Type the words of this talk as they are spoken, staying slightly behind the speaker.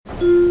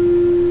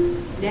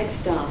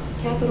Next stop,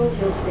 Capitol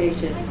Hill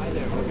Station.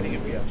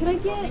 Can I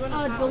get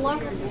a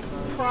deluxe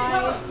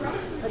fries,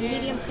 a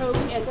medium Coke,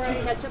 and 2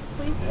 ketchups,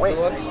 please?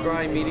 Deluxe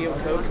fry, medium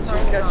Coke, 2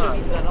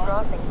 ketchup.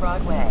 Crossing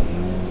Broadway.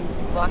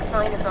 Walk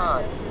sign is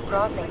on.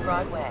 Crossing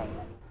Broadway.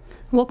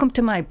 Welcome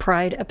to my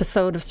Pride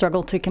episode of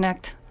Struggle to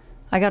Connect.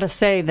 I gotta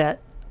say that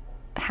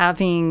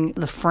having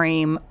the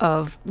frame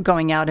of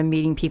going out and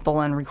meeting people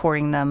and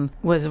recording them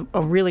was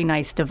a really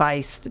nice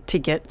device to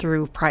get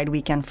through Pride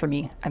weekend for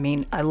me. I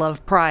mean, I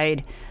love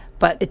Pride,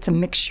 but it's a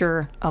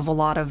mixture of a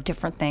lot of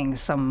different things.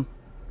 Some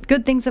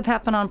good things have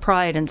happened on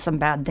Pride and some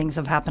bad things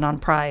have happened on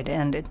Pride.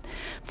 And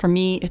for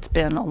me, it's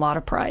been a lot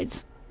of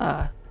Prides.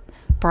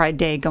 Pride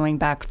Day going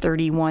back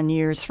 31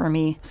 years for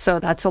me. So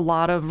that's a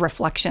lot of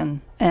reflection.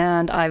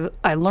 And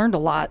I learned a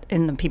lot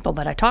in the people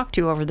that I talked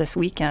to over this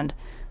weekend.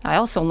 I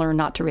also learned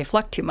not to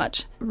reflect too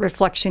much.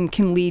 Reflection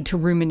can lead to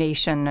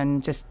rumination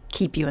and just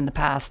keep you in the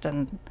past.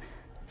 And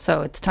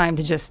so it's time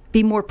to just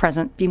be more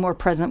present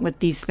with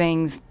these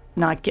things,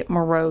 not get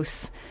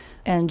morose,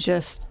 and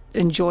just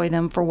enjoy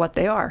them for what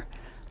they are.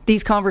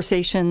 These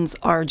conversations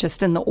are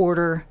just in the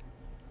order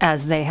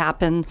as they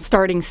happen,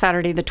 starting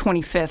Saturday the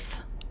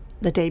 25th,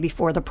 the day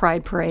before the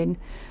Pride Parade.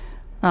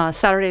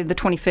 Saturday the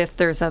 25th,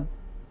 there's a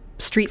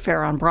street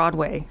fair on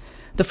Broadway.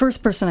 The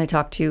first person I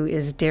talked to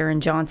is Darren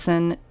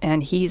Johnson,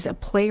 and he's a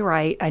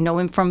playwright. I know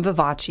him from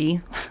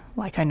Vivace,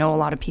 like I know a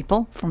lot of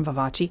people from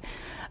Vivace.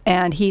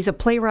 And he's a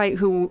playwright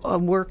who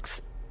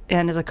works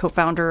and is a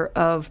co-founder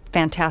of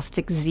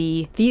Fantastic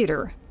Z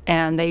Theater.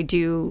 And they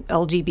do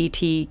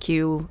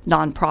LGBTQ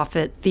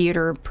nonprofit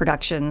theater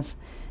productions.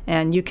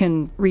 And you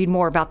can read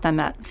more about them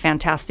at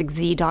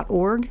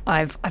fantasticz.org.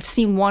 I've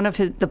seen one of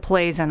the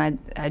plays, and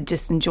I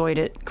just enjoyed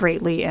it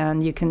greatly.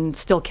 And you can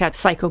still catch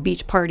Psycho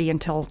Beach Party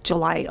until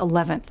July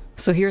 11th.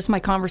 So here's my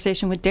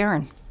conversation with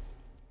Darren.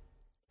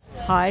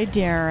 Hi,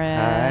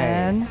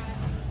 Darren.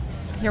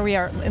 Hi. Here we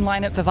are in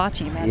line at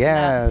Vivace. Imagine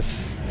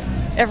Yes. that.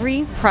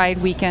 Every Pride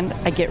weekend,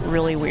 I get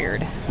really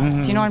weird.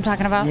 Mm-hmm. Do you know what I'm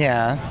talking about?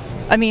 Yeah.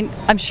 I mean,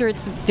 I'm sure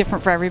it's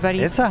different for everybody.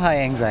 It's a high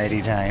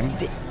anxiety time.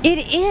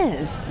 It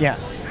is. Yeah.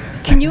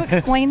 Can you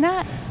explain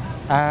that?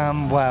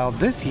 Well,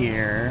 this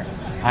year,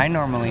 I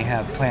normally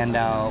have planned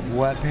out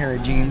what pair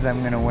of jeans I'm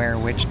going to wear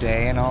which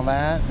day and all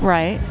that.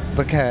 Right.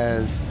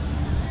 Because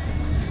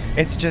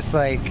it's just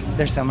like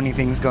there's so many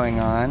things going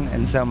on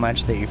and so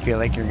much that you feel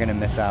like you're going to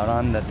miss out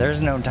on that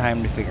there's no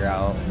time to figure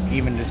out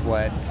even just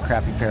what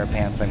crappy pair of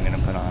pants I'm going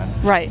to put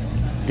on. Right.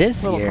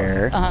 This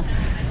year,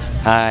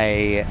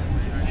 I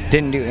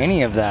didn't do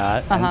any of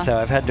that, and so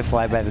I've had to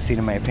fly by the seat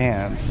of my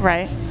pants.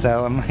 Right.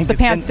 So I'm like, the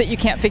pants that you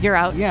can't figure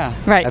out. Yeah.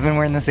 Right. I've been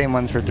wearing the same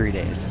ones for 3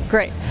 days.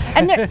 Great.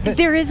 And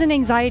there is an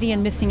anxiety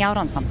in missing out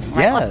on something,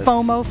 right? Yes. A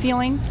FOMO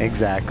feeling.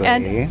 Exactly.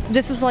 And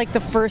this is like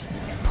the first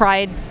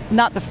Pride,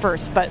 not the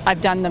first, but I've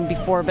done them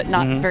before, but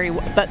not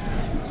but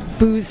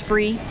booze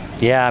free.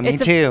 Yeah, me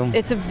too.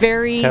 It's a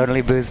very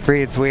totally booze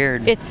free. It's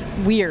weird. It's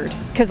weird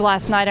because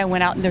last night I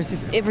went out and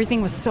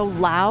everything was so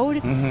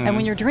loud, and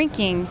when you're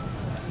drinking,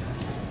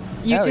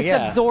 you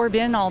absorb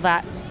in all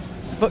that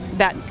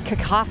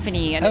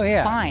cacophony, and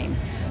it's fine.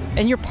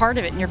 And you're part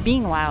of it, and you're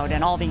being loud,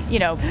 and all the,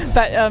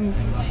 but...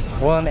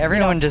 well, and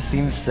everyone just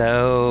seems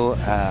so,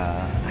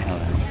 I don't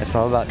know. It's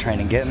all about trying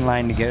to get in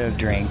line to get a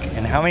drink,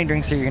 and how many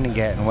drinks are you going to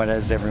get, and what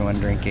is everyone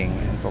drinking?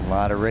 It's a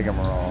lot of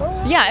rigmarole.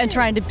 Yeah, and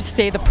trying to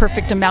stay the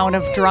perfect amount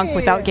of drunk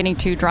without getting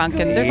too drunk,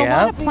 and there's a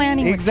lot of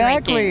planning with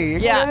drinking.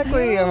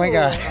 Exactly. Oh my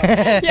God.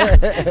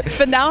 Yeah,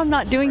 but now I'm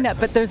not doing that,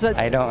 but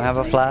I don't have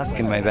a flask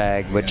in my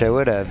bag, which I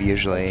would have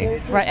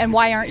usually. Right, and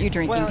why aren't you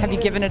drinking? Have you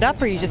given it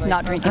up, or are you just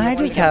not drinking this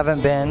just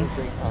haven't been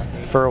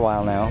for a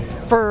while now.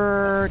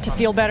 To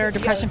feel better,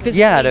 depression,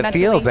 physically, yeah, to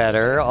mentally? feel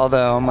better,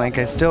 although I'm like,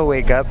 I still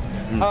wake up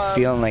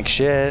feeling like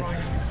shit.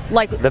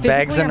 Like the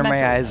bags under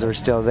my eyes are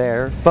still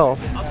there. Both.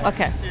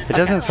 Okay. It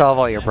doesn't solve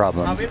all your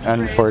problems,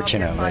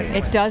 unfortunately.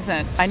 It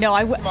doesn't. I know.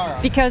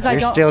 Because I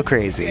don't. You're still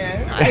crazy.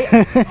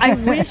 I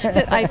wish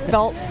that I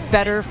felt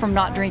better from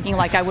not drinking.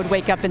 Like I would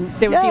wake up and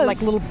there would be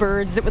like little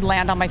birds that would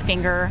land on my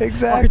finger.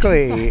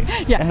 Exactly.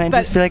 Yeah. And I'd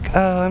just be like,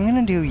 oh, I'm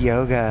gonna do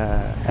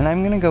yoga and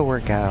I'm gonna go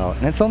work out,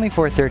 and it's only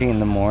 4:30 in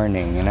the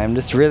morning, and I'm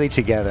just really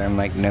together. I'm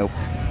like, nope.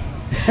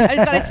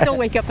 But I still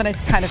wake up and I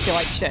kind of feel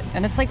like shit.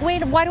 And it's like,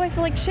 wait, why do I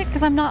feel like shit?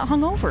 Because I'm not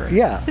hungover.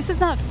 Yeah. This is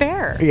not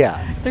fair.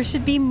 Yeah. There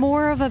should be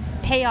more of a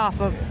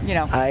payoff of,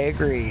 I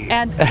agree.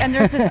 And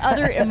there's this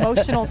other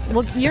emotional,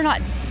 well, you're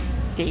not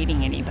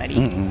dating anybody.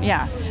 Mm-mm.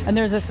 Yeah. And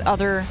there's this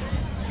other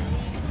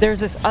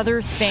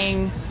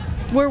thing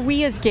where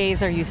we as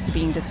gays are used to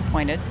being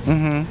disappointed.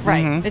 Mm-hmm.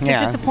 Right. Mm-hmm. It's a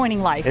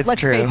disappointing life.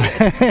 Let's face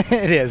it.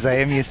 It is. I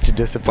am used to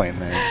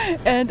disappointment.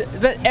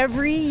 But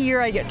every year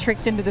I get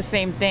tricked into the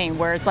same thing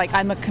where it's like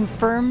I'm a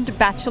confirmed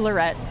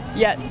bachelorette,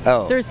 yet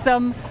there's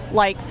some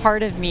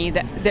part of me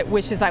that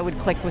wishes I would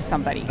click with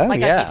somebody.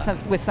 I'd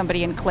meet with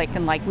somebody and click,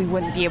 and we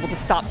wouldn't be able to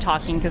stop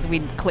talking because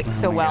we'd clicked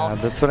so well. God,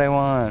 that's what I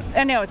want.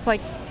 I know. It's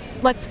like,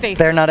 let's face it.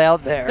 They're not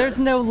out there. There's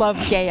no love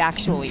gay,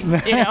 actually.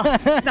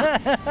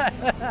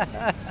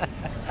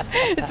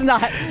 It's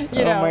not,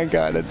 Oh my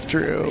God, it's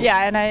true. Yeah,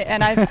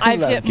 and I've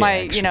hit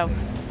my,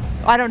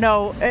 I don't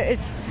know.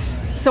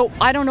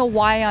 I don't know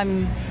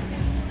why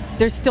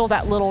there's still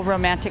that little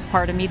romantic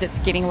part of me that's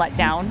getting let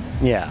down.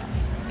 Yeah.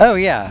 Oh,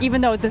 yeah.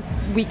 Even though the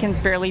weekend's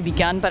barely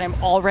begun, but I'm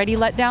already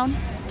let down.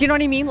 Do you know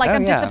what I mean? Like,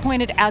 I'm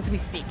disappointed as we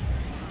speak.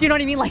 Do you know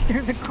what I mean? Like,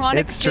 there's a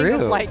chronic thing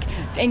of, like,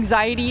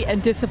 anxiety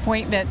and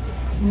disappointment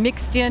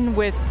mixed in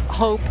with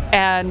hope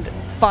and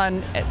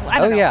fun. I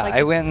don't know. Yeah. Like,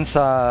 I went and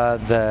saw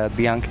the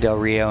Bianca Del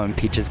Rio and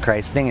Peaches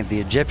Christ thing at the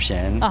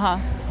Egyptian.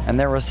 And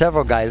there were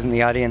several guys in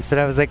the audience that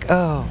I was like,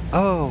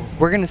 oh,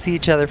 we're going to see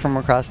each other from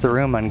across the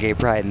room on Gay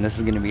Pride, and this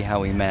is going to be how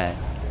we met.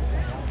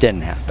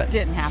 Didn't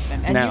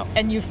happen. And No.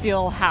 You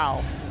feel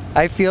how?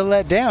 I feel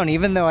let down,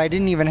 even though I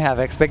didn't even have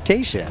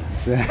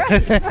expectations.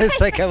 It's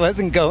like I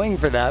wasn't going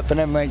for that, but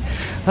I'm like,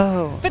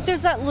 oh. But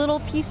there's that little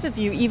piece of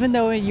you, even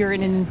though you're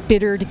an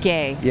embittered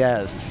gay.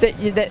 Yes. That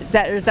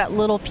there's that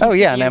little piece. Oh,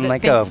 yeah, of and you I'm that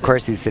like, thinks, of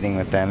course he's sitting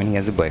with them, and he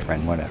has a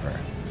boyfriend, whatever.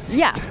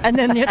 Yeah, and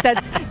then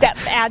that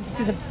adds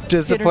to the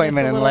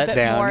Disappointment and bitterness a little bit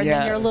letdown, more, and yeah.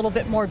 then you're a little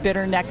bit more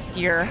bitter next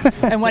year,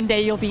 and one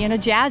day you'll be in a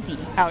jazzy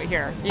out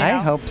here. You know? I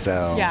hope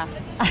so. Yeah.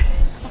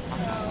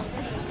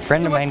 A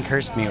friend of mine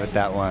cursed me with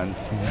that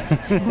once,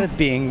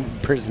 being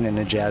person in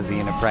a jazzy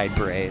in a pride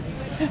parade.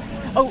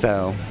 Oh,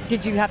 so.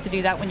 Did you have to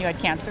do that when you had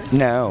cancer?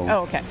 No.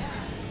 Oh, okay.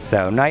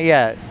 So, not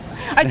yet.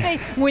 I say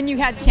when you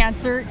had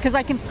cancer, because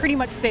I can pretty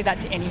much say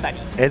that to anybody.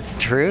 It's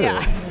true.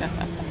 Yeah.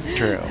 It's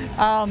true.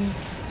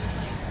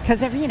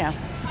 Because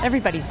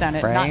everybody's done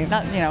it. Right.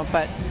 Not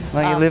but.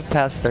 Well, you live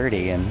past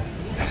 30 and...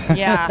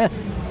 Yeah.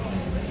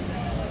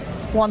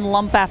 It's one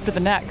lump after the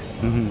next.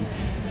 Mm-hmm.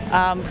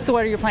 So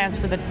what are your plans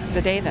for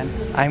the day then?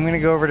 I'm going to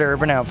go over to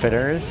Urban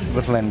Outfitters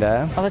with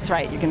Linda. Oh, that's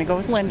right. You're going to go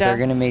with Linda. They're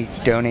going to make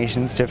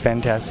donations to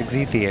Fantastic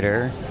Z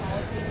Theater.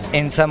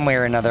 In some way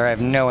or another, I have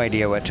no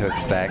idea what to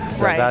expect.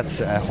 So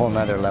that's a whole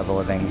nother level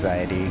of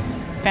anxiety.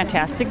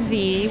 Fantastic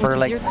Z, which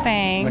is your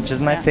thing. Which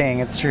is my thing,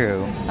 it's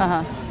true.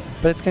 Uh-huh.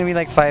 But it's going to be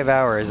like 5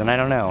 hours, and I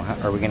don't know.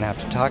 Are we going to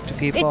have to talk to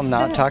people,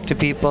 not talk to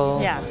people?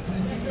 Yeah.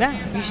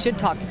 Yeah, you should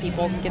talk to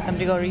people and get them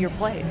to go to your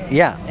plays.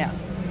 Yeah. Yeah.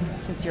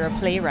 Since you're a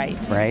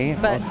playwright. Right?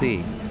 But we'll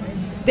see.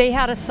 They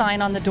had a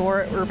sign on the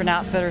door at Urban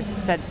Outfitters that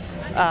said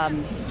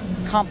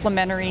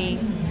complimentary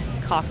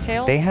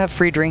cocktail. They have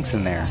free drinks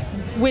in there.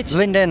 Which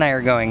Linda and I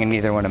are going, and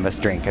neither one of us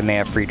drink, and they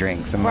have free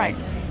drinks. I'm right.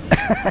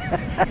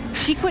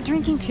 She quit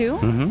drinking too?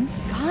 Mm-hmm.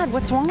 God,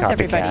 what's wrong with Copycat.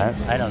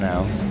 everybody? I don't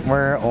know.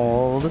 We're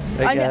old,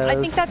 I guess. I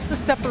think that's the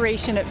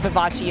separation at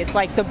Vivace. It's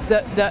like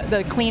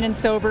the clean and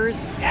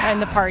sobers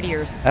and the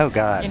partiers. Oh,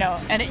 God. You know,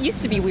 and it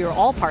used to be we were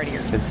all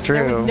partiers. It's true.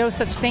 There was no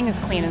such thing as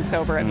clean and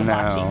sober at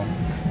Vivace. No.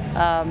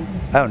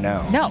 Oh,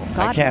 no. No, God,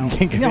 I can't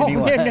think of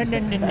anyone.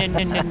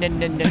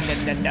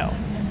 No.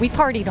 We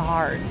partied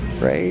hard.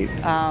 Right.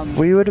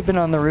 We would have been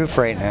on the roof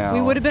right now.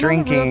 We would have been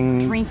drinking on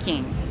the roof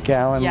drinking.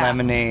 Gallon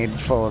lemonade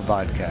full of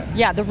vodka.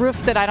 Yeah, the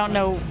roof that I don't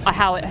know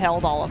how it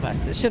held all of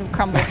us. It should have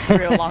crumbled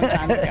through a long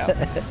time ago.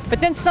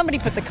 But then somebody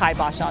put the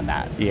kibosh on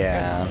that.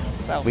 Yeah.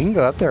 So we can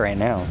go up there right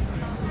now.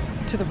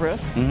 To the roof?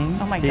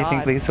 Mm-hmm. Oh my God. Do you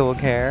think Lisa will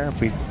care if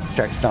we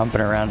start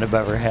stomping around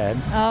above her head?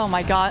 Oh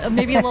my God.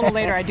 Maybe a little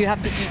later. I do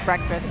have to eat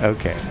breakfast.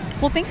 Okay.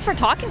 Well, thanks for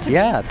talking to me.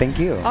 Yeah, thank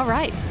you. All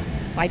right.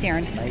 Bye,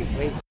 Darren.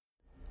 Wait.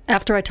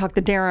 After I talked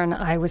to Darren,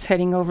 I was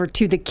heading over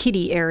to the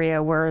kiddie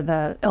area where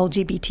the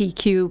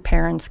LGBTQ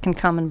parents can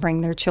come and bring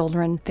their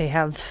children. They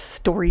have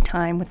story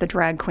time with the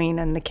drag queen,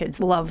 and the kids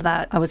love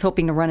that. I was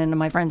hoping to run into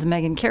my friends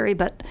Megan Carey,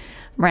 but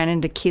ran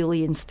into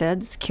Keely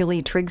instead. It's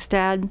Keely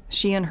Trigstad.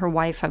 She and her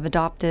wife have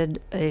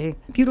adopted a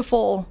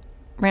beautiful,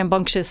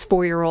 rambunctious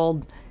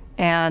 4-year-old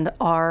and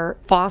are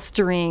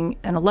fostering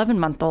an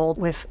 11-month-old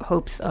with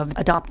hopes of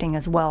adopting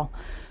as well.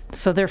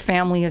 So their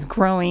family is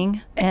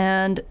growing,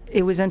 and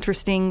it was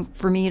interesting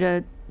for me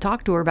to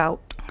talk to her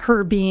about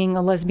her being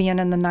a lesbian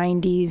in the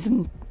 90s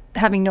and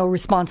having no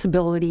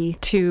responsibility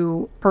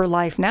to her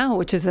life now,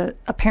 which is a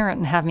parent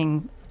and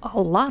having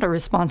a lot of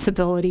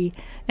responsibility,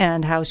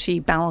 and how she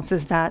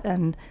balances that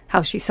and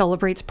how she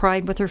celebrates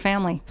Pride with her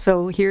family.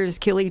 So here's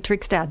Keely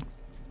Trigstad.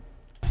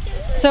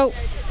 So,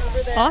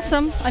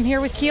 awesome. I'm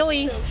here with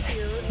Keely.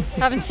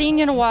 Haven't seen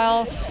you in a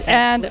while,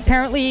 and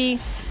apparently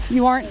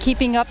you aren't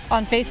keeping up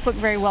on Facebook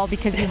very well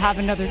because you've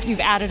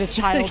added a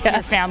child to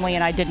your family,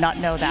 and I did not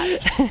know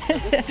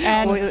that.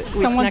 And we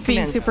someone's being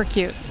in. super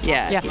cute.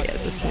 Yeah, he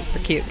is a super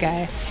cute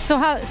guy. So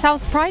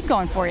how's Pride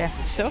going for you?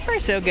 So far,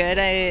 so good.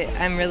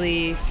 I'm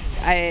really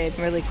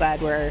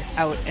glad we're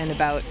out and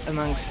about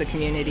amongst the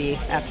community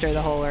after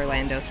the whole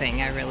Orlando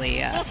thing. I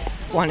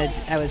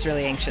was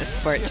really anxious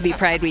for it to be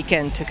Pride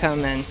weekend to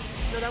come and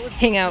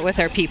hang out with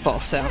our people.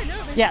 So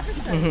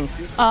yes. Mm-hmm.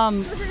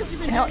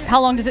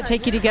 How long does it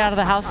take you to get out of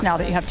the house now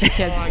that you have 2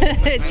 kids?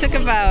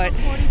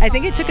 I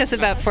think it took us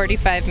about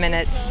 45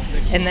 minutes,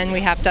 and then we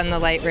hopped on the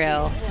light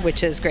rail,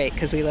 which is great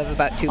because we live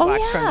about 2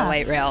 blocks from the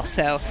light rail.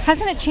 So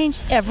hasn't it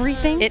changed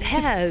everything? It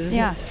has.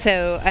 Yeah.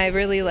 So I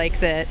really like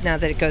that now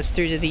that it goes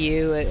through to the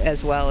U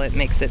as well. It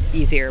makes it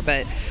easier,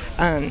 but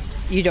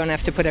you don't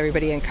have to put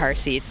everybody in car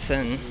seats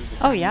and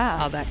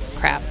all that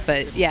crap.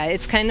 But yeah,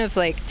 it's kind of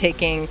like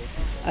taking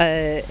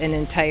an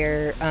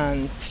entire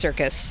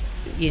circus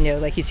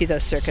like you see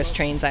those circus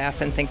trains, I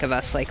often think of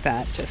us like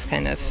that, just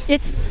kind of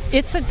It's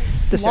a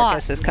the lot.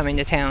 circus is coming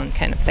to town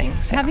kind of thing.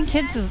 So. Having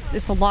kids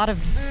it's a lot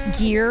of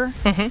gear,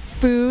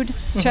 food,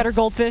 cheddar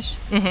goldfish.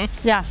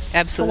 Yeah,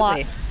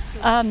 Absolutely.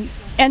 It's a lot.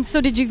 And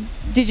so did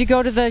you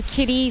go to the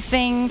kiddie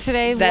thing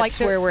today? That's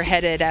where we're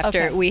headed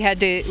after. Okay. We had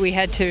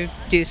to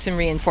do some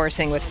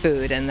reinforcing with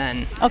food, and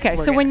then Okay,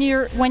 we're so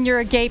gonna- when you're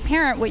a gay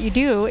parent, what you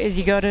do is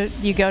you go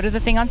to the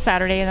thing on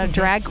Saturday, and a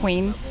drag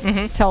queen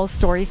tells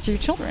stories to your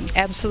children,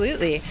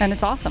 absolutely. and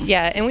it's awesome.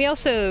 Yeah, and we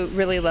also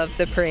really love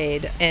the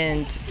parade,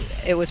 and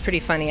it was pretty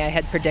funny. I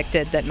had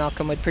predicted that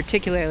Malcolm would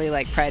particularly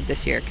like Pride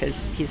this year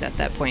because he's at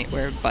that point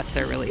where butts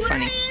are really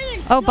funny.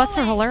 Oh, butts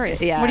are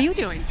hilarious. Yeah. What are you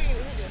doing?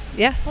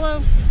 Yeah.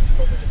 Hello.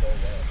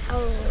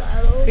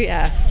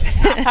 Yeah.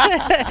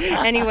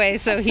 Anyway,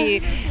 so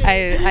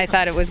I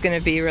thought it was going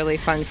to be really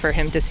fun for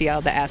him to see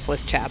all the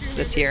assless chaps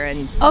this year,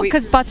 and Oh,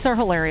 because butts are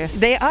hilarious.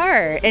 they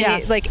are. And Yeah.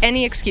 like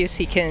any excuse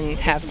he can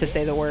have to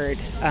say the word,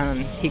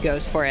 he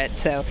goes for it.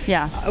 So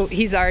Yeah.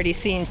 he's already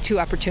seen 2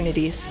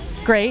 opportunities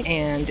Great.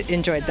 and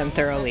enjoyed them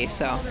thoroughly.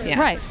 So yeah.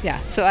 Right. Yeah.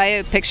 So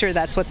I picture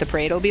that's what the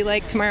parade will be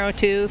like tomorrow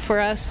too for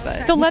us.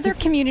 But The leather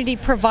community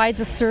provides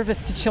a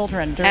service to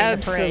children during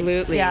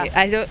absolutely. the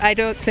parade. Yeah.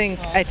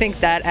 I think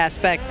that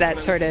aspect, that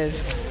sort of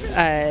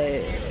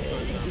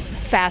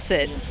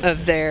facet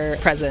of their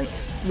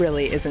presence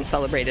really isn't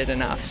celebrated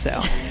enough.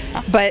 So,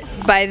 but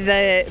by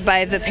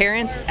the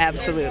parents,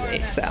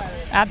 absolutely. So,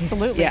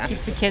 Absolutely. Yeah.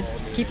 Keeps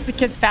the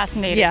kids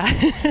fascinated. yeah.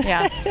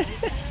 Yeah.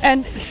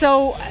 And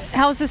so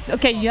how's this?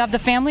 Okay, you have the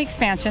family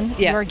expansion.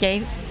 Yeah. You're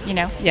gay,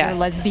 Yeah. you're a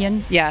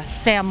lesbian Yeah.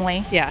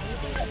 family. Yeah.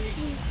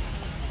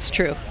 It's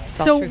true. It's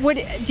all So true. what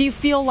do you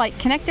feel like,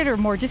 connected or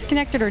more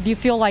disconnected, or do you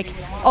feel like,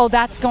 oh,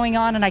 that's going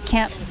on and I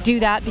can't do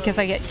that because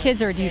I get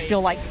kids, or do you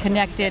feel like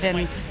connected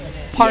and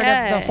part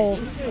of the whole,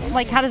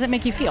 like, how does it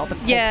make you feel? The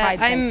whole Yeah, Pride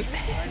thing?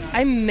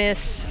 I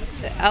miss.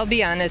 I'll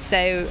be honest.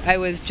 I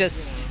was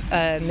just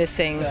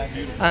missing,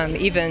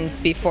 even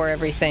before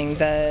everything,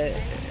 the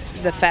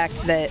fact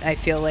that I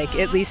feel like,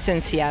 at least in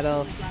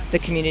Seattle, the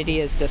community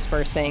is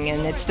dispersing,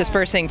 and it's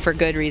dispersing for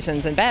good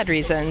reasons and bad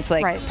reasons.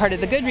 Like, Right. part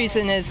of the good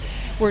reason is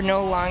we're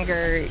no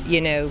longer,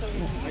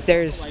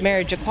 there's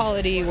marriage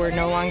equality. We're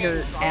no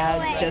longer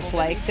as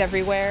disliked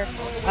everywhere.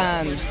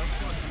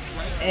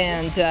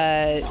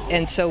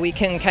 And so we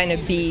can kind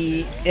of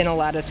be in a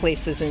lot of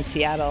places in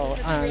Seattle,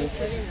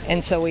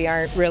 and so we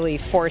aren't really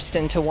forced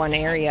into one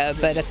area.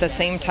 But at the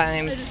same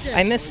time,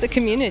 I miss the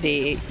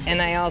community,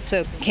 and I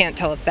also can't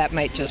tell if that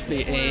might just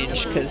be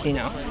age, because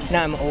now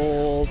I'm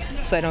old,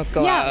 so I don't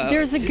go out. Yeah,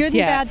 there's a good and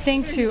Yeah. bad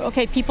thing too.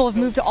 Okay, people have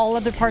moved to all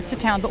other parts of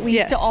town, but we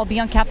used Yeah. to all be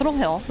on Capitol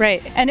Hill.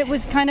 Right. And it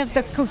was kind of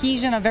the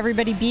cohesion of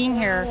everybody being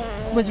here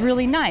was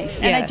really nice.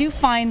 And I Yeah. do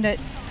find that,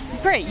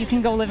 great, you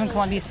can go live in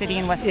Columbia City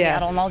and West Yeah.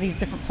 Seattle and all these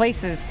different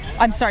places.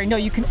 I'm sorry, no,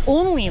 you can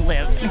only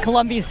live in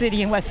Columbia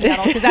City and West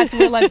Seattle because that's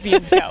where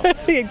lesbians go.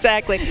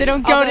 Exactly. They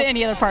don't go Although to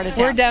any other part of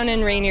town. We're down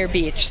in Rainier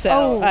Beach, so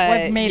Oh,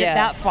 we've made it yeah.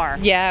 that far.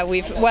 Yeah,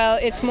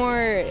 it's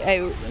more,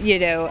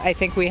 I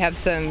think we have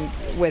some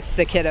with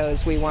the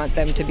kiddos. We want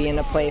them to be in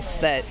a place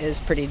that is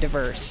pretty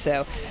diverse.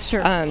 So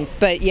Sure.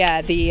 But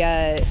yeah,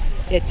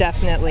 it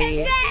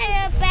definitely.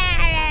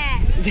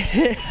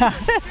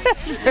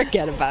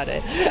 Forget about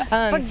it.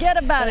 Forget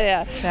about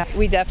it. Yeah.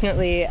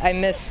 I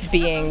miss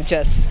being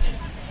just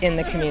in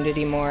the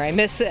community more.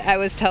 I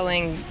was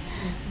telling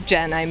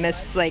Jen, I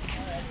miss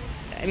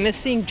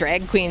seeing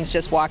drag queens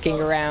just walking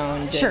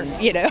around. Sure.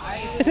 And,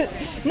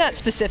 not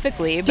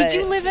specifically, but. Did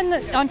you live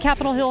on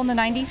Capitol Hill in the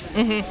 90s?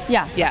 Mm-hmm.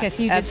 Yeah. Yeah, Okay,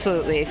 so you did.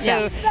 absolutely.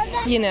 So,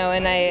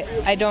 and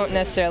I don't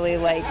necessarily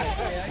like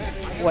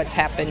what's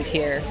happened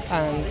here,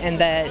 and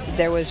that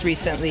there was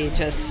recently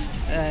just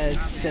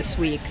this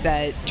week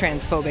that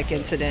transphobic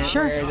incident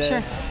Sure,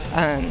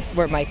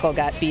 where Michael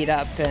got beat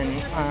up,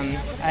 and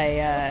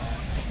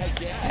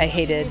I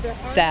hated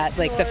that.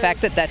 Like, the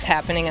fact that that's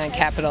happening on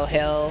Capitol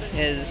Hill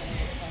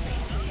is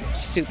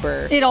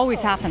super. It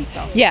always happens,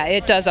 though. Yeah,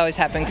 it does always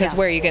happen, because Yeah.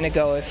 where are you going to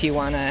go if you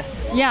want to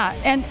Yeah,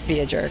 and be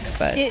a jerk?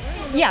 But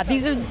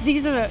these are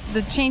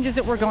the changes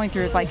that we're going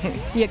through. It's like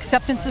the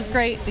acceptance is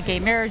great, the gay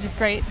marriage is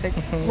great, the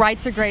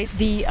rights are great,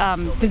 the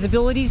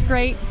visibility is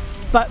great,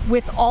 but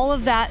with all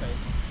of that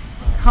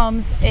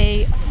comes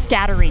a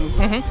scattering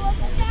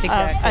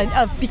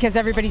exactly. because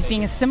everybody's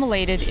being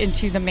assimilated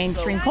into the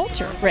mainstream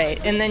culture.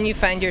 Right, and then you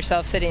find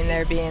yourself sitting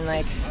there being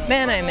like,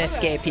 man, I miss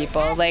gay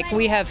people. Like,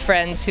 we have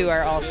friends who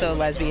are also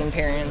lesbian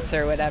parents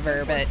or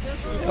whatever, but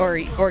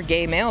or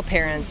gay male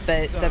parents,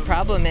 but the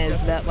problem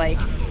is that, like,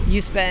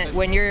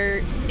 when you're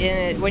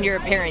a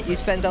parent, you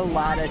spend a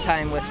lot of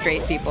time with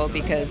straight people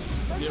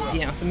because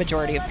the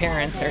majority of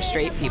parents are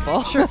straight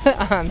people. Sure.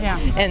 Yeah.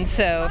 And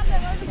so,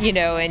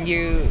 and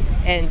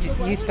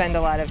you spend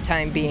a lot of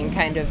time being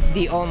kind of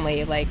the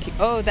only, like,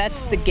 oh,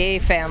 that's the gay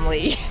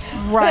family.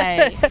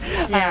 Right.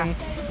 Yeah.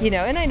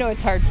 And I know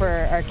it's hard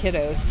for our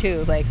kiddos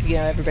too. Like,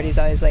 everybody's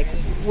always like,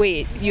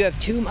 wait, you have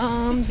 2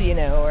 moms,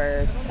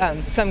 or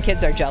some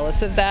kids are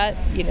jealous of that.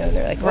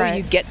 They're like, oh, Right.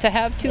 you get to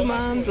have 2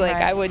 moms. Like,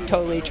 Right. I would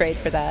totally trade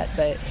for that.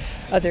 But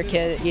other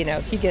kid,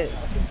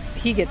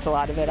 he gets a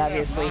lot of it.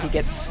 Obviously, he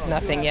gets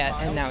nothing yet,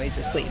 and now he's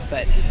asleep.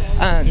 But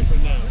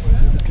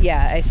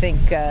yeah, I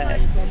think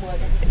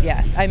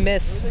I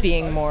miss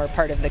being more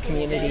part of the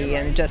community,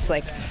 and just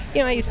like,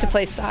 you know, I used to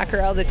play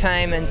soccer all the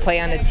time and play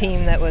on a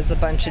team that was a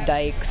bunch of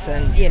dykes,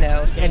 and you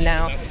know, and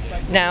now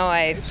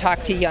I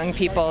talk to young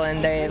people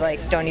and they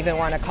like don't even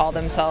want to call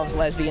themselves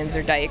lesbians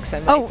or dykes.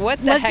 I'm like,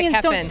 what the heck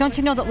happened? Don't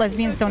you know that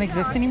lesbians don't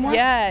exist anymore?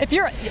 Yeah. If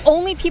you're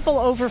only people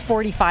over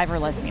 45 are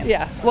lesbians.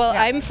 Yeah. Well,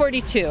 I'm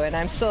 42 and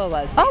I'm still a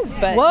lesbian. Oh,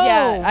 but whoa,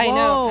 yeah, I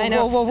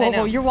know.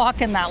 Whoa. You're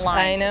walking that line.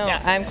 I know.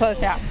 Yeah. I'm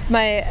close. Yeah.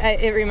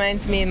 It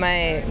reminds me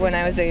when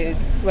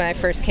I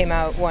first came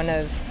out,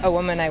 a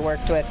woman I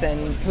worked with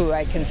and who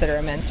I consider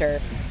a mentor,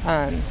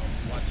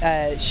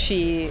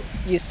 she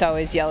used to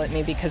always yell at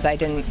me because I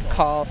didn't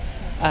call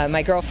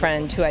my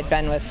girlfriend, who I'd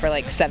been with for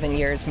like 7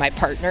 years, my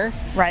partner.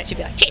 Right. She'd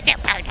be like, she's your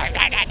partner.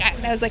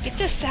 And I was like, it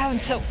just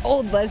sounds so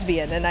old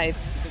lesbian. And I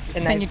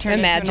you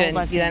turned into an old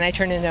lesbian. Then I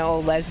turned into an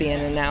old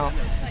lesbian, and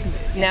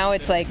now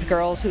it's like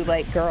girls who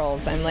like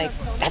girls. I'm like,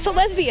 that's a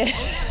lesbian.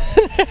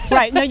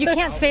 Right. No, you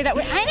can't say that.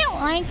 I don't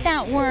like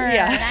that word.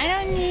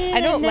 Yeah. I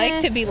don't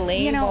like to be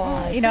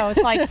labeled. You know,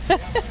 it's like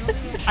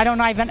I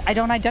don't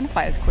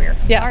identify as queer.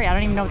 Yeah. Sorry, I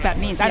don't even know what that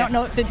means. Yeah. I don't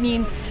know if it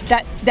means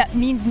that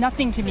means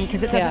nothing to me,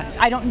 because it doesn't.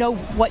 Yeah. I don't know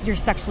what you're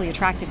sexually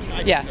attracted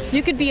to. Yeah.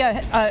 You could be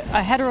a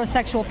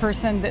heterosexual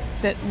person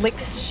that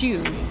licks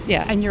shoes.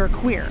 Yeah. And you're a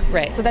queer.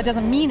 Right. So that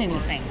doesn't mean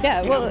anything.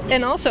 Yeah. Well,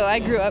 and also I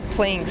grew up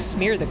playing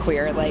Smear the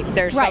Queer. Like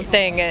there's Right.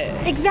 something.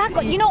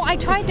 Exactly. You know, I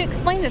tried to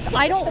explain this.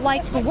 I don't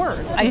like the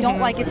word. I don't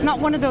like. It's not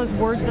one of those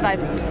words that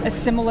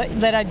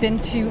I've been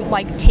to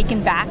like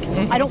taken back.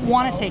 I don't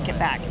want to take it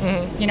back.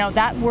 You know,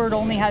 that word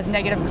only has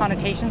negative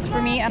connotations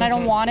for me, and I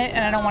don't want it,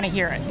 and I don't want to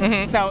hear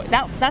it. So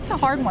that's a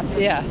hard one for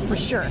me, for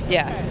sure.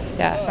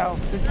 Yeah. So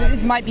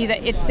it might be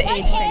that it's the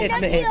age thing. It's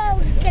the age.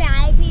 Can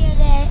I be in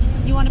it?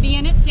 You want to be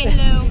in it? Say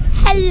hello.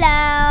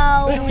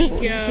 Hello. There we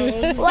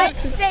go.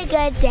 What's a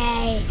good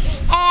day?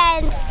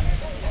 And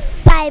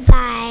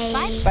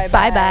bye-bye.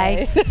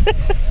 Bye.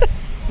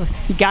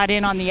 He got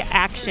in on the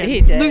action. He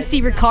did.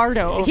 Lucy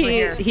Ricardo over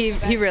here.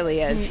 He really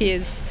is.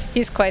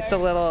 He's quite the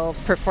little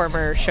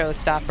performer,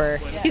 showstopper.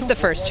 He's the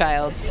first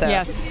child. So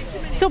Yes.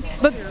 So,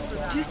 but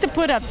just to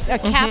put a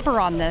capper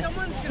on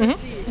this,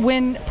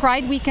 when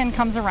Pride Weekend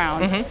comes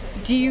around,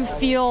 do you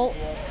feel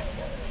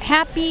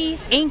happy,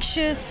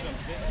 anxious?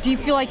 Do you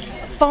feel like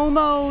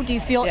FOMO? Do you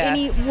feel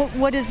any?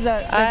 What is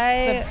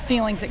the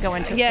feelings that go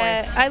into it?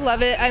 Yeah, I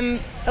love it.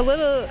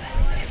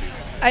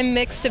 I'm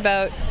mixed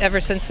about ever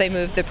since they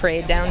moved the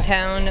parade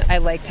downtown. I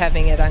liked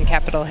having it on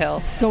Capitol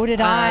Hill. So did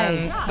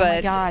I.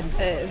 But, oh my God.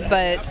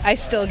 But I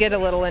still get a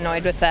little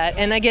annoyed with that.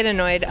 And I get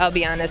annoyed, I'll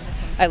be honest,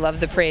 I love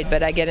the parade,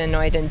 but I get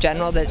annoyed in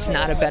general that it's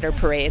not a better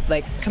parade.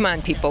 Like, come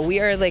on, people. We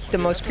are like the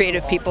most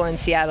creative people in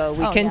Seattle.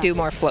 We can do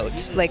more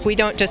floats. Like, we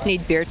don't just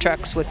need beer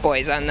trucks with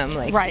boys on them.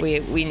 Like, we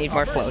need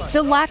more floats.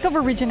 The lack of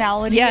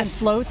originality in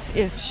floats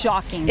is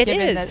shocking, given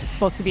that it's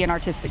supposed to be an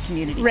artistic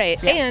community.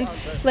 Right. Yeah. And,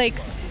 like,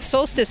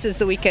 Solstice is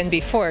the weekend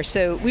before,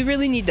 so we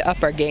really need to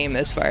up our game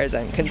as far as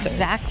I'm concerned.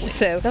 Exactly.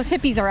 So those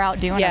hippies are out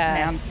doing us,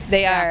 man.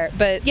 They are.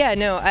 But yeah,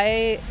 no,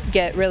 I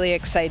get really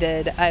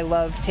excited. I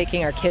love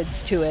taking our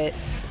kids to it.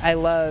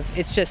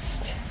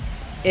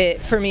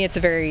 For me, it's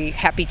a very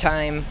happy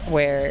time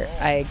where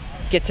I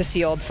get to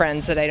see old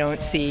friends that I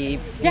don't see,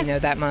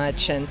 that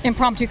much, and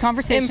impromptu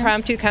conversations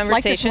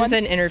like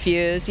and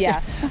interviews.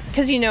 Yeah,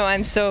 because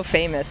I'm so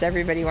famous.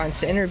 Everybody wants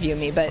to interview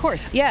me. But of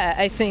course, yeah,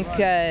 I think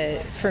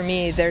for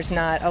me, there's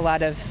not a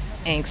lot of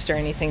angst or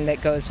anything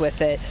that goes with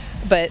it.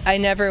 But I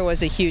never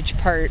was a huge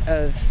part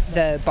of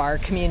the bar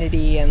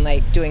community and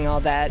like doing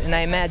all that. And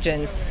I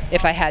imagine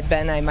if I had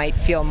been, I might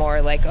feel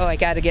more like, I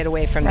got to get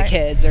away from the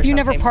kids or something. You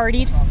never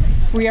partied?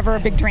 Were you ever a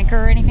big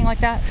drinker or anything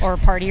like that, or a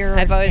partier?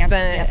 I've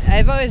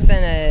always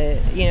been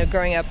a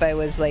growing up I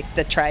was like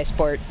the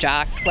tri-sport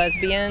jock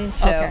lesbian,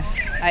 so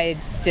I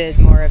did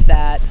more of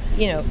that.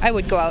 I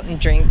would go out and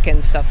drink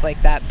and stuff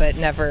like that, but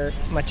never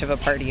much of a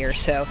partier.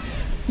 So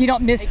you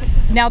don't miss,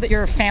 now that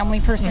you're a family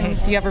person,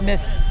 do you ever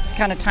miss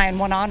kind of tying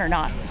one on or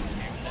not?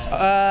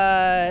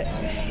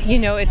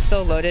 It's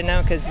so loaded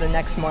now because the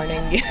next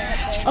morning you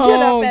have to get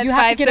up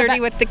at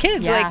 5:30 with the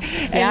kids. I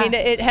mean,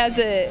 it has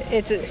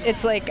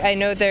it's like, I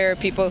know there are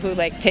people who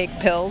like take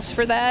pills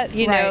for that,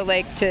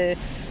 like to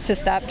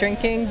stop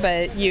drinking,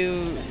 but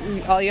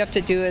all you have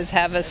to do is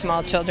have a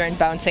small children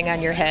bouncing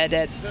on your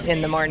head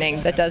in the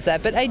morning that does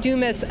that. But I do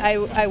miss,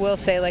 I will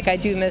say, like, I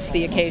do miss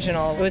the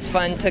occasional. It was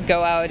fun to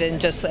go out and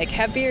just like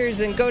have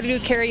beers and go to do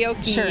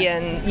karaoke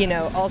and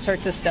all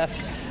sorts of stuff.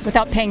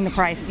 Without paying the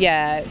price.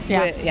 Yeah.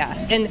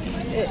 And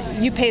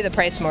you pay the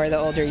price more the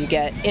older you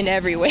get in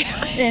every way.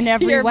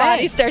 Your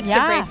body starts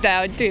to break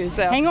down too.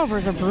 So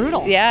hangovers are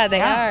brutal. Yeah, they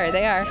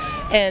are.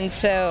 And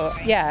so,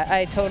 yeah,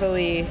 I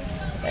totally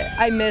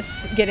I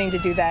miss getting to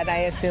do that.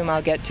 I assume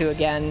I'll get to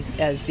again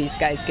as these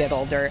guys get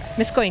older. I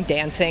miss going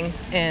dancing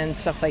and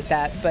stuff like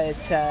that. But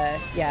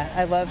yeah,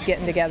 I love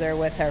getting together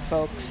with our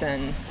folks,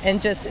 and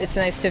just it's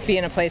nice to be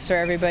in a place where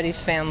everybody's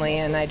family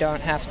and I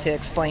don't have to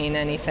explain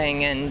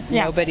anything, and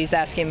nobody's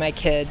asking my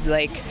kid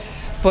like,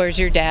 where's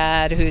your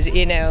dad? Who's,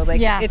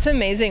 it's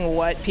amazing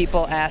what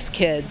people ask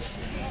kids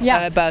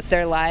about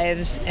their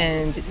lives,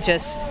 and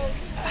just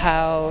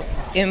how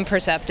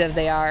imperceptive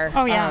they are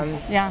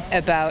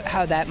about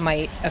how that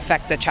might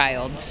affect the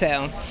child.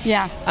 So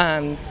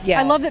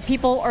I love that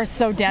people are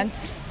so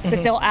dense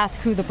that they'll ask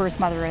who the birth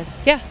mother is.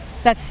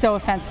 That's so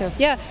offensive.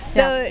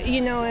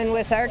 And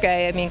with our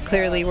guy, I mean,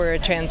 clearly we're a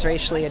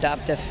transracially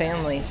adoptive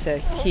family, so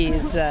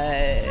he's,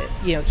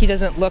 he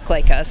doesn't look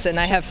like us. And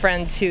I have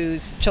friends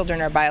whose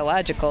children are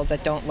biological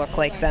that don't look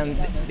like them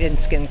in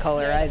skin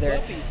color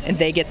either. And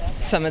they get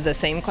some of the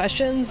same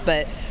questions,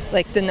 but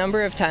like the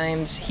number of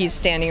times he's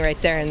standing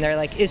right there and they're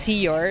like, is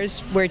he yours?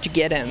 Where'd you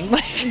get him?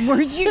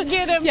 Where'd you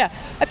get him?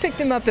 I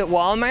picked him up at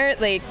Walmart.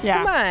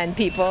 Come on,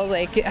 people.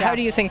 How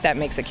do you think that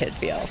makes a kid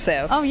feel?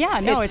 So.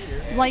 It's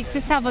like,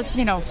 just have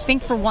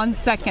think for 1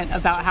 second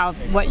about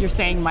what you're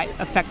saying might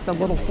affect the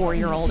little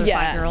 4-year-old or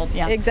 5-year-old.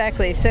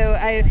 Exactly. So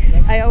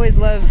I always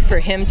love for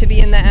him to be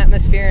in that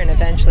atmosphere, and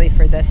eventually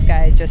for this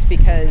guy, just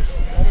because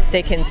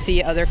they can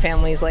see other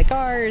families like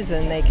ours,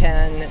 and they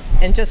can,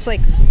 and just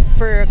like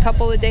for a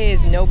couple of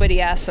days,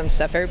 nobody asks them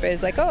stuff.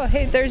 Everybody's like, oh,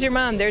 hey, there's your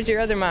mom, there's your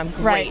other mom.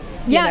 Great.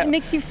 It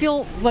makes you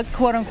feel like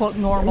quote unquote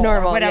normal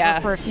or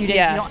whatever for a few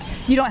days.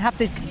 You don't have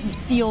to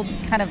feel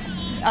kind of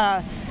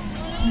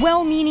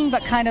well-meaning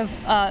but kind of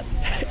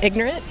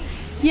ignorant.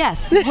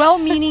 Yes,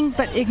 well-meaning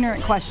but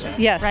ignorant questions.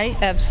 Yes, right?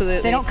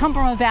 Absolutely. They don't come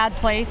from a bad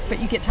place, but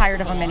you get tired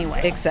of them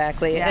anyway.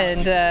 Exactly.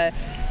 And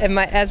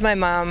as my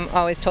mom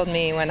always told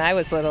me when I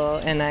was little,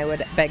 and I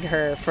would beg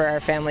her for our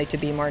family to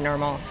be more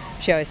normal,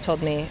 she always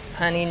told me,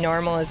 honey,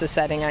 normal is a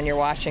setting on your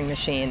washing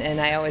machine.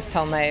 And I always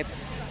tell my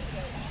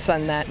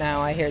son that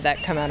now. I hear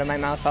that come out of my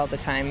mouth all the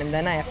time, and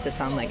then I have to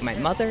sound like my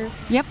mother.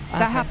 Yep,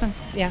 that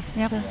happens. Yeah.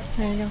 Yep. So,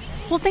 there you go.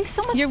 Well, thanks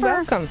so much You're for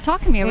welcome.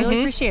 talking to me. I really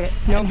appreciate it.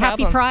 No and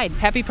problem. Happy Pride.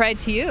 Happy Pride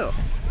to you.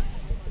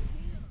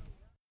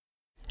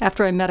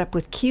 After I met up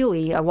with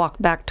Keely, I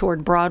walked back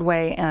toward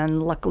Broadway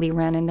and luckily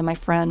ran into my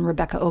friend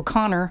Rebecca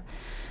O'Connor,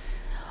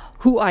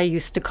 who I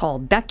used to call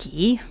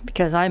Becky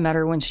because I met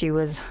her when she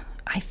was,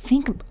 I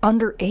think,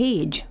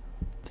 underage.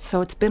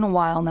 So it's been a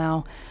while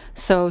now.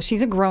 So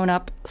she's a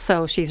grown-up,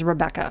 so she's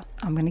Rebecca.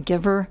 I'm going to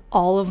give her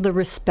all of the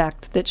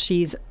respect that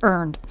she's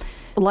earned.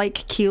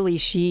 Like Keely,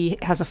 she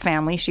has a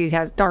family. She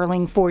has a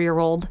darling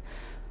 4-year-old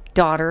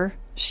daughter,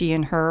 she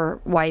and her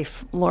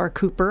wife, Laura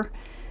Cooper.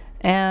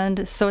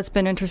 And so it's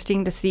been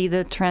interesting to see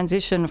the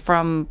transition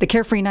from the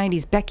carefree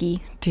 90s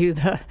Becky to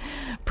the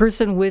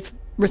person with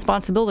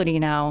responsibility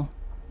now,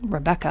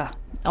 Rebecca.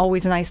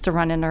 Always nice to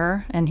run into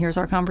her, and here's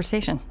our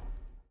conversation.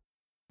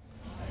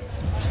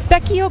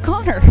 Becky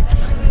O'Connor.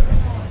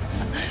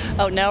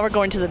 Oh, now we're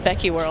going to the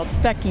Becky world.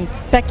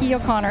 Becky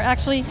O'Connor.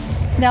 Actually,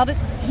 now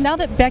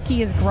that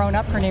Becky is grown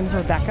up, her name's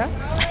Rebecca.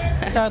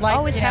 So I'd like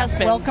always has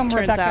been. Welcome,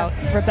 turns out.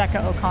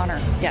 Rebecca O'Connor.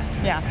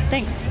 Yeah.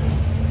 Thanks.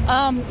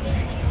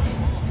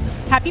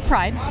 Happy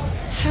Pride.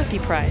 Happy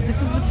Pride.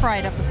 This is the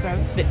Pride episode.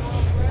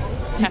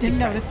 You didn't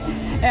notice.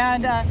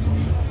 And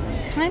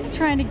kind of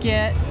trying to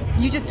get.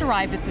 You just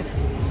arrived at this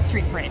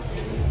street parade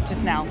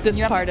just now. This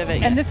part of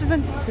it. And yes.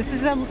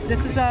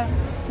 this is a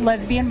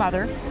lesbian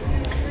mother.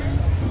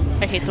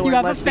 I hate the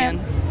word lesbian.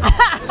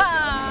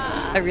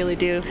 I really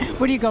do.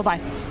 What do you go by?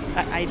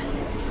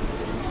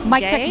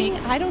 Mike gay?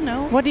 Technique? I don't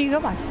know. What do you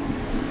go by?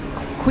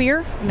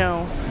 Queer?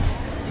 No.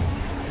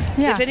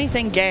 Yeah. If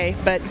anything, gay,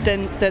 but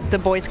then the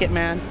boys get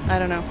mad. I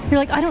don't know. You're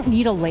like, I don't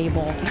need a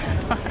label.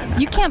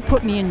 You can't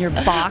put me in your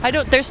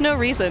box. There's no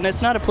reason.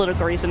 It's not a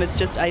political reason. It's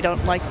just I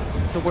don't like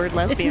the word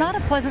lesbian. It's not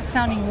a pleasant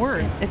sounding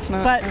word. It's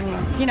not. But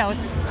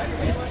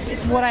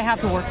it's what I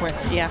have to work with.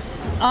 Yeah.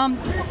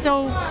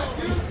 So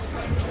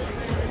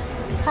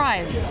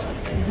Pride.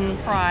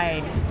 Mm-hmm.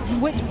 Pride.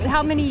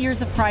 How many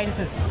years of Pride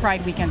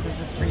weekends is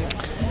this for you?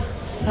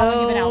 How long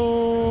have you been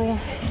out?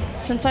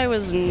 Since I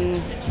was,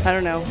 I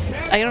don't know,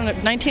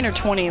 19 or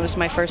 20 was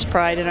my first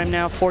Pride, and I'm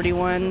now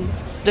 41.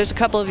 There's a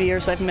couple of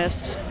years I've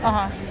missed.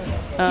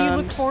 Uh-huh. Do you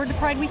look forward to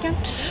Pride weekend?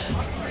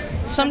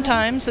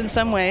 Sometimes, in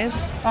some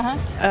ways.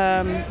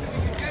 Uh-huh.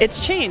 It's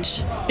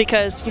changed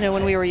because,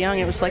 when we were young,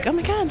 it was like, oh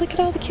my God, look at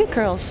all the cute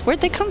girls.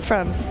 Where'd they come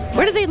from?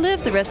 Where do they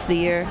live the rest of the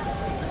year?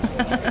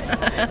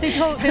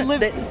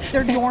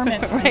 They're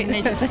dormant. Right.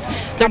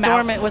 They're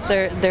dormant with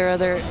their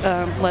other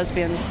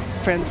lesbian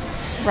friends.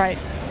 Right.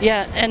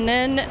 Yeah, and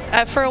then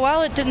for a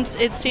while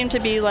it seemed to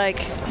be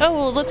like, oh,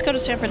 well, let's go to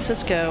San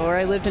Francisco, or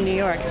I lived in New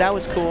York. That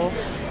was cool.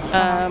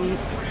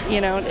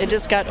 It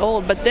just got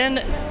old. But then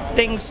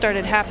things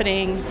started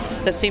happening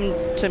that seemed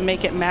to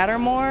make it matter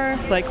more,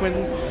 like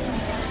when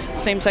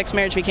same-sex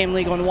marriage became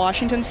legal in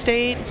Washington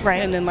State,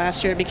 right? And then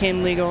last year it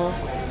became legal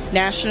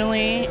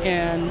nationally,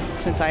 and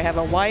since I have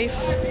a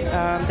wife,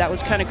 that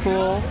was kind of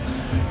cool.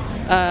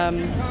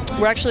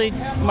 We're actually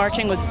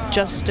marching with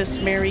Justice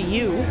Mary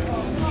Yu,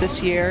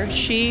 this year.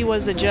 She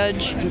was a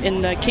judge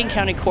in the King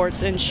County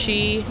courts, and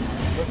she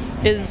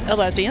is a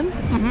lesbian.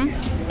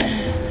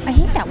 I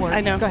hate that word.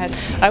 I know. Go ahead.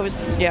 I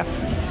just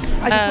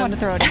wanted to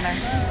throw it in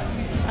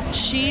there.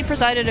 She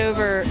presided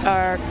over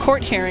our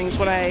court hearings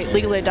when I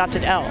legally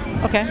adopted Elle.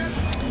 Okay.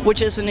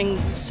 Which is an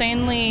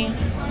insanely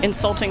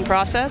insulting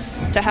process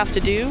to have to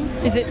do.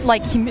 Is it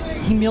like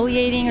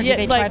humiliating, or do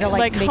they try to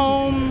like make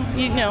home?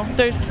 You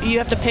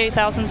have to pay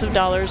thousands of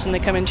dollars, and they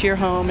come into your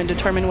home and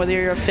determine whether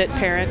you're a fit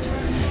parent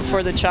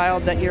for the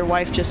child that your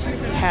wife just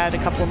had a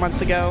couple of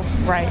months ago.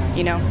 Right.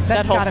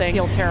 That whole gotta thing.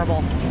 feel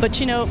terrible. But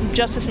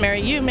Justice Mary,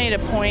 you made a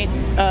point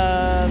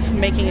of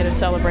making it a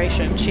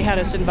celebration. She had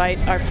us invite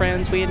our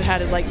friends. We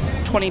had like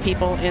 20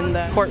 people in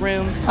the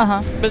courtroom.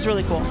 It was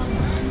really cool.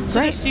 So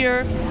Great. This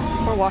year,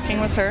 we're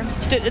walking with her.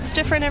 It's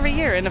different every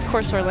year, and of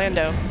course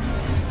Orlando.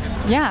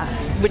 Yeah.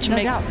 Which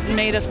no doubt.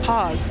 made us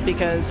pause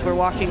because we're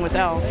walking with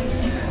Elle.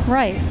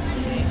 Right.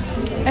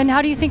 And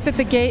how do you think that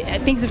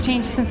things have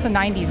changed since the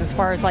 90s as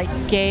far as like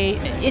gay?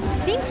 It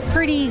seems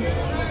pretty.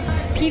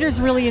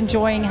 Peter's really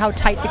enjoying how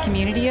tight the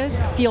community is.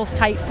 It feels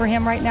tight for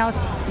him right now.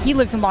 He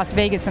lives in Las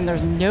Vegas and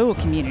there's no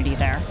community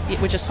there.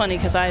 Which is funny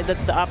because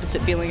that's the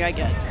opposite feeling I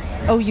get.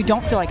 Oh, you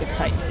don't feel like it's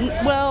tight?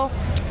 Well,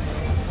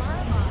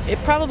 it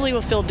probably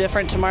will feel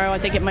different tomorrow. I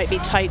think it might be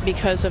tight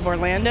because of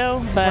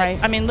Orlando. But, right.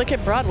 I mean, look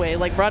at Broadway.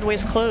 Like,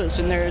 Broadway's closed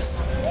and there's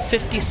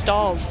 50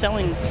 stalls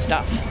selling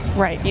stuff.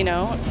 Right.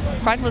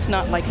 Pride was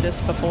not like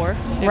this before.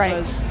 It right.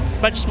 was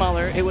much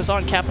smaller. It was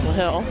on Capitol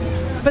Hill.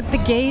 But the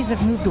gays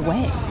have moved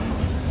away.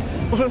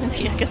 Well,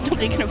 I guess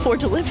nobody can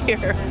afford to live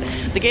here.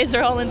 The gays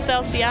are all in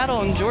South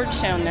Seattle and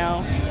Georgetown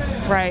now.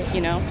 Right.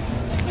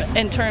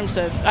 In terms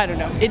of, I don't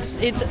know. It's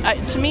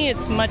to me,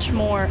 it's much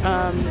more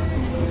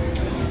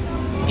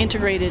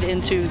integrated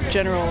into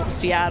general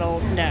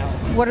Seattle now.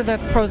 What are the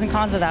pros and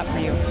cons of that for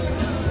you?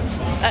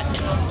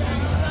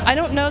 I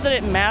don't know that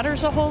it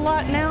matters a whole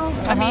lot now.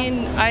 I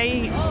mean,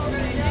 I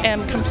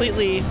am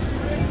completely.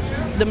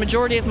 The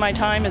majority of my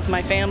time is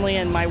my family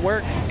and my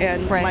work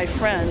and right. my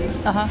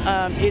friends.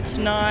 It's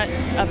not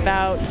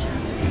about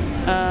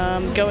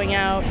going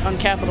out on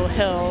Capitol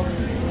Hill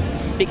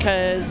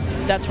because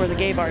that's where the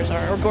gay bars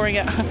are, or going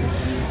out.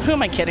 Who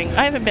am I kidding?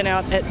 I haven't been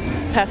out at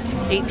past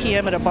 8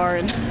 p.m. at a bar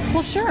in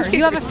Well, sure.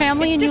 You have a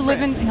family and you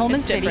live in Hillman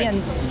City.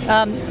 And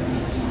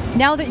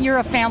now that you're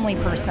a family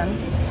person,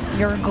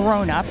 you're a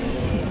grown-up.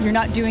 You're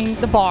not doing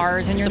the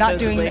bars, and you're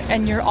Supposedly. not doing,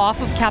 and you're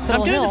off of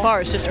Capitol Hill. I'm doing the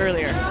bars just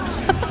earlier.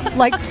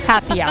 Like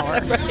happy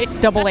hour. Right.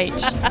 Double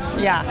H.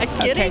 Yeah. I'm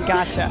kidding. Okay,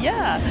 gotcha.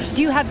 Yeah.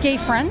 Do you have gay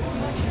friends?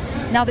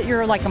 Now that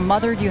you're like a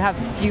mother, do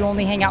you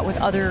only hang out with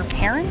other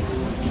parents?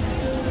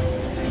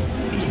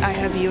 I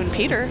have you and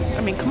Peter.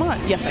 I mean, come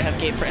on. Yes, I have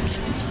gay friends.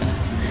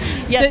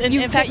 Yes, that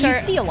in fact, you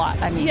see a lot.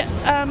 I mean,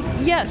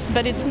 yes,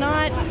 but it's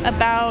not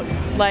about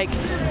like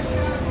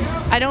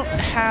I don't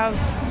have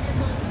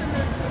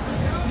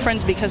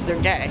friends because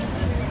they're gay.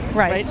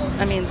 Right.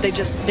 I mean, they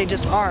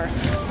just are.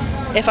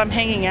 If I'm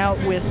hanging out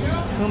with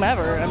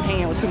whomever, I'm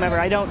hanging out with whomever.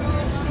 I don't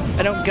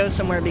go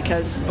somewhere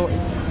because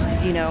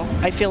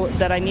I feel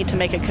that I need to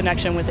make a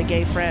connection with a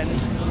gay friend.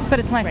 But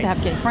it's nice to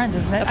have gay friends,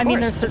 isn't it? Of I mean,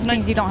 course. there's certain It's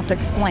things nice. you don't have to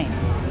explain.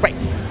 Right.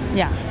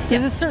 Yeah.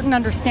 There's a certain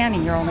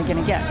understanding you're only going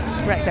to get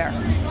right there.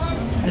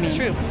 It's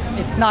true.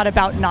 It's not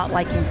about not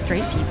liking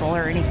straight people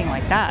or anything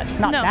like that. It's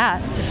not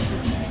that. It's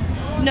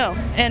no,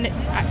 and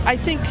I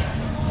think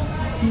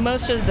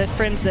most of the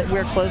friends that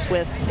we're close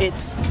with,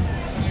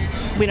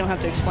 we don't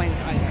have to explain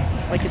it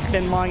either. Like, it's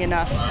been long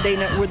enough.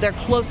 They're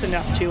close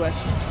enough to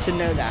us to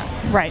know that.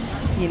 Right.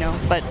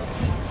 But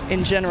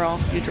in general,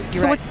 you're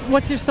so right.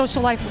 what's your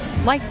social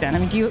life like then? I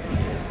mean, do you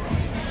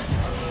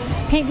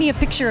paint me a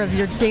picture of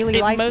your daily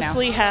life now? It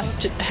mostly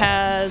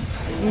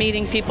has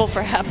meeting people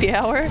for happy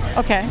hour.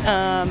 Okay.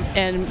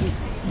 And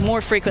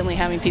more frequently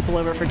having people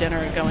over for dinner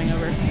and going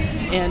over.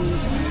 And,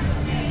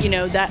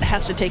 that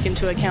has to take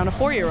into account a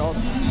 4-year-old,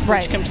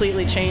 right. which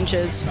completely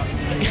changes.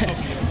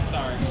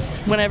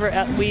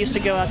 Whenever we used to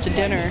go out to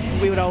dinner,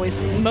 we would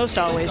most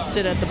always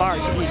sit at the bar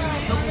to eat.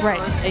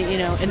 Right.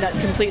 And that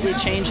completely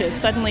changes.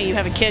 Suddenly you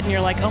have a kid and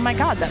you're like, oh my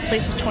God, that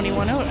place is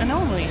 21 and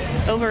only,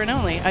 over and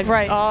only.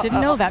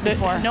 Didn't know that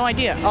before. No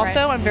idea.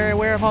 Also, I'm very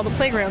aware of all the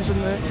playgrounds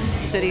in the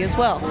city as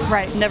well.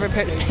 Right. Never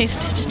paid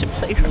attention to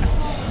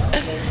playgrounds.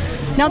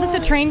 Now that the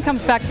train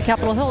comes back to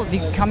Capitol Hill, do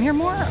you come here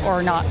more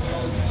or not?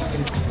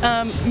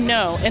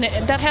 No, and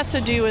that has to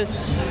do with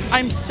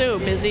I'm so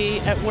busy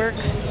at work.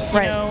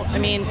 Right. I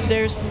mean,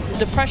 there's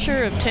the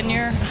pressure of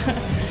tenure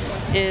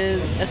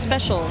is a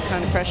special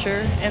kind of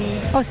pressure.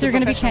 And so you're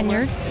going to be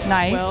tenured? Work,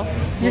 nice.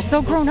 Well, you're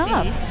so grown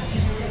up.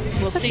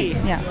 We'll see.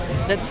 Yeah.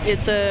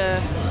 It's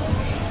a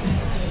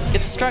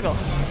struggle.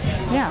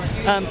 Yeah.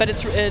 But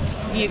it's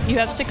you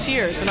have 6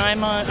 years, and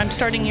I'm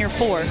starting year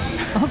 4.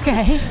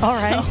 Okay.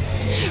 All right.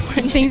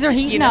 Things are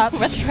heating up.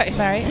 That's right. All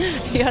right.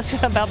 You asked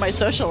about my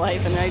social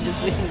life, and I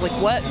just like,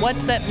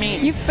 what's that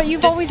mean?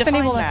 You've always been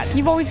able to. That.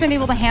 You've always been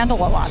able to handle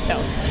a lot,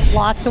 though.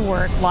 Lots of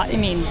work. I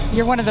mean,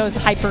 you're one of those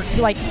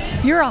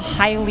you're a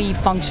highly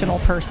functional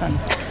person.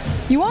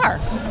 You are.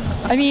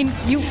 I mean,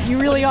 you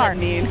really What are. does that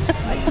mean?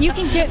 You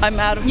can get. I'm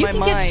out of you my can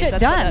mind. Get shit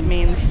That's done. what that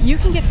means. You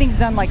can get things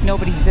done like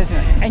nobody's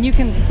business, and you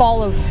can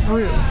follow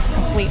through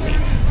completely.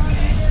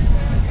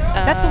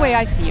 That's the way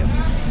I see you.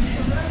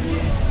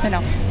 You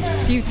know.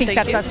 Do you think Thank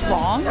that you. that's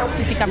wrong? Do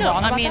you think I'm No,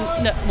 wrong? I about mean,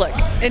 that? no, look,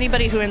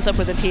 anybody who ends up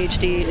with a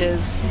PhD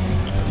is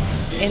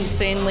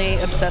insanely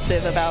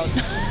obsessive about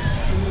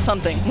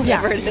something,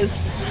 whatever it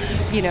is,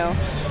 you know.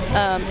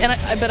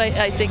 But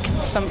I think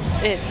some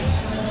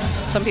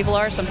people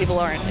are, some people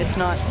aren't. It's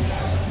not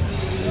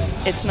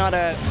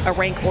a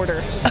rank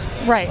order,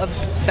 right, of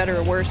better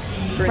or worse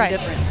or Right.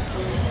 indifferent.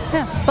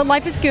 Yeah, but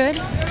life is good.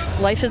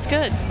 Life is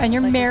good. And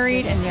you're Life is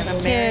married, good. and you have a I'm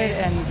kid, married.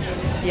 and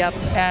Yep.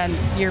 and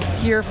you're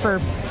here for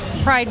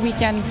Pride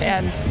weekend.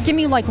 And give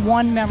me like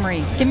one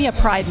memory. Give me a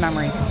Pride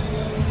memory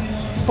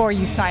before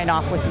you sign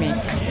off with me.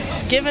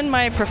 Given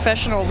my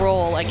professional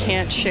role, I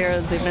can't share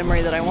the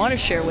memory that I want to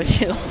share with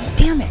you.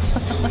 Damn it!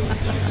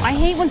 I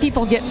hate when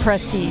people get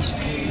prestige.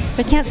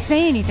 They can't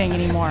say anything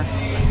anymore.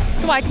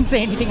 That's why I can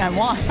say anything I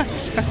want.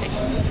 That's right.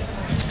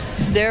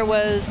 There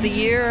was the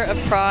year of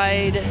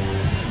Pride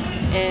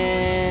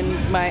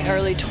in my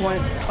early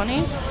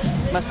 20s.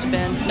 Must have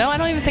been. No, I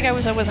don't even think I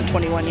wasn't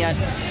 21 yet.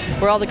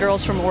 Where all the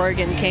girls from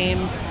Oregon came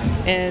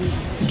and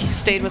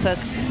stayed with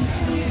us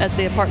at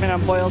the apartment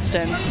on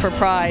Boylston for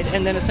Pride,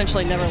 and then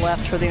essentially never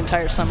left for the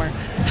entire summer.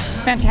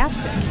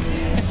 Fantastic.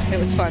 It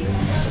was fun.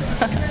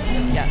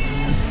 Yeah.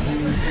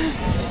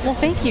 Well,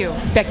 thank you,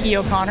 Becky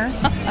O'Connor.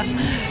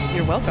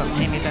 You're welcome,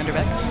 Amy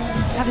Vanderbeck.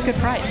 Have a good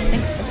Pride.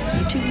 Thanks.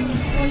 You too.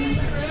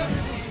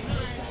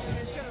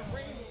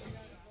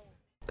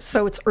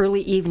 So it's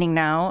early evening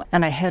now,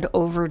 and I head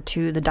over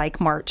to the Dyke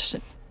March.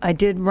 I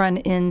did run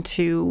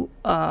into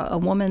a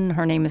woman.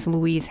 Her name is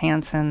Louise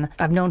Hansen.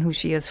 I've known who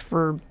she is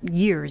for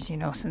years,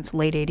 since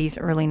late 80s,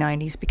 early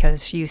 90s,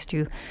 because she used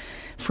to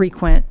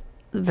frequent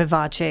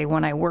Vivace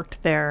when I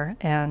worked there,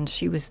 and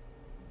she was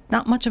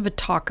not much of a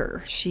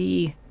talker.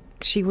 She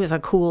was a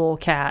cool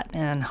cat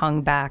and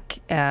hung back,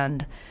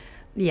 and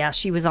yeah,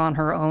 she was on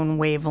her own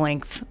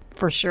wavelength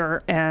for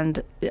sure.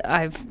 And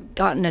I've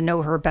gotten to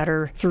know her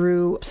better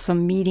through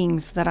some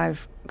meetings that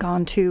I've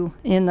gone to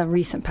in the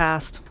recent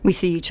past. We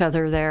see each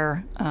other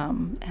there,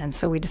 and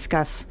so we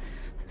discuss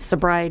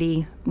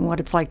sobriety, what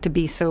it's like to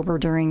be sober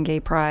during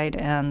Gay Pride,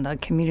 and the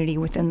community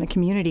within the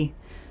community.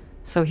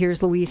 So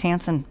here's Louise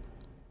Hansen.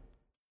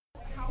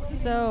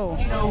 So,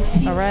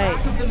 all right.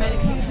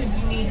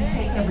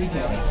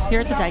 Here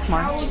at the Dyke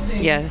March.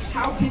 Yes.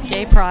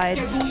 Gay Pride.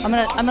 I'm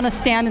gonna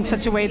stand in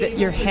such a way that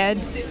your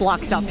head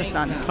blocks out the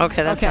sun.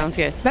 Okay, that sounds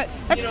good.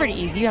 That's pretty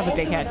easy. You have a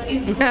big head.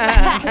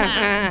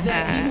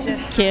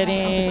 Just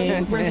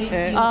kidding.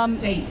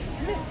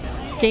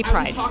 Gay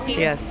Pride.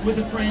 Yes.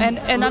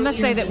 And I must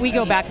say that we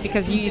go back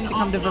because you used to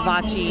come to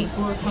Vivace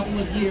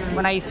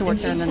when I used to work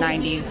there in the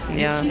 90s.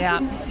 Yeah. Yeah.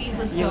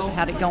 You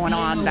had it going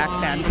on back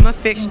then. I'm a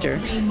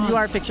fixture. You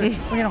are a picture. We're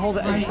going to hold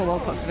it just a little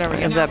closer. There we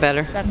go. Is that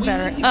better? That's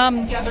better.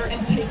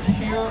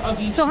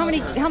 So how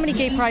many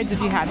Gay Prides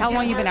have you had? How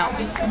long have you been out?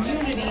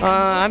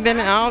 I've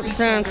been out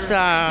since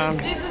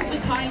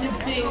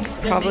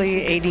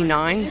probably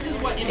 89.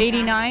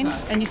 89?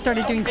 And you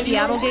started doing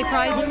Seattle Gay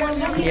Prides?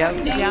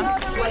 Yep. Yeah.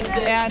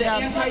 And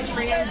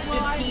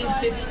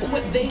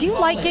do you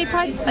like Gay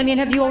Pride? I mean,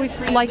 have you always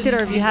liked it, or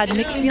have you had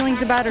mixed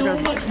feelings about it? Or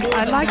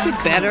I liked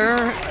it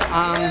better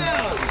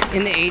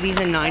in the 80s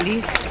and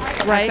 90s.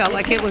 Right. I felt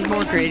like it was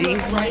more gritty.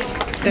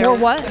 More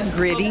what?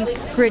 Gritty.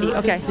 Gritty,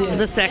 okay.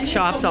 The sex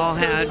shops all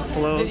had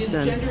floats,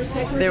 and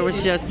there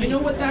was just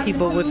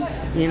people with,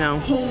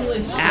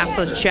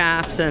 assless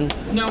chaps, and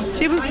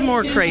she was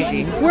more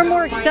crazy. We're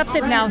more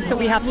accepted now, so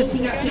we have to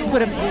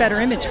put a better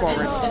image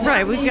forward.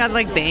 Right, we've got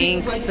like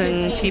banks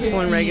and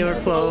people in regular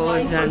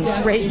clothes and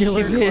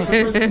regular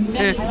clothes.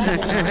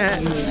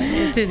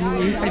 It didn't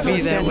used to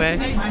be that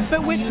way.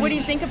 But what do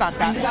you think about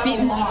that?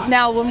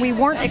 Now, when we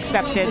weren't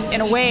accepted,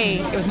 in a way,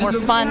 it was more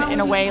fun.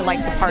 In a way,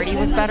 like the party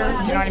was better.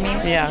 Do you know what I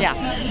mean? Yeah.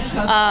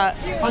 Yeah.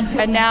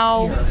 And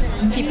now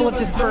people have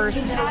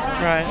dispersed.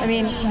 Right. I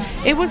mean,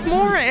 it was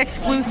more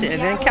exclusive,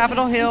 and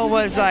Capitol Hill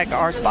was like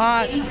our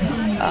spot.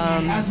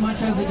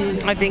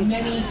 I think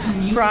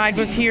Pride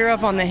was here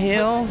up on the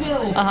hill,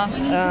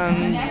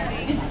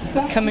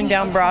 coming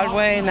down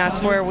Broadway, and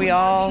that's where we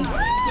all,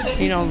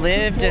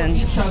 lived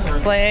and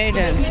played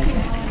and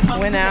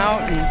went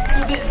out.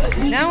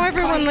 And now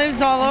everyone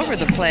lives all over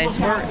the place.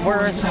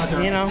 We're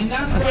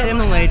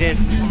assimilated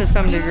to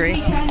some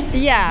degree.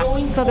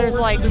 Yeah. So there's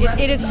like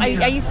it is.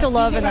 I used to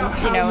love in the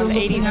in the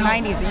 80s and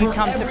 90s that you'd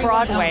come to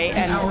Broadway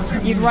and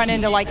you'd run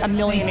into like a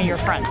million of your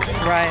friends.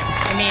 Right.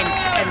 I mean,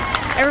 and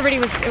everybody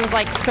it was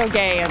like so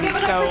gay and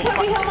so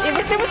fun.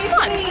 It was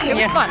fun. It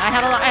was fun. I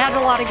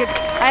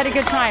had a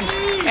good time,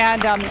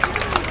 and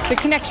the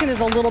connection is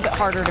a little bit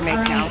harder to make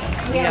now.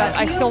 Yeah. But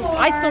I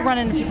still run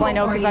into people I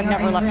know because I've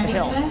never left the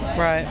hill.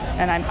 Right.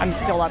 And I'm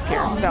still up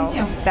here. So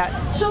that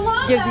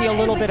gives me a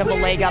little bit of a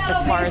leg up as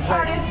far as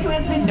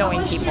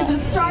knowing people.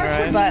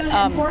 Right. But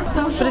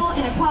it's,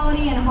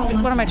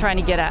 what am I trying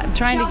to get at? I'm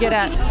trying to get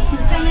at,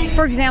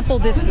 for example,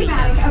 this week.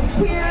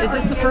 Is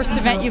this the first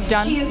event you've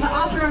done?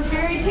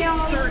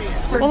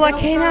 Well, I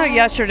came out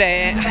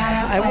yesterday.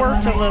 I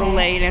worked a little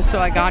late, and so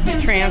I got to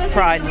Trans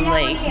Pride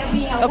late.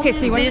 Okay,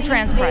 so you went to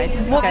Trans Pride.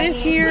 Well, Okay.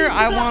 this year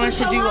I wanted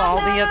to do all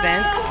the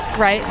events.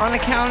 Right. On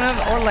account of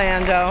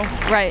Orlando.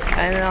 Right.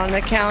 And on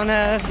account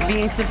of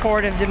being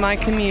supportive to my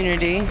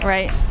community.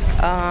 Right.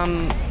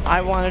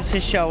 I wanted to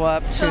show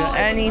up to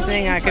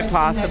anything I could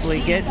possibly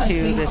get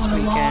to this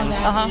weekend.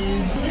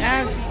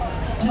 As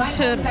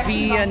just to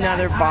be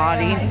another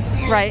body.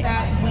 Right.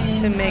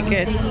 To make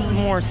it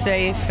more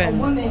safe and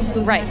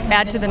right.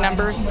 Add to the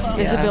numbers,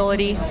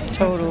 visibility.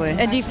 Totally.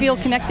 And do you feel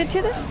connected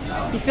to this?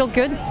 You feel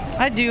good?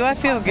 I do. I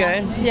feel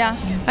good. Yeah.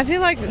 I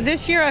feel like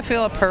this year I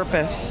feel a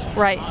purpose.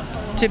 Right.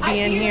 To be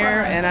in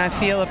here, and I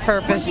feel a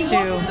purpose to,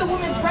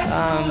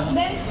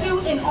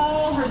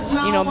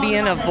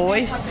 being a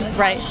voice.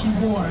 Right.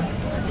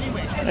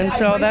 And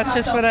so that's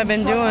just what I've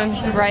been doing.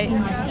 Right.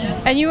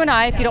 And you and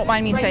I, if you don't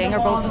mind me saying, are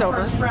both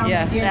sober.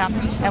 Yeah. Yeah.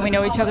 And we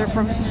know each other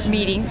from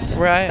meetings,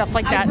 right. Stuff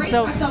like that.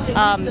 So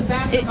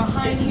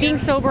being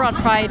sober on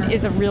Pride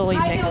is a really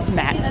mixed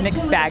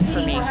bag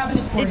for me.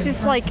 It's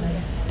just like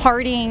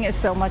partying is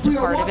so much a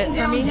part of it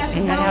for me,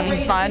 and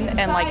having fun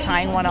and like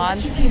tying one on,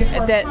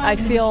 that I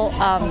feel,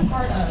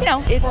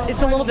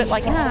 it's a little bit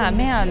like,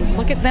 man,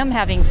 look at them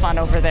having fun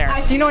over there.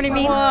 Do you know what I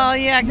mean? Well,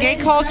 yeah, gay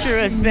culture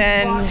has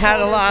had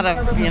a lot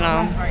of,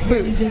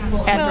 booze and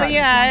drugs.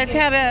 Yeah, it's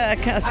had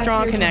a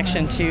strong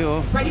connection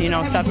to,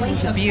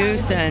 substance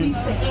abuse, and,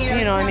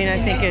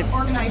 I think it's,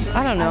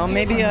 I don't know,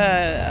 maybe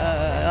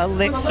a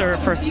elixir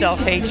for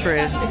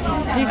self-hatred.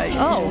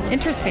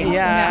 Interesting.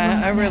 Yeah,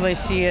 I really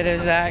see it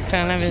as that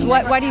kind of.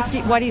 Why do you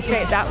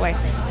say it that way?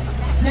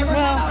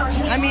 Well,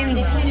 I mean,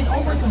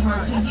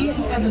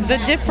 the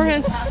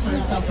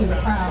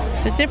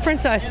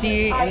difference I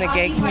see in the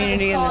gay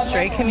community and the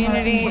straight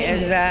community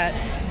is that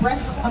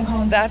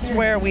that's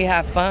where we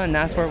have fun.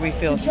 That's where we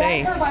feel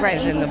safe. Right.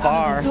 Is in the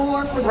bar.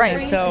 Right.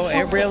 And so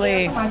it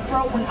really,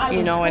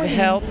 it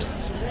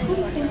helps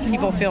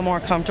people feel more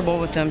comfortable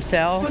with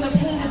themselves,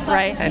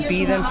 right, and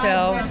be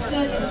themselves.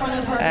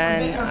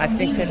 And I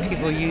think that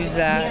people use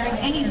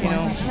that,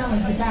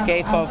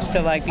 gay folks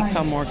to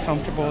become more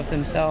comfortable with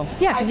themselves.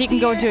 Yeah, because you can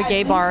go to a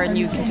gay bar and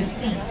you can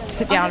just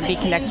sit down and be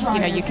connected.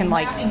 You can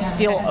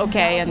feel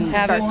okay and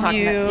have start a talking.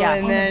 View,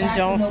 and then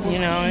don't,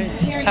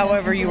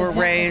 however you were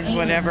raised,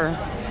 whatever.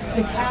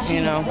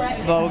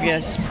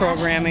 Bogus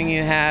programming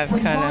you have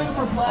kind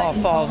of all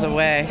falls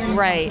away.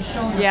 Right.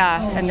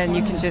 Yeah, and then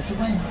you can just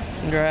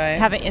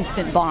have an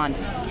instant bond.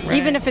 Right.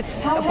 Even if it's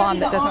a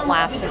bond that doesn't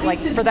last,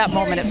 for that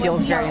moment it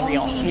feels very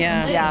real.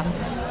 Yeah. Yeah.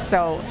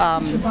 So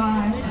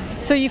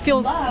so you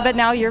feel, but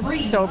now you're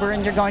sober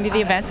and you're going to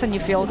the events and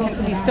you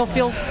still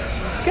feel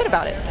good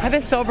about it. I've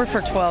been sober for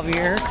 12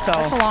 years, so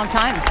that's a long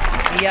time.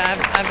 Yeah,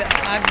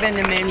 I've been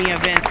to many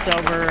events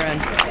sober,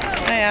 and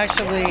I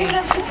actually,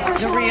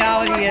 the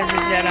reality is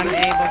that I'm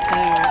able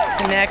to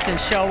connect and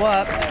show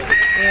up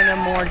in a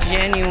more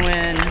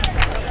genuine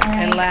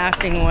and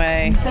lasting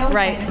way,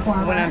 right,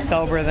 when I'm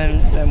sober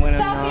than when I'm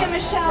not.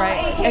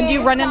 Right. And do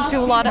you run into a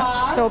lot of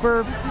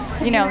sober,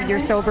 your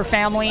sober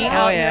family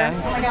out yeah.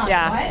 here?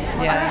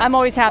 Yeah. I'm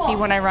always happy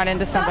when I run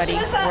into somebody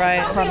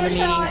from the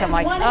meetings. I'm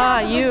like,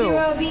 you.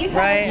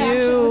 Right.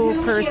 You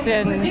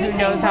person who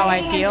knows how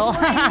I feel.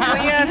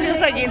 Well, yeah, it feels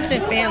like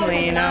instant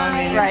family,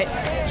 Right.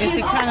 It's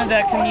a kind of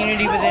that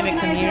community within a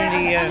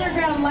community of,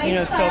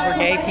 sober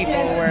gay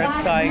people where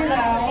it's like,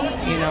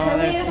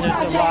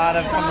 there's a lot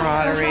of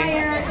camaraderie.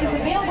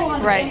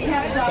 Right. So,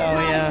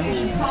 yeah.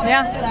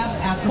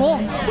 Yeah. Cool.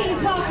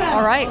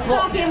 All right.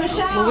 Well,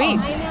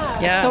 Louise,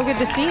 yeah. So good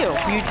to see you.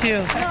 You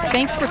too.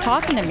 Thanks for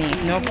talking to me.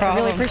 No problem. I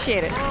really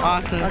appreciate it.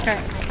 Awesome. Okay.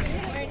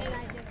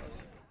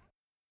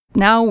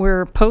 Now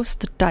we're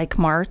post-Dyke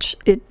March.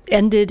 It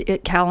ended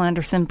at Cal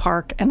Anderson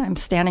Park, and I'm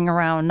standing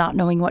around not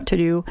knowing what to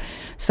do.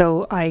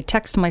 So I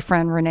text my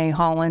friend Renee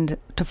Holland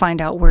to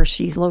find out where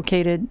she's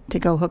located to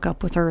go hook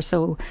up with her.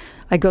 So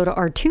I go to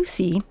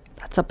R2C,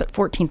 that's up at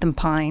 14th and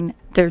Pine.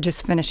 They're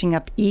just finishing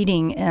up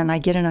eating, and I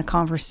get in a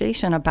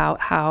conversation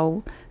about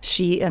how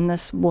she and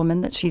this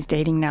woman that she's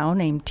dating now,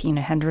 named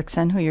Tina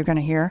Hendrickson, who you're going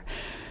to hear,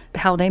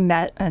 how they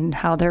met and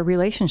how their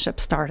relationship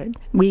started.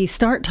 We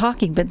start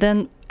talking, but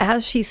then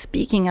as she's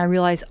speaking, I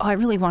realize, I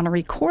really want to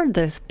record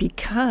this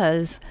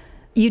because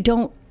you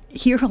don't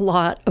hear a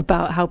lot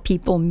about how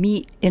people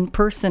meet in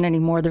person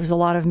anymore. There's a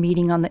lot of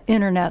meeting on the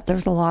internet.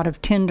 There's a lot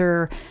of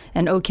Tinder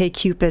and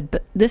OkCupid,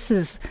 but this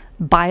is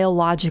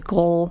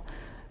biological,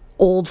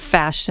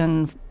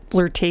 old-fashioned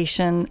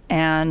flirtation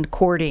and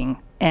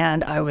courting.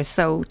 And I was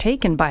so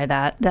taken by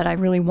that I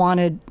really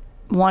wanted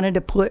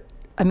to put,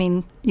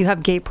 you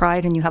have gay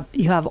pride and you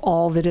have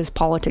all that is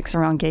politics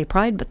around gay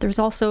pride, but there's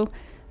also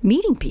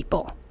meeting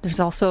people. There's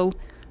also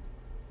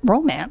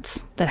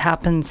romance that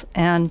happens.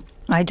 And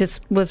I just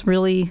was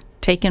really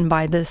taken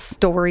by this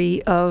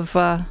story of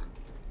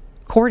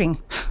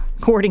courting.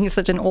 courting is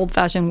such an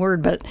old-fashioned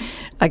word, but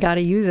I got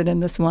to use it in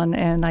this one.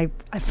 And I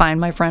find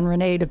my friend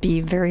Renee to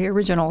be very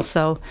original.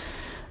 So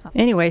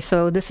anyway,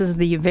 so this is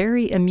the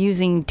very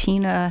amusing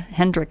Tina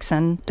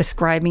Hendrickson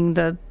describing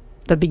the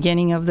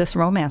beginning of this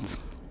romance.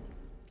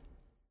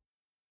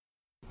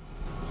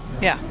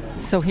 Yeah.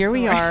 So here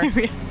we are.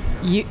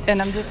 You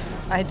and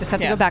I just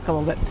have to go back a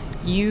little bit.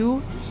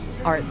 You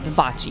are the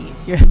Vachi.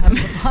 You're the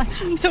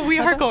Vachi. So we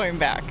are going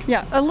back.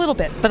 Yeah, a little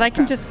bit, but I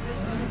can just.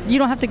 You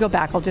don't have to go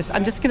back.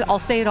 I'll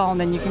say it all, and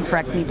then you can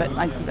correct me. But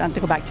I have to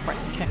go back to it.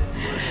 Okay.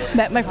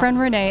 Met my friend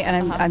Renee,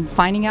 and I'm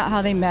finding out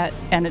how they met,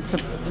 and it's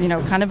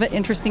kind of an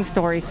interesting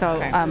story. So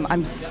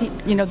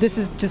this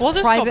is just we'll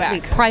privately. Go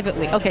back.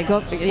 Privately, okay. Go.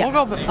 Yeah.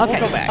 We'll go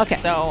back. Okay.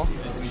 So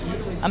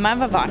I'm at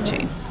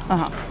Vivace.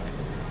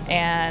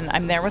 And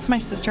I'm there with my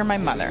sister and my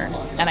mother,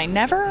 and I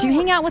never. Do you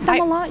hang out with them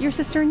a lot? Your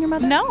sister and your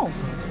mother? No.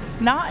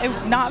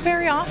 Not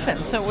very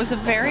often. So it was a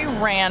very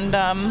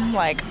random,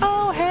 like,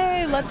 oh,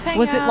 hey, let's hang out.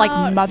 Was it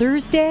like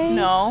Mother's Day?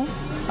 No.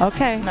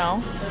 Okay.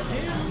 No.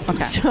 Okay.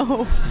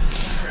 So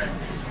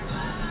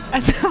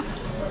at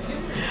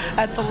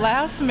the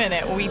last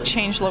minute, we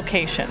changed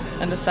locations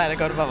and decided to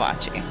go to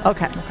Vivace.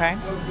 Okay. Okay.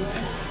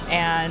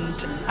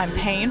 And I'm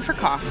paying for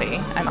coffee.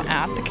 I'm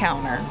at the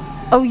counter.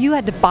 Oh, you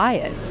had to buy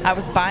it. I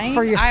was buying.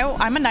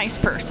 I'm a nice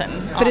person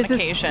on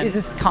occasion. Is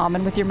this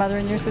common with your mother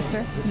and your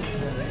sister?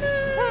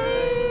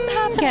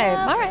 Okay,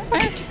 all right.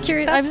 Just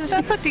curious.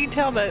 That's a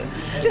detail that.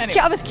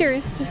 I was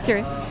curious. Just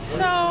curious.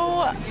 So,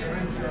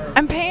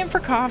 I'm paying for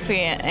coffee,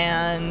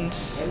 and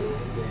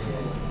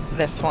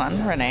this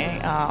one, Renee,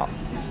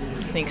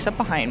 sneaks up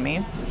behind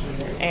me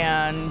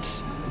and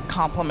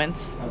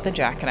compliments the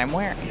jacket I'm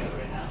wearing.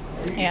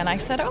 And I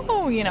said,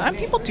 and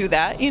people do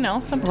that,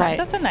 sometimes right.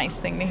 That's a nice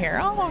thing to hear.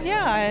 Oh,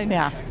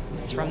 yeah.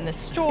 It's from this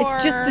store.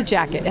 It's just the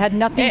jacket. It had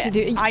nothing to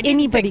do.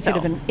 Anybody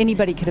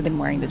could have been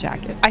wearing the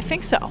jacket. I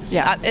think so.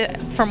 Yeah.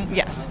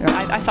 Yes.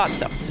 I thought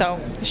so. So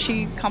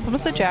she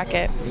compliments the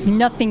jacket.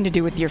 Nothing to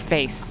do with your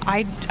face.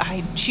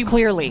 She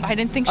clearly. I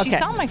didn't think she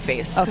saw my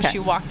face because she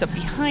walked up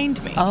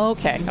behind me.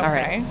 Okay. All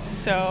right.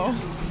 So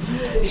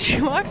she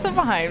walks up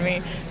behind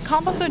me,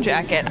 compliments the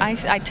jacket.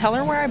 I tell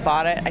her where I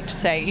bought it. I just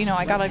say,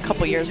 I got it a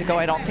couple years ago.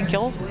 I don't think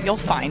you'll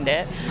find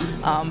it,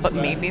 but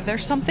maybe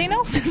there's something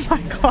else in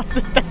my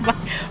closet that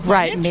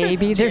might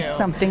maybe there's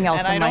something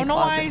else in my closet. And I don't know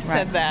why I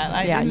said that.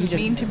 I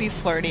didn't mean to be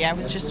flirty. I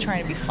was just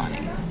trying to be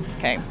funny.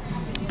 Okay.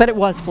 But it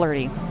was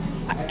flirty.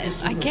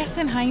 I guess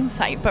in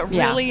hindsight, but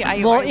really,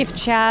 if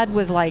Chad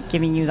was like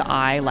giving you the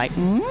eye, like,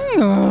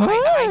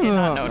 I did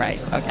not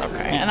notice. Right. That's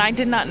okay. And I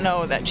did not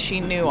know that she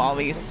knew all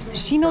these.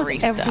 She knows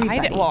barista.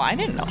 everybody. I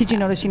didn't know. Did you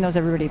notice she knows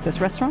everybody at this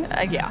restaurant?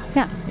 Yeah.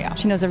 Yeah.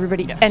 She knows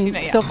everybody, and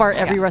so far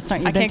every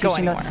restaurant you've been to,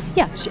 she knows.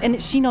 Yeah,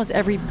 and she knows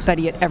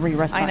everybody at every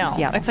restaurant. I know.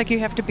 Yeah. It's like you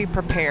have to be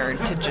prepared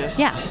to just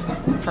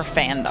for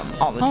fandom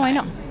all the time. Oh, I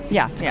know.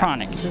 Yeah, it's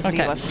chronic. It's a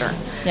Z-lister.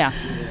 Yeah.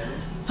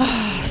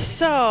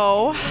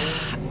 So.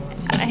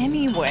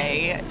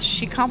 Anyway,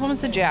 she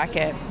compliments the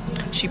jacket.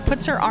 She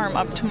puts her arm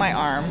up to my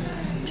arm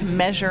to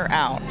measure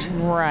out.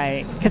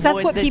 Right. Because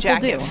that's what people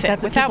do.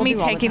 That's without me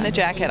taking the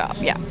jacket off.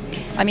 Yeah.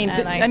 I mean,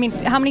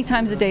 how many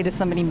times a day does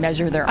somebody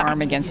measure their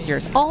arm against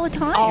yours? All the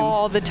time.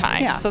 All the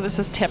time. Yeah. So this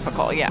is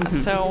typical. Yeah. Mm-hmm.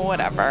 So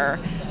whatever.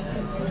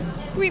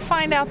 We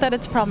find out that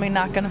it's probably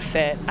not going to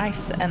fit.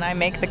 I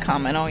make the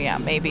comment, oh yeah,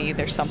 maybe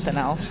there's something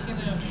else.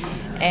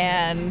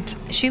 And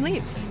she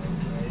leaves.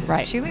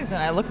 Right. She leaves,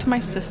 and I looked to my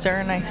sister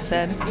and I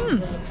said,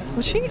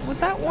 was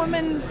that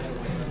woman,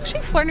 was she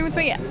flirting with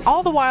me?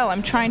 All the while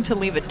I'm trying to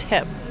leave a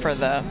tip for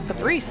the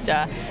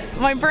barista.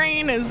 My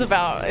brain is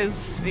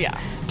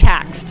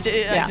taxed.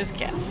 I just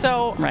can't.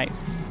 So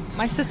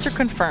my sister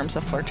confirms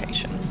a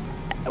flirtation.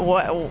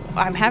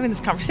 I'm having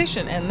this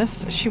conversation, and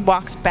she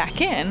walks back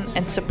in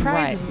and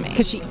surprises me.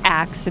 Because she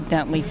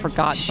accidentally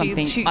forgot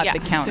something at the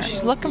counter. So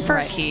she's looking for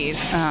her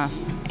keys.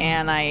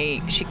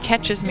 And she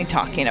catches me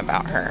talking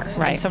about her.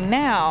 Right. And so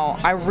now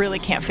I really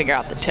can't figure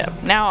out the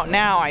tip. Now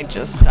I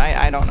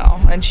don't know.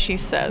 And she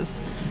says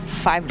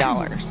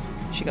 $5.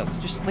 She goes,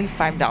 just leave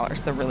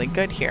 $5. They're really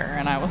good here.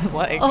 And I was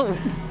like, oh,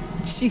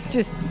 she's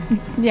just,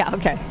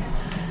 okay.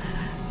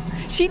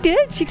 She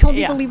did? She told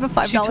you to leave a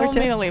 $5 tip? She told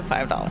me to leave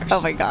 $5. Oh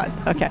my God.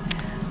 Okay.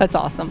 That's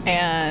awesome.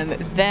 And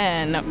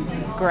then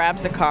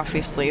grabs a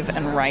coffee sleeve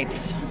and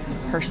writes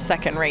her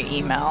second-rate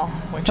email,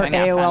 which her I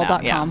now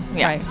AOL.com. found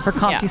out. Right. Her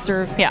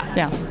CompuServe.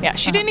 Yeah.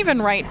 She didn't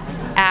even write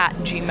at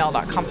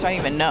gmail.com, so I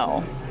didn't even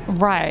know.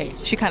 Right.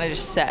 She kind of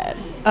just said.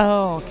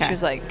 Oh, okay. She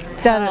was like,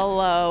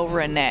 hello,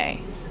 Renee,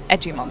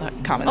 at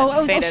gmail.com, and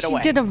then faded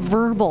away. She did a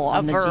verbal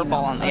on the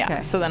Gmail.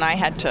 Okay. So then I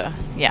had to,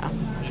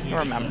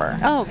 remember.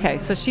 Oh, okay.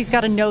 So she's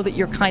got to know that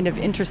you're kind of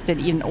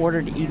interested in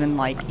order to even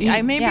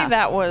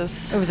that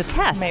was. It was a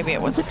test. Maybe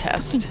it was a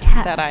test.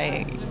 That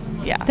I,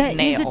 that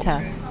nailed. Is a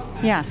test.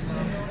 Yeah.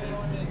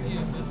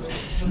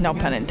 No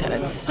pun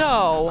intended.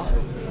 So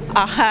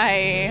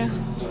I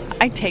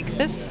take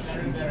this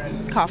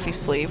coffee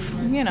sleeve,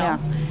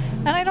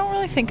 and I don't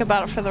really think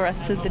about it for the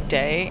rest of the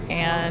day.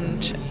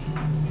 And,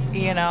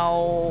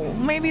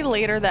 maybe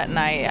later that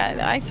night,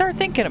 I started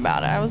thinking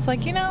about it. I was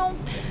like,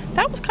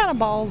 that was kind of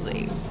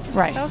ballsy.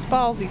 Right. That was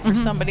ballsy for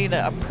somebody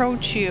to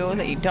approach you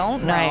that you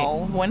don't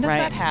know. Right. When does Right.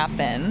 that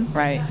happen?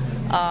 Right.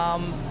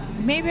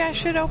 Maybe I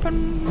should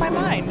open my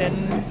mind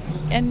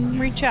and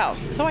reach out.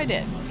 So I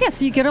did. Yeah,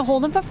 so you get a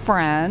hold of a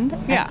friend.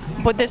 Yeah,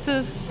 but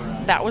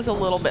that was a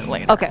little bit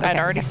later. Okay, I'd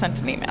already sent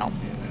an email.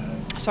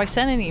 So I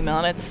sent an email,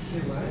 and it's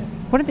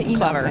What did the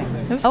email clever. say?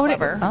 It was Oh,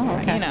 clever.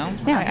 okay. You know.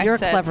 Yeah, I you're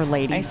said- a clever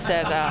lady. I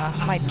said,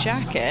 my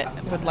jacket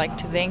would like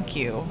to thank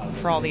you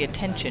for all the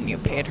attention you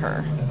paid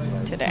her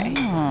today.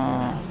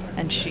 Oh.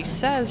 And she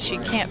says she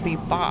can't be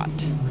bought,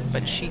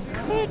 but she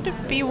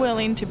could be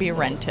willing to be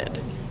rented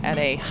at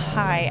a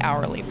high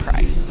hourly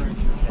price.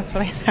 That's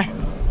what I said.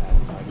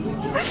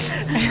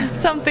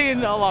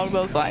 Something along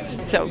those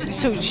lines. So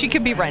she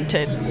could be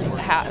rented.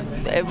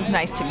 It was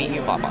nice to meet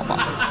you, blah, blah,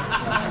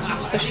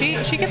 blah. So she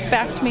gets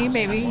back to me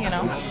maybe, day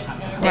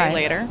Right.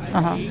 later.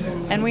 Uh-huh.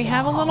 And we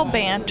have a little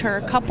banter,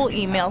 a couple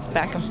emails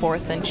back and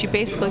forth, and she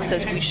basically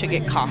says we should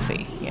get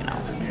coffee,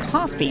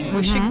 Coffee.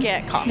 We should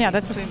get coffee. Yeah,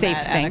 that's a since we safe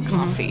met thing. At a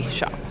coffee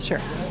shop. Sure.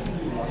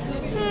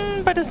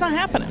 But it's not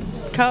happening.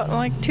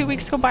 Like 2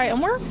 weeks go by,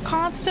 and we're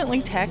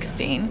constantly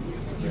texting.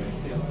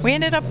 We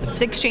ended up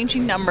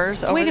exchanging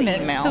numbers over Wait a the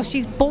minute. email. So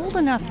she's bold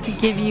enough to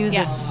give you the...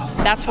 Yes,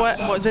 that's what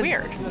was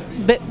weird.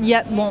 But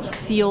yet won't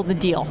seal the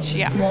deal.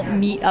 Yeah. Won't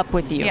meet up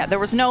with you. Yeah, there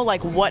was no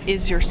what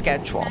is your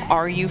schedule?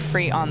 Are you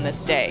free on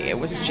this day? It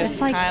was just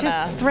It's like, kinda,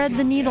 just thread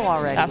the needle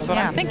already. That's what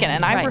Yeah. I'm thinking,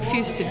 and I Right.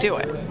 refused to do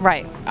it.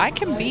 Right. I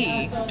can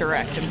be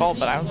direct and bold,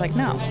 but I was like,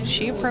 no.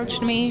 She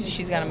approached me.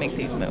 She's got to make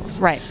these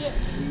moves. Right.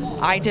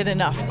 I did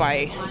enough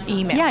by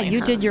emailing Yeah, you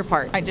her. did your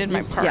part. I did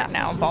my part. Yeah.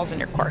 Now ball's in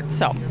your court.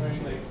 So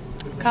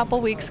a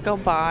couple weeks go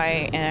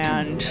by,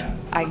 and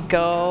I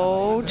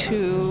go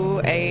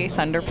to a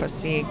Thunder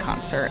Pussy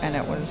concert, and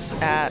it was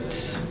at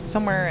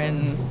somewhere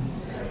in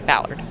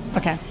Ballard.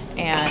 Okay.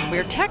 And we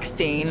were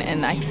texting,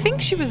 and I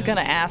think she was going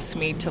to ask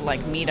me to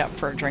meet up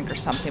for a drink or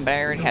something, but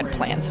I already had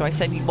plans. So I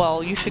said,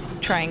 well, you should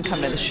try and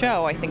come to the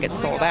show. I think it's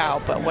sold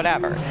out, but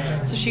whatever.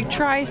 So she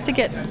tries to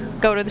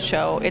go to the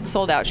show. It's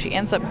sold out. She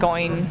ends up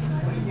going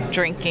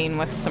drinking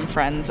with some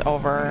friends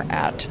over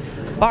at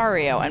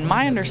Barrio, and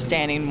my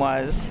understanding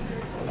was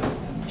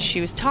she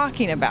was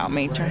talking about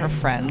me to her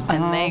friends,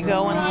 and they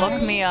go and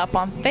look me up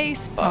on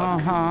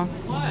Facebook,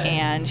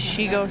 and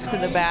she goes to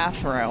the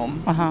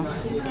bathroom,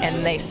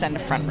 and they send a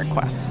friend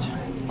request.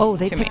 Oh,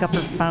 they to pick me. up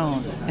her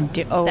phone and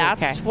do. Oh,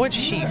 That's okay. what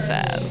she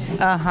says.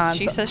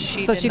 She says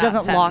she. So did she not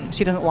doesn't send- lock.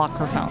 She doesn't lock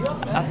her phone.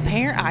 I don't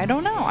know. I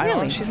don't know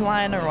Really? if she's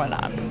lying or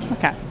whatnot.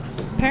 Okay.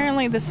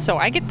 Apparently, so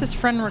I get this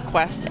friend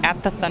request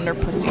at the Thunder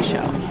Pussy show,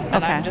 and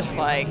Okay. I'm just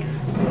like,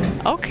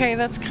 okay,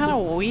 that's kind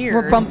of weird.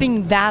 We're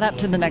bumping that up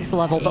to the next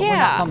level, but we're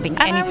not bumping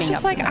and anything I was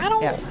just up like, to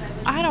that.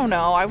 I don't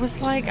know. I was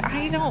like,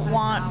 I don't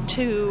want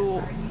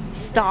to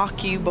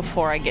stalk you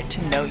before I get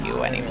to know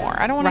you anymore.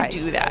 I don't want Right. to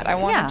do that. I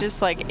want Yeah. to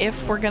just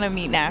if we're gonna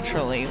meet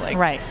naturally,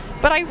 Right.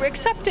 But I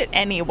accept it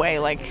anyway,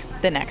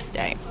 the next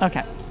day.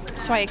 Okay.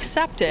 So I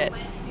accept it.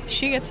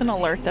 She gets an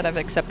alert that I've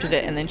accepted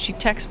it, and then she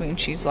texts me and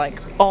she's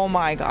like, oh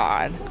my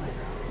God,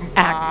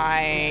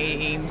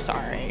 I'm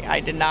sorry.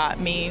 I did not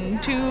mean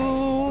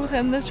to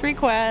send this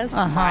request.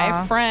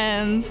 My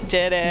friends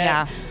did it.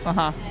 Yeah.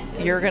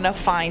 You're going to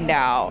find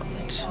out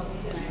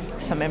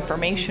some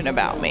information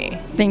about me.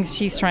 Things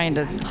she's trying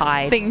to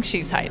hide. Things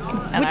she's hiding.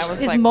 And Which I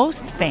was is like,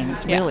 most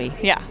things, yeah, really.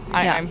 Yeah.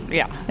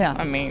 Yeah. Yeah.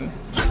 I mean,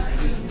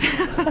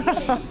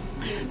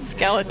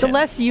 skeletons. The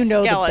less you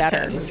know, the better.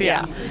 Skeletons,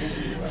 yeah.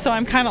 So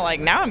I'm kind of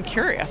now I'm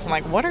curious. I'm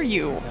like, what are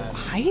you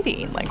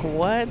hiding?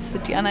 What's the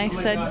deal? And I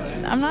said,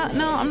 I'm not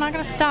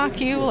going to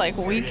stalk you.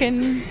 We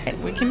can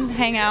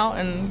hang out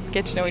and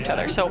get to know each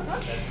other. So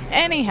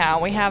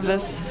anyhow, we have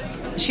this.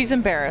 She's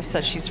embarrassed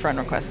that she's friend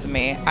requested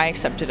me. I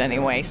accepted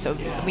anyway. So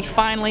we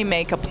finally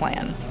make a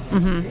plan.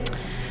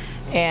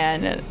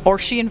 Or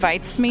she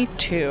invites me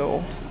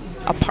to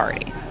a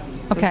party.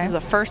 Okay. This is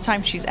the first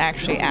time she's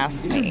actually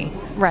asked me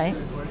Right.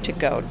 to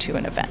go to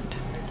an event.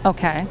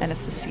 Okay. And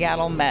it's the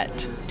Seattle Met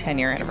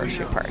 10-year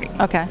anniversary party.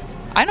 Okay.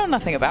 I know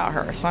nothing about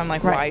her, so I'm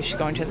like, Right. why is she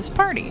going to this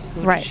party?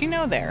 Who Right. does she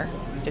know there?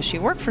 Does she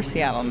work for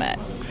Seattle Met?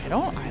 I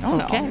don't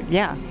know. Okay.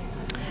 Yeah.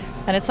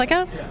 And it's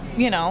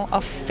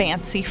a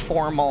fancy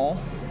formal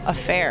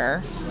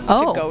affair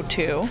Oh. to go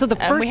to. So the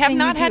And first we have thing you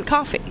not had do-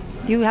 coffee.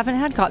 You haven't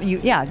had coffee. You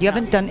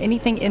haven't done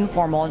anything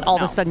informal, and all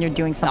of a sudden you're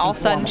doing something. All of a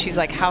sudden, formal. she's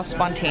like, "How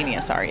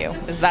spontaneous are you?"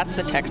 That's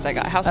the text I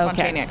got. How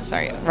spontaneous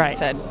are you? Right. I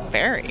said,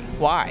 "Very.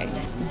 Why?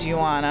 Do you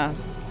wanna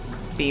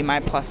be my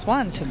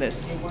 +1 to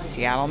this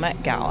Seattle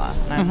Met Gala?"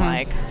 And I'm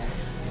like,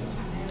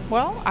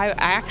 "Well, I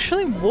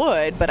actually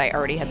would, but I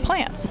already had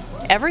plans.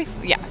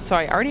 So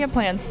I already had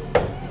plans."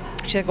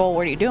 She's like, "Well,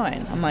 what are you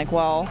doing?" I'm like,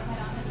 "Well."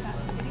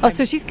 Oh,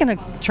 so she's gonna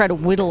try to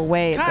whittle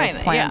away at those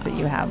Kinda, plans yeah. that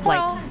you have.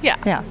 Well, yeah.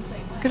 Yeah.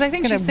 Because I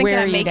think Gonna she's thinking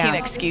wear I'm you making down.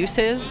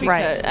 excuses,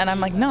 Right. and I'm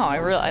like, no, I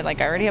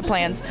already have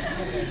plans.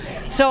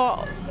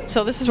 So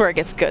this is where it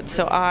gets good.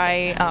 So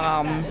I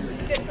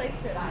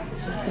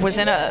was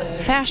in a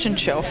fashion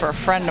show for a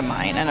friend of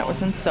mine, and it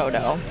was in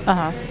Soto.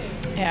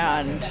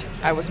 And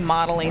I was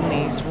modeling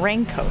these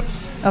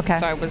raincoats. Okay.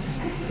 So I was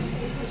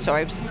So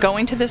I was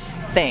going to this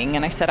thing,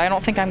 and I said, I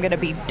don't think I'm going to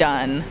be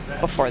done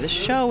before the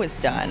show is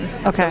done.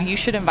 Okay. So you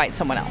should invite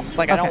someone else.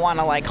 Like, I don't want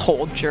to, like,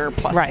 hold your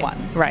plus Right, one.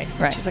 right.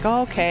 She's like,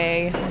 oh,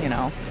 okay, you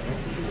know.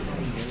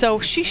 So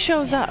she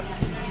shows up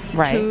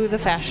Right. to the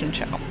fashion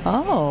show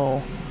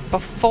Oh.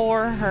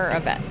 before her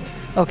event.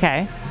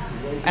 Okay.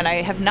 And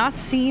I have not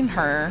seen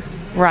her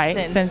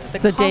Right. Since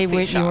the day coffee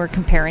when shop, you were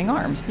comparing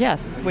arms.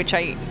 Yes.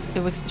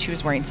 she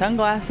was wearing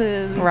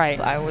sunglasses.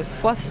 Right. I was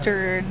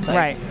flustered. like,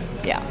 Right.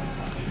 Yeah.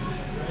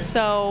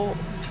 So,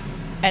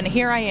 and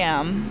here I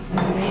am,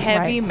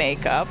 heavy Right.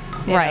 makeup,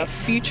 in Right. a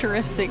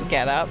futuristic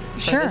getup for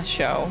Sure. this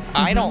show.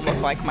 I don't look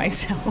like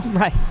myself.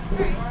 Right.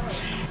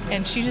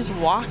 And she just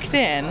walked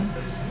in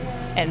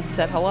and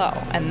said hello.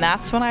 And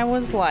that's when I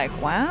was like,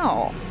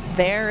 wow,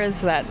 there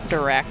is that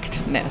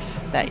directness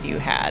that you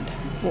had,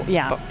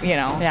 Yeah.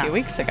 a few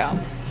weeks ago.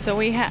 So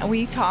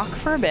we talk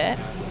for a bit,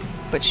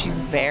 but she's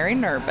very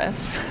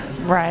nervous.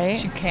 Right.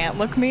 She can't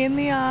look me in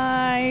the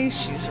eye.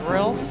 She's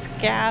real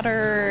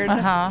scattered.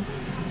 Uh-huh.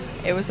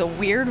 It was a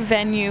weird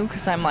venue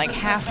because I'm like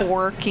half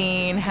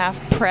working, half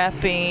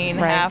prepping,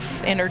 Right.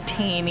 half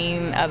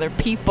entertaining other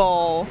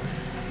people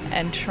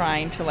and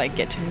trying to like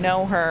get to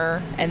know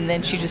her. And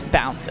then she just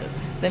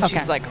bounces. Then Okay.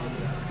 she's like,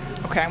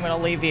 okay, I'm going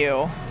to leave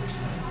you.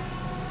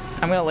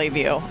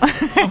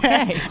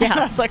 Okay. Yeah.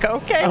 I was like,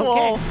 okay,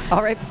 well,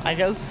 All right. I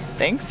guess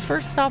thanks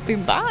for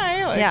stopping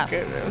by. Like, Yeah.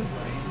 It was,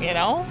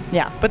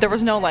 Yeah. But there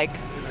was no like,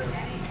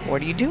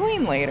 what are you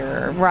doing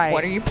later? Right.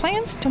 What are your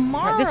plans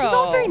tomorrow? This is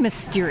all very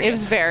mysterious. It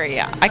was very,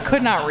 I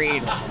could not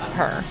read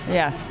her.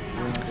 Yes.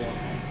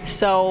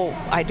 So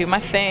I do my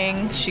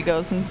thing. She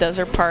goes and does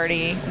her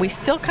party. We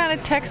still kind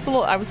of text a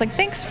little. I was like,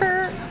 thanks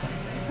it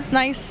was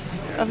nice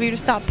of you to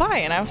stop by.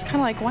 And I was kind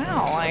of like,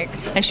 wow.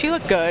 And she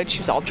looked good. She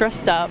was all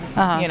dressed up,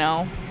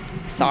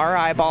 saw her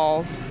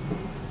eyeballs.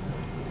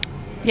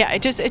 Yeah,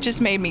 it just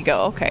made me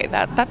go, okay,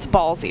 that's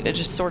ballsy to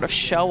just sort of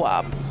show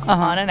up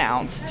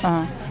unannounced.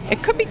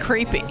 It could be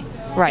creepy.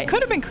 Right. It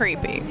could have been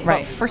creepy.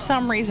 Right. But for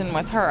some reason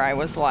with her, I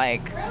was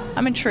like,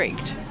 I'm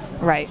intrigued.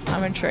 Right.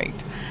 I'm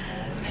intrigued.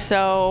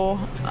 So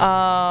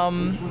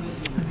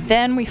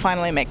then we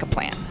finally make a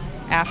plan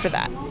after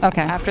that.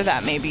 Okay. After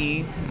that,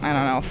 maybe, I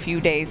don't know, a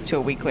few days to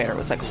a week later, it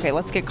was like, okay,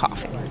 let's get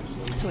coffee.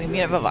 So we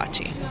meet at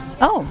Vivace.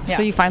 Oh, Yeah.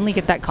 so you finally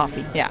get that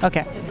coffee. Yeah.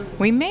 Okay.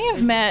 We may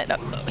have met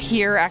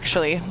here,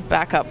 actually,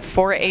 back up,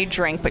 for a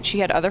drink, but she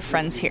had other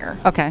friends here.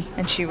 Okay.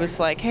 And she was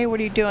like, hey, what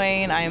are you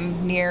doing?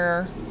 I'm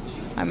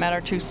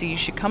at R2C, you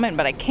should come in.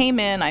 But I came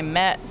in, I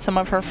met some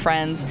of her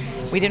friends.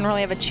 We didn't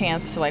really have a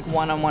chance to like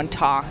one-on-one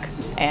talk,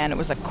 and it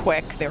was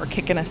they were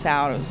kicking us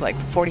out. It was like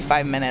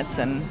 45 minutes,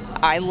 and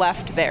I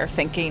left there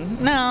thinking,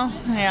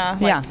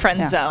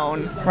 friend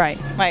zone. Right.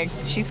 Like,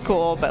 she's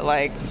cool, but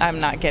like, I'm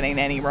not getting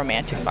any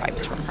romantic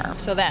vibes from her.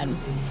 So then,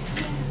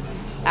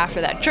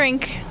 after that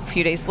drink, a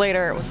few days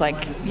later, it was like,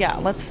 yeah,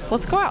 let's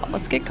go out,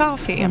 let's get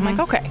coffee. I'm like,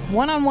 okay,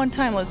 one-on-one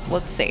time,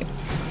 let's see.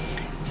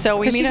 So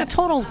we Because meet she's a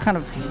total kind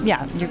of,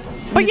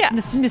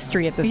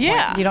 mystery at this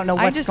point. You don't know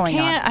what's going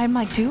on. I'm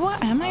like,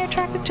 am I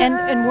attracted to her?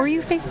 And were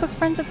you Facebook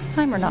friends at this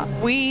time or not?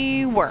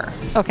 We were.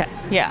 Okay.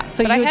 Yeah.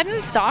 So but I you had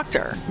hadn't stalked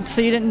her.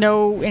 So you didn't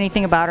know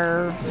anything about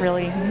her,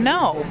 really?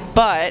 No,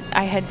 but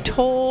I had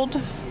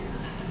told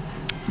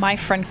my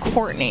friend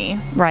Courtney.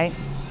 Right.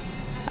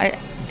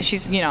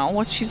 She's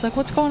like,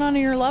 what's going on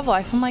in your love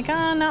life? I'm like,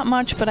 not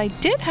much, but I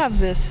did have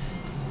this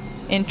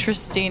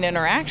interesting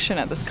interaction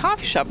at this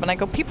coffee shop. And I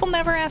go,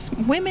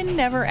 women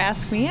never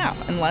ask me out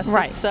unless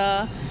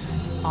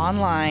it's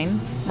online,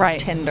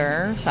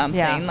 Tinder, something.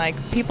 Yeah. Like,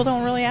 people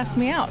don't really ask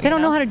me out. They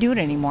don't know how to do it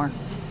anymore.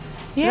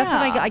 Yeah. That's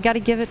what I got to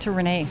give it to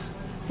Renee.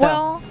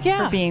 Well,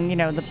 yeah. For being,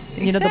 the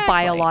Exactly.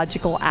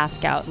 biological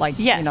ask out, like,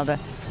 Yes.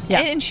 Yeah.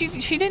 And she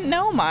didn't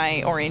know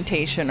my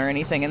orientation or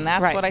anything, and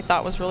that's what I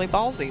thought was really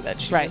ballsy, that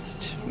she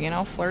just,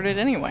 flirted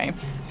anyway.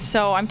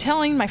 So I'm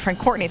telling my friend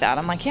Courtney that.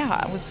 I'm like,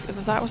 yeah,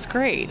 that was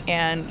great.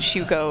 And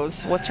she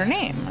goes, what's her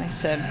name? I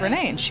said,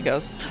 Renee. And she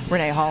goes,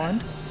 Renee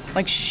Holland.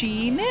 Like,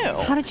 she knew.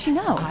 How did she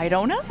know? I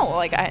don't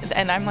know.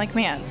 And I'm like,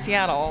 man,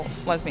 Seattle,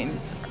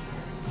 lesbians,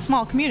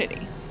 small community.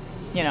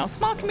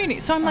 Small community.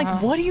 So I'm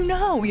like, what do you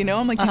know?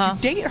 I'm like, did you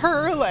date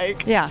her?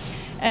 Like, yeah.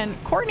 And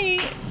Courtney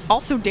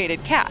also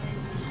dated Kat.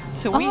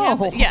 So we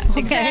okay.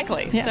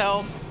 exactly. Yeah.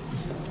 So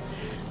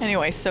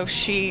anyway, so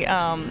she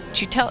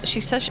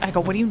says, I go,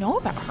 what do you know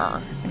about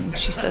her? And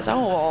she says, oh,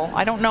 well,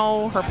 I don't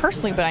know her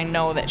personally, but I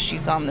know that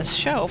she's on this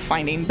show,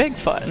 Finding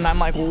Bigfoot. And I'm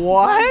like,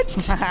 what?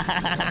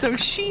 So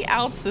she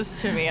outs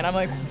this to me, and I'm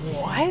like,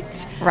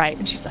 what? Right.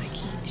 And she's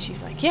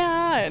like,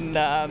 yeah.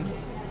 And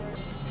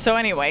so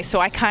anyway, so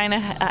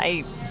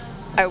I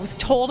was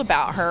told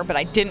about her, but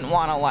I didn't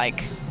want to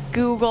like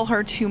Google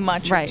her too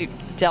much. Right. Or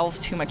delve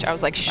too much. I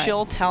was like,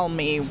 she'll tell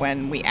me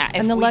when we if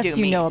and the we less do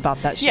you meet. know about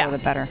that show, the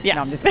better. Yeah.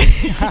 No, I'm just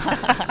kidding.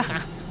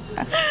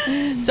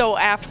 So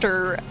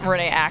after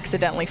Renee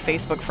accidentally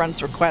Facebook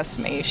friends requests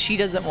me, she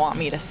doesn't want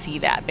me to see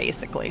that,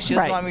 basically. She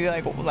doesn't want me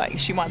to be like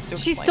she wants to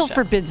She explain still shit.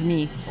 forbids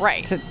me.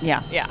 Right.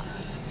 Yeah.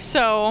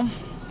 So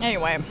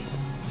anyway,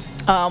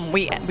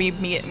 we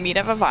meet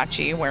at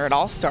Vivace where it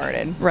all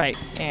started. Right.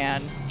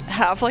 And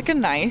have like a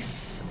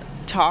nice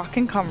talk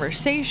and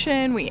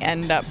conversation. We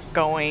end up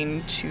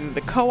going to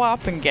the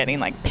co-op and getting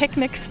like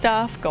picnic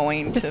stuff.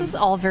 This is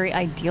all very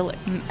idyllic.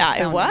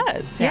 It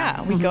was,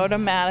 yeah. We go to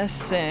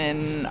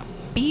Madison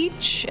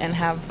Beach and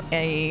have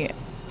a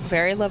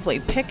very lovely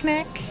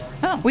picnic.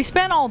 Oh. We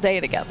spent all day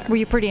together. Were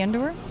you pretty into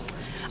her?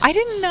 I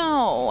didn't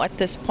know at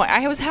this point.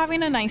 I was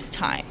having a nice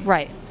time.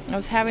 Right. I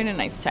was having a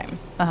nice time.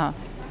 Uh-huh.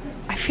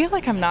 I feel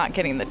like I'm not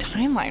getting the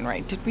timeline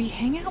right. Did we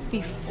hang out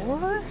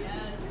before?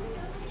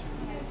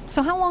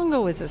 So how long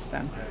ago was this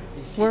then?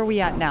 Where are we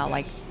at now?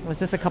 Like, was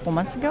this a couple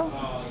months ago?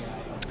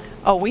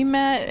 Oh, we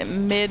met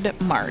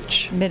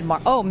mid-March.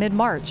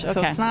 Mid-March.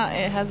 Okay. So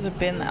it hasn't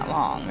been that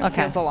long. It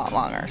Okay. feels a lot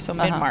longer. So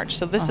mid-March.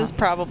 So this is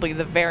probably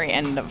the very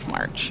end of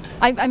March.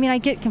 I mean, I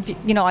get confused.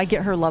 I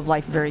get her love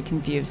life very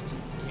confused.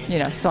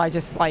 So I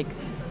just like,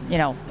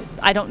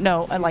 I don't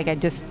know.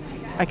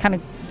 I kind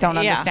of don't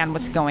understand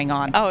what's going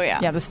on. Oh, yeah.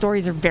 Yeah, the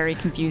stories are very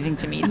confusing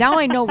to me. Now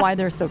I know why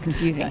they're so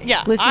confusing.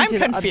 Yeah, I'm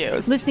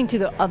confused. Listening to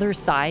the other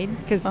side,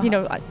 because,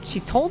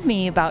 she's told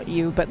me about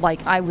you, but,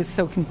 like, I was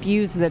so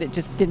confused that it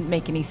just didn't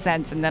make any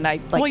sense, and then I,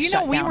 like,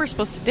 shut we down. were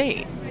supposed to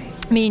date.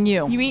 Me and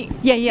you. You mean?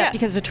 Yeah, yes.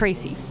 because of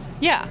Tracy.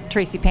 Yeah.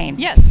 Tracy Payne.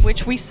 Yes,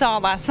 which we saw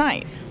last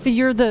night. So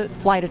you're the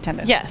flight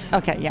attendant? Yes.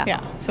 Okay, yeah.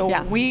 Yeah.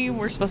 So we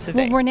were supposed to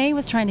date. Well, Renee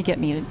was trying to get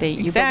me to date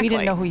you, but we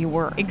didn't know who you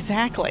were.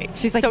 Exactly.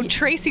 She's like, so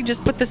Tracy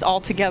just put this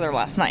all together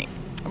last night.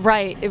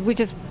 Right,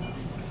 which is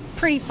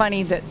pretty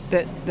funny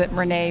that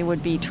Renee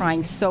would be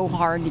trying so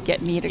hard to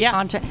get me to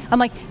contact. I'm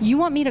like, you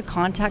want me to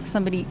contact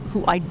somebody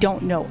who I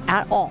don't know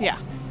at all? Yeah.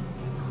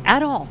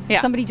 At all.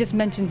 Yeah. Somebody just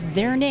mentions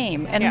their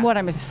name, and what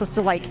I'm supposed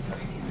to like,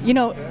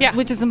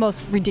 which is the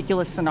most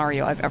ridiculous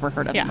scenario I've ever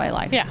heard of in my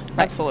life. Yeah, right.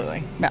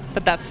 absolutely. Yeah.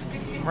 But that's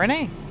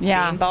Renee.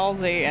 Yeah. Being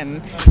ballsy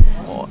and,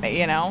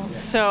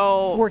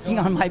 so. Working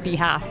on my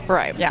behalf.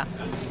 Right. Yeah.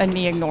 And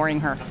me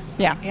ignoring her.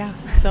 Yeah. Yeah.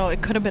 So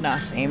it could have been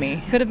us,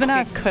 Amy. Could have been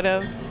us. Could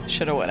have,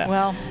 should have, would have.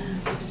 Well.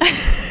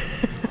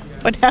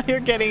 But now you're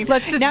getting.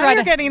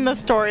 You're getting the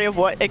story of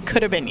what it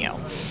could have been you.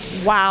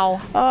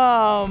 Wow.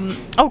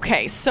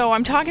 Okay, so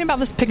I'm talking about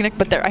this picnic,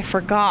 but I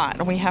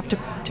forgot. We have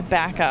to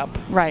back up.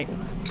 Right.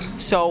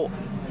 So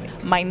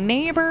my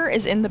neighbor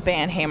is in the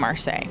band Hey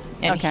Marseille,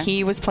 and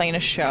he was playing a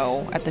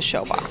show at the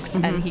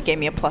Showbox, and he gave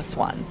me a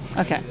 +1.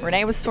 Okay.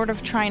 Renee was sort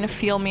of trying to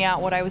feel me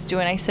out what I was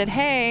doing. I said,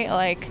 hey,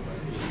 like,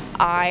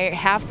 I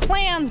have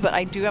plans, but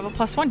I do have a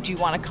 +1. Do you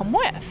want to come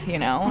with?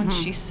 And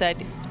she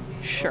said,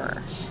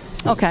 sure.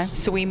 Okay.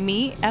 So we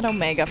meet at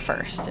Omega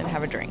first and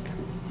have a drink.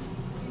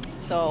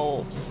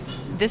 So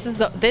this is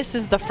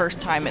the first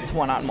time it's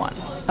one-on-one.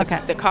 Okay.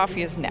 The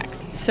coffee is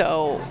next.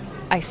 So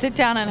I sit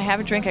down and I have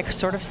a drink. I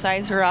sort of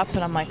size her up,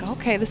 and I'm like,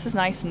 okay, this is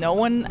nice. No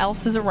one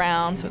else is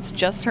around, so it's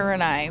just her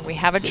and I. We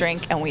have a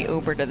drink, and we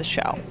Uber to the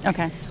show.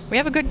 Okay. We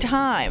have a good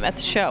time at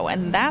the show,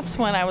 and that's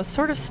when I was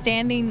sort of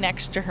standing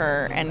next to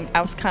her, and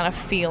I was kind of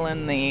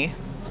feeling the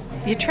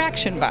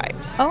attraction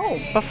vibes. Oh.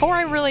 Before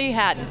I really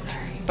hadn't.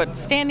 But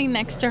standing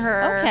next to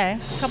her, a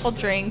couple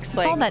drinks.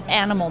 It's all that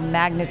animal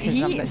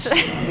magnetism that she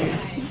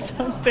exudes.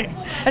 Something.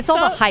 It's all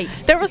the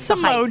height. There was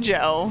some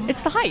mojo.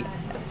 It's the height.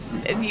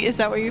 Is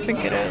that what you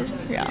think it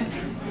is? Yeah. It's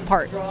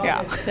part.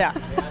 Yeah. Yeah.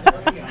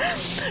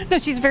 No,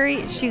 she's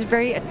very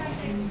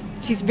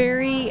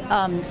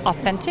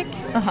authentic.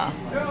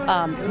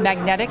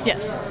 Magnetic.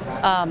 Yes.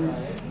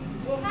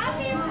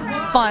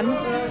 Fun.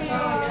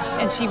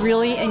 And she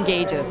really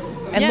engages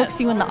and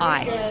looks you in the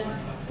eye.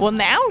 Well,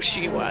 now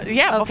she was.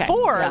 Yeah, Okay.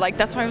 before. Yeah. Like,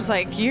 that's why I was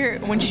like,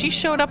 when she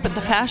showed up at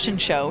the fashion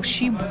show,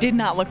 she did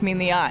not look me in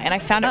the eye. And I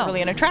found it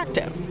really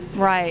unattractive.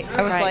 Right.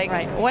 I was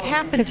what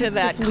happened to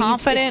that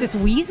confident, it's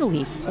just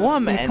weaselly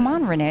woman? Come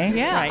on, Renee.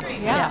 Yeah.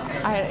 Right.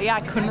 Yeah.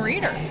 I couldn't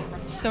read her.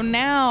 So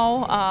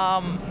now,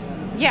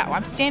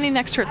 I'm standing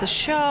next to her at the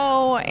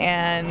show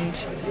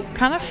and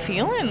kind of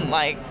feeling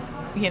like,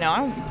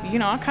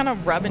 I'm kind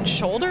of rubbing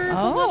shoulders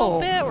a little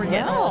bit. We're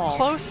getting a little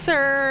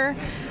closer.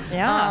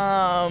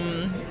 Yeah.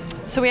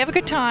 So we have a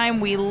good time.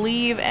 We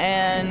leave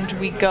and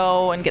we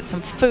go and get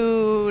some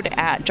food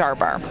at Jar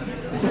Bar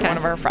with one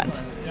of our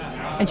friends.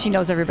 And she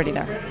knows everybody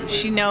there.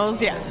 She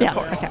knows, yes, of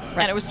course. Okay, right.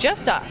 And it was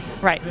just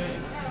us. Right.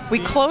 We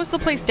closed the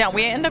place down.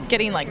 We end up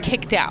getting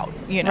kicked out,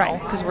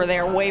 because we're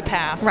there way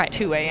past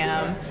 2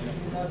 a.m.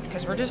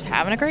 Because we're just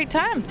having a great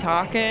time,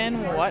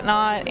 talking,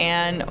 whatnot.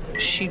 And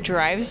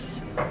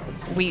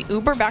we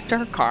Uber back to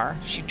her car.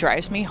 She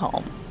drives me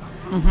home.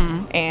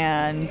 Mm-hmm.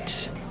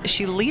 And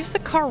she leaves the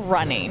car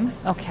running.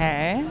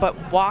 Okay.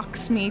 But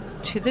walks me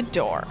to the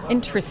door.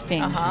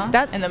 Interesting.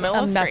 That's in the middle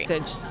of the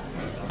message. Street.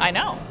 I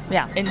know.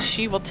 Yeah. And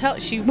she will tell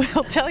you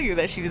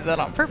that she did that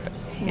on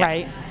purpose. Yeah.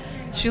 Right.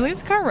 She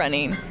leaves the car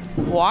running,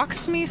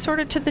 walks me sort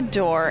of to the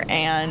door,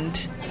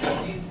 and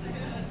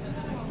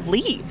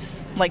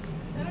leaves.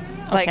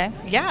 Okay.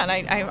 Yeah.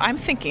 And I'm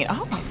thinking,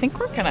 I think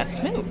we're gonna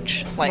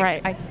smooch.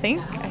 Right. I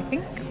think.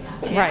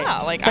 Yeah.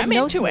 Right. But I'm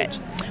no into smooch.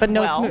 it. But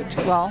no smooch.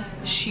 Well,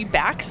 she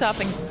backs up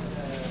and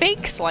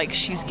fakes like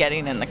she's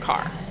getting in the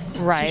car.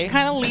 Right. So she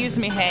kind of leaves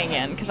me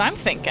hanging because I'm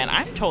thinking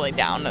I'm totally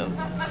down to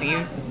see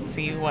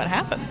what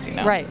happens,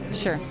 Right.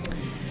 Sure.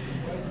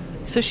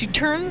 So she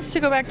turns to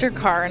go back to her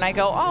car, and I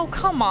go, "Oh,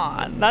 come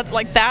on!" That's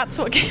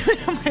what came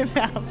out of my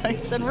mouth. I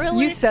said,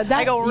 "Really?" You said that?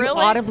 I go, You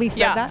 "Really?" audibly said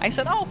yeah. that? I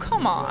said, "Oh,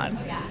 come on!"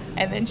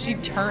 And then she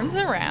turns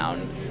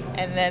around,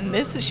 and then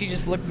she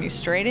just looked me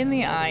straight in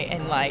the eye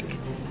and like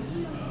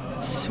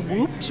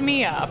swooped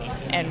me up,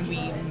 and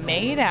we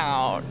made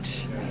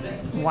out.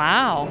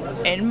 Wow.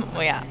 In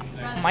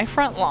my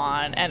front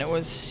lawn, and it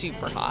was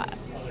super hot.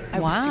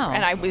 It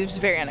was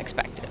very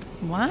unexpected.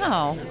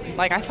 Wow.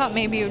 Like, I thought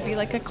maybe it would be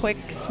like a quick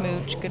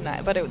smooch, good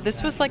night, but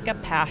this was like a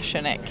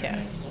passionate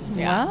kiss.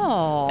 Yeah.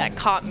 Wow. That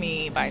caught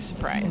me by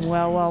surprise.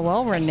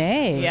 Well,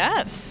 Renee.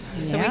 Yes.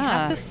 So we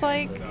have this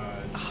like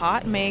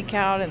hot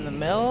makeout in the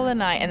middle of the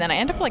night, and then I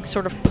end up like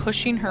sort of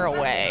pushing her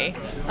away.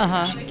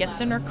 She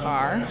gets in her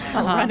car,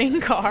 her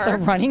running car. The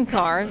running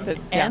car.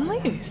 And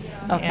leaves.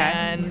 Okay.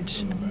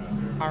 And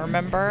I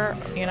remember,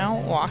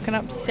 walking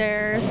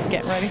upstairs,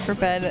 getting ready for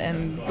bed,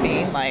 and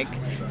being like,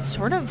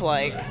 sort of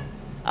like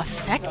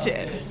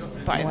affected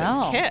by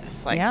this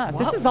kiss. Like,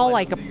 this is all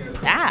like a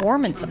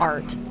performance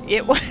art.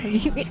 It was.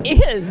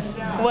 It is.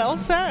 Well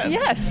said.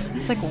 Yes.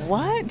 It's like,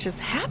 what just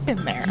happened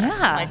there?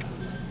 Yeah. Like,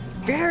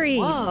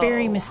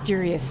 very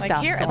mysterious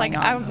stuff going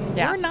on.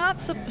 We're not.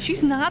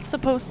 She's not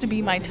supposed to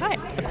be my type,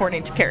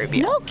 according to Carrie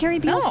Beal. No, Carrie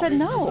Beal said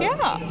no.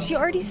 Yeah. She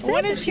already said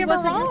When that is she she ever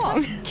wasn't your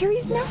wrong? type.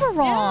 Carrie's never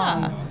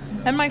wrong. Yeah.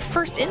 And my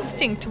first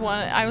instinct,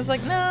 I was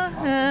like,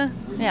 nah.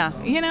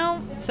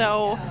 Yeah.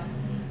 So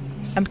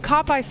I'm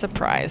caught by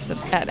surprise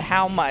at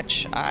how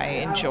much I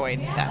enjoyed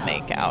that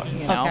makeout.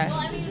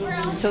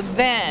 Okay. So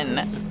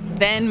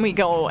then we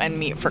go and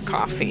meet for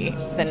coffee.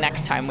 The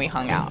next time we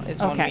hung out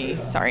is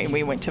when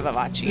we went to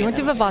Vivace. You went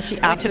to Vivace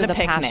after the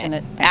picnic.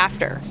 passionate.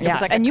 After. It Yeah.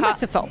 was like and you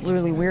must have felt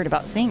really weird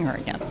about seeing her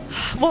again.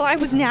 Well, I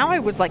was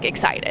like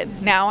excited.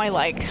 Now I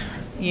like.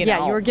 You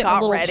were getting a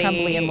little ready.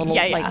 trembly and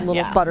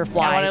little butterflies.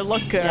 I want to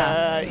look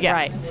good. Yeah.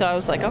 Right. So I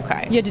was like,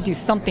 okay. You had to do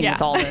something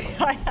with all this.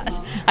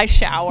 I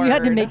showered. You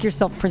had to make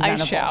yourself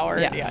presentable. I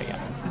showered.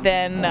 Yeah.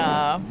 Then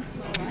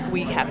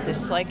we have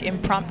this like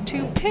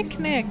impromptu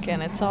picnic,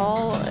 and it's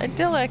all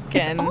idyllic.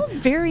 It's all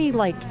very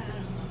like,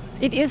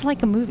 it is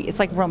like a movie. It's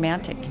like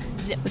romantic.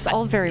 It's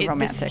all very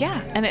romantic.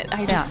 And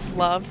I just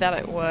love that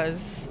it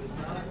was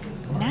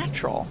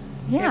natural.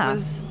 Yeah. It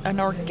was an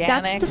organic.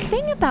 That's the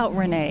thing about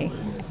Renee.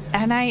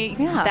 And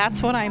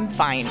that's what I'm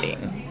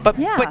finding. But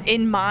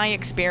in my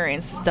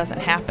experience, this doesn't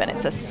happen.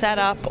 It's a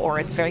setup, or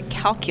it's very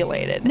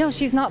calculated. No,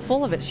 she's not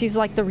full of it. She's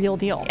like the real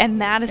deal.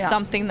 And that is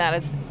something that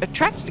is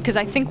attractive, because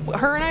I think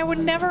her and I would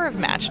never have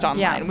matched online.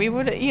 Yeah. We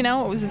would, it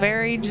was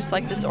very just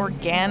like this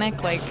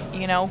organic, like,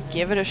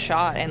 give it a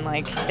shot, and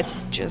like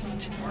it's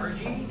just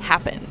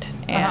happened.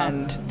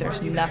 And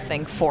there's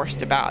nothing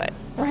forced about it.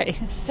 Right.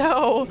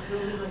 So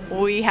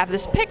we have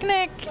this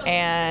picnic,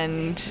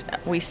 and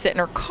we sit in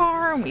her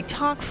car, and we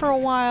talk for a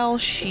while.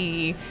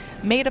 She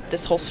made up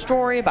this whole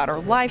story about her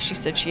life. She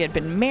said she had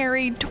been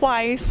married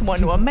twice, one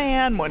to a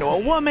man, one to a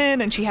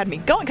woman, and she had me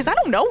going, because I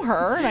don't know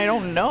her, and I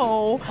don't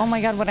know. Oh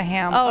my God, what a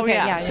ham. Oh, okay,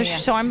 yeah.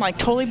 So I'm like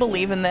totally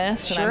believing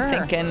this, and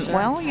I'm thinking,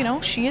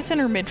 well, she is in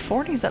her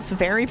mid-40s. That's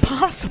very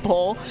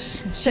possible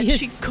that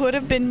she could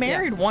have been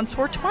married once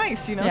or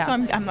twice, So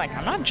I'm like,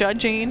 I'm not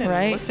judging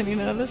and listening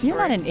to this. You're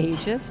not an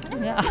ageist.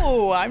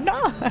 No, I'm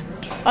not.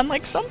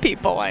 Unlike some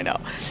people I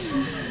know.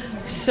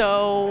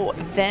 So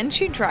then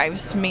she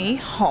drives me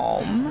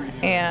home,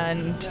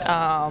 and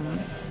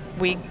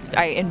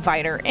I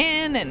invite her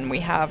in, and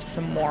we have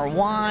some more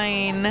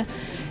wine,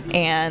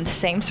 and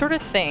same sort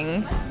of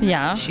thing.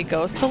 Yeah. She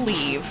goes to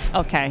leave.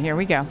 Okay, here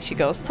we go. She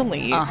goes to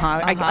leave.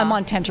 I'm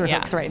on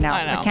tenterhooks right now.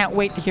 I can't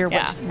wait to hear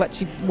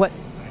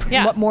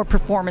what more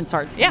performance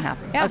arts can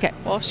happen. Yeah. Okay.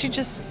 Well, she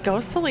just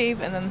goes to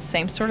leave, and then the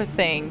same sort of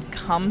thing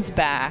comes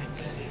back,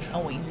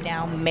 and we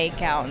now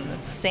make out in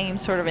the same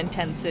sort of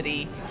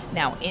intensity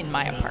now in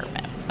my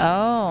apartment.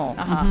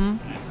 Oh.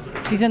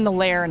 She's in the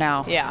lair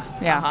now. Yeah.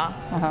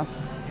 Yeah.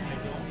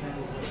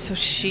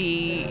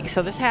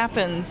 So this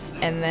happens,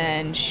 and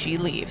then she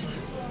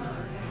leaves.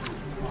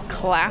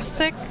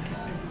 Classic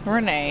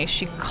Renee.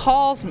 She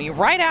calls me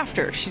right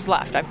after she's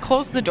left. I've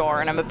closed the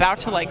door, and I'm about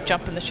to like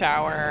jump in the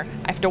shower.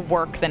 I have to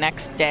work the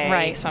next day.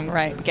 Right. So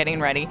I'm getting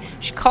ready.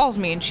 She calls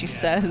me, and she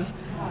says,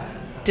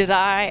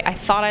 I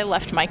thought I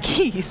left my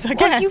keys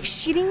again. Are you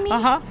shitting me?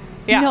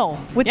 Yeah. No.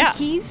 With the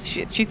keys?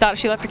 She thought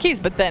she left her keys,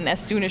 but then as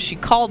soon as she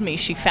called me,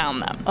 she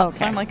found them. Okay.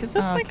 So I'm like, is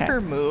this like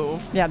her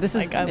move? Yeah, this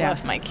is like I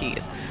left my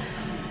keys.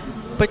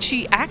 But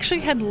she actually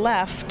had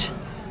left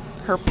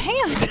her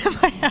pants in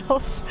my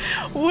house,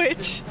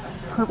 which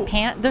her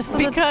pants.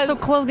 So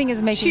clothing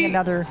is making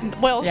another.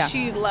 Well,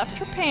 she left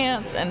her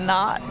pants, and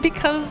not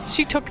because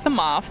she took them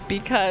off.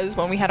 Because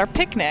when we had our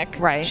picnic,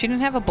 she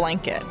didn't have a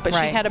blanket, but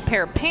she had a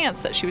pair of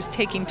pants that she was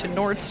taking to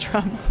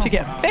Nordstrom to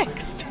get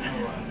fixed.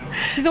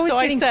 She's always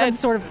getting some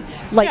sort of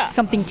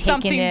something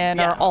taken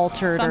in or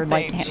altered or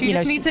like she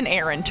just needs an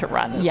errand to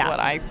run. Is what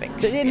I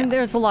think. And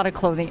there's a lot of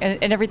clothing,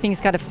 and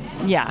everything's got to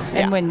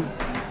And when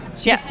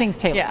she gets things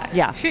tailored,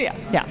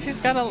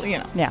 she's got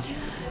to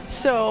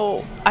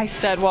So I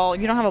said, well,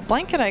 you don't have a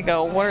blanket. I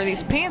go, what are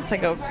these pants? I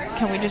go,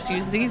 can we just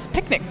use these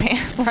picnic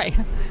pants? Right.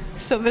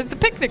 So the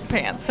picnic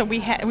pants. So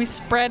we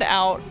spread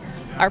out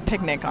our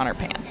picnic on her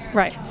pants.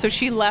 Right. So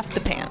she left the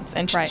pants,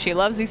 and she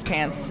loves these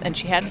pants, and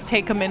she had to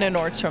take them into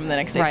Nordstrom the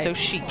next day. Right. So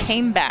she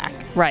came back.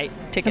 Right.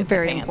 To It's get the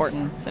very pants.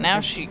 important. So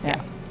now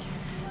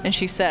and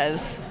she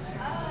says,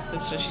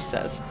 this is what she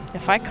says,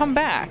 if I come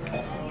back,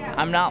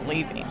 I'm not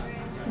leaving.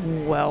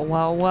 Well.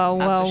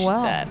 That's what she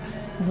said.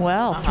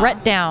 Well,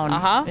 threat down.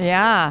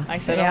 Yeah. I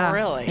said, yeah. oh,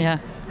 really? Yeah.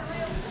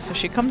 So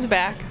she comes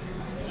back,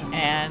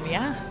 and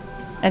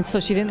And so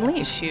she didn't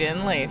leave. She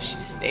didn't leave. She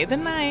stayed the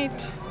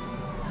night,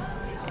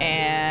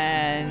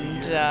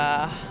 and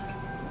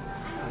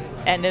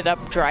ended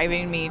up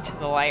driving me to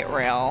the light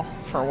rail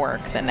for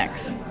work the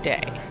next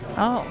day.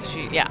 Oh.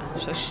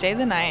 So she stayed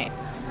the night.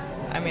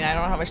 I mean, I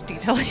don't know how much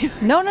detail you...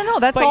 No.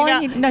 That's all I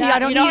need. No, I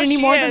don't need any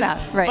more than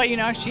that. Right. But you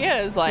know how she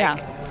is.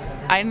 Like,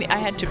 I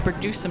had to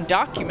produce some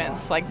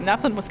documents. Like,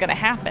 nothing was going to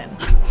happen.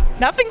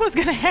 Nothing was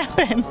going to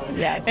happen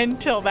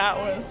until that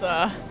was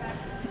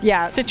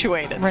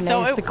situated.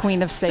 Renee's the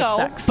queen of safe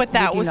sex. But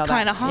that We do was know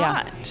kind of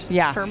hot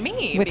for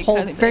me.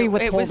 Withholding, because very it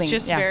withholding. was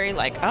just very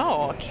like,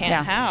 oh, I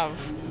can't have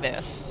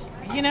this.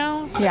 You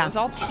know? So it was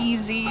all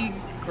teasy,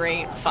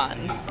 great fun.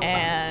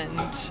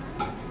 And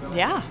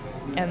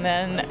and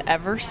then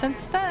ever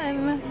since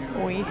then,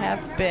 we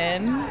have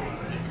been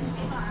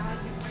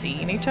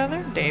seeing each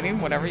other,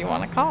 dating, whatever you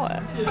want to call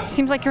it.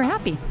 Seems like you're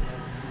happy.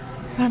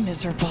 I'm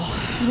miserable.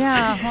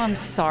 Yeah, well, I'm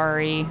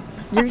sorry.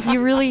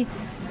 You really,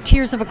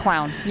 tears of a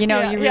clown. You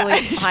know, you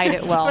really hide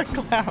it well.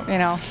 You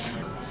know,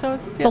 so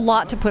it's a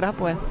lot to put up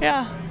with.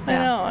 Yeah, I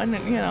know, and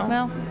you know.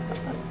 Well,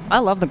 I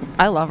love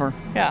her.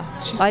 Yeah,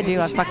 I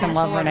do. I fucking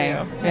love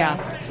Renee.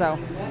 Yeah. So,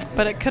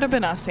 but it could have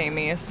been us,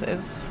 Amy.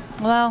 Is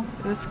well,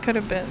 this could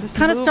have been this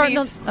kind of starting.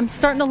 I'm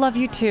starting to love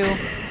you too.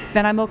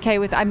 Then I'm okay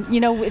with. You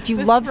know, if you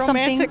this love something,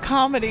 romantic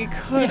comedy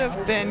could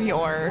have been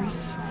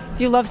yours.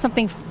 If you love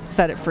something,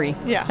 set it free.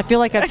 Yeah. I feel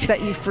like I've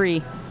set you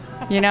free.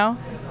 You know,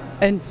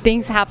 and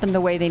things happen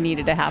the way they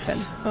needed to happen.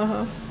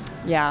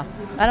 Yeah.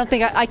 I don't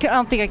think I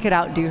could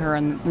outdo her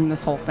in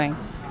this whole thing.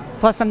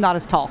 Plus, I'm not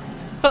as tall.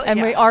 But,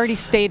 and we already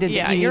stated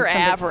that you're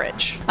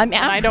average. I'm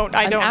average.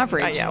 I'm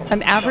average.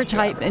 I'm average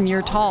height, and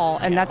you're tall,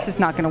 and that's just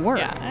not going to work.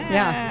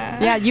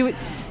 Yeah.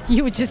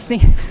 You would just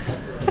think.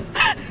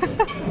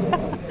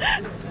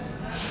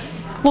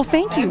 Well,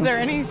 thank you. Is there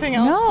anything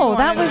else? No,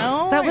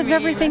 that was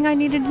everything I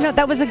needed to know.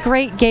 That was a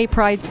great gay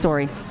pride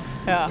story.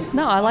 Yeah.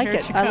 No, I like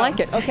it. I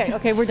like it.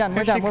 Okay, we're done.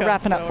 We're done. We're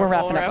wrapping up. We're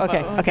wrapping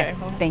up. Okay.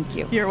 Thank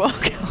you. You're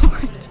welcome.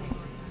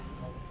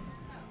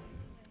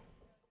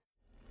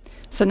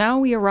 So now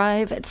we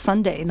arrive at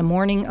Sunday, the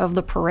morning of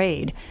the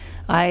parade.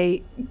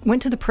 I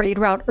went to the parade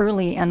route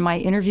early, and my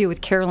interview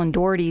with Carolyn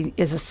Doherty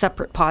is a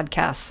separate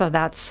podcast. So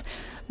that's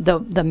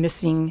the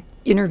missing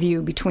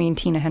interview between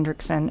Tina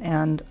Hendrickson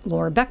and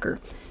Laura Becker.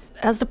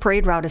 As the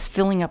parade route is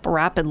filling up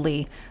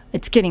rapidly,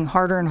 it's getting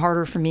harder and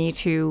harder for me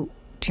to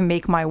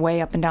make my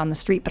way up and down the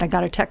street. But I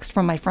got a text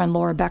from my friend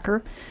Laura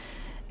Becker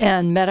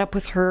and met up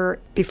with her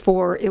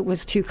before it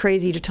was too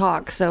crazy to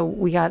talk. So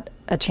we got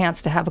a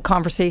chance to have a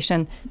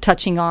conversation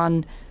touching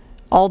on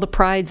all the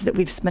prides that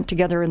we've spent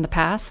together in the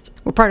past.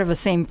 We're part of the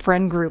same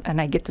friend group,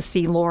 and I get to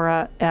see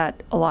Laura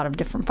at a lot of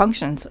different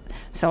functions.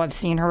 So I've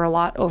seen her a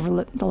lot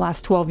over the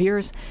last 12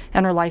 years,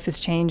 and her life has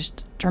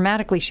changed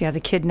dramatically. She has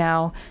a kid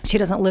now. She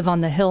doesn't live on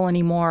the hill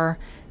anymore,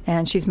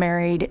 and she's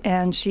married,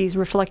 and she's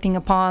reflecting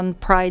upon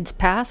Pride's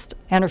past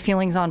and her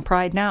feelings on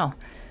Pride now.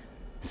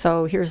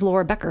 So here's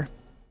Laura Becker.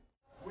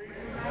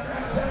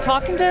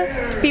 Talking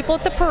to people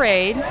at the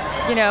parade,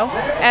 you know,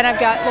 and I've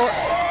got Laura.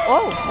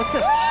 Oh, what's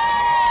this?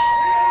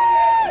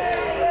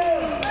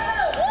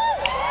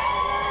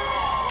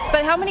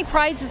 But how many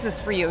prides is this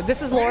for you?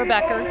 This is Laura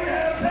Becker.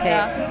 Okay.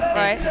 Yeah,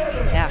 right?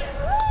 Yeah.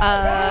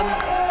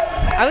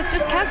 I was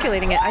just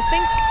calculating it. I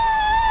think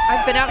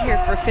I've been out here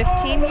for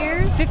 15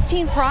 years.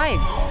 15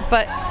 prides.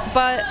 But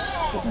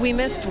we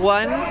missed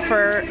one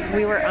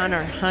we were on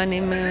our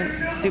honeymoon,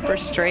 super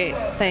straight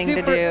thing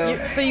to do.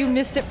 So you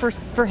missed it for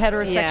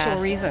heterosexual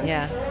reasons.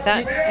 Yeah.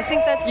 I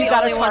think that's the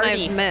only one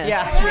I've missed.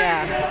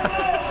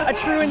 Yeah. A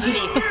truancy.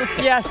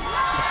 Yes.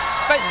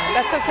 But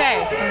that's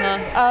okay.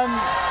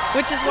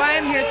 Which is why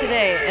I'm here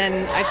today,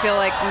 and I feel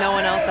like no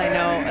one else I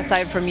know,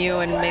 aside from you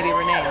and maybe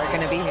Renee, are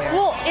going to be here.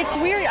 Well, it's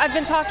weird. I've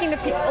been talking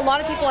to a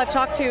lot of people I've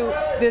talked to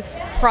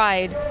this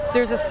Pride.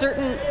 There's a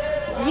certain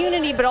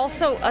unity, but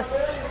also a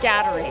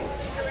scattering.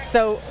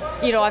 So,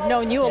 you know, I've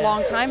known you a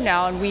long time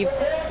now, and we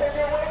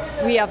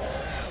have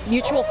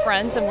mutual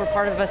friends, and we're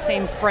part of the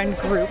same friend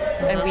group,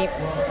 and we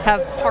have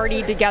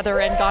partied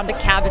together and gone to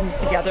cabins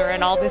together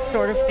and all this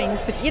sort of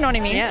things. You know what I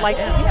mean? You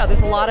know,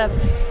 there's a lot of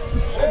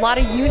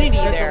unity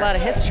there. There's a lot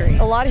of history.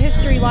 A lot of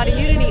history, a lot of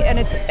unity, and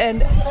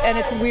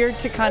it's weird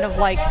to kind of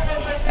like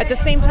at the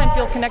same time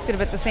feel connected,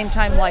 but at the same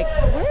time like,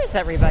 where is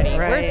everybody?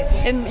 Right.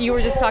 And you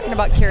were just talking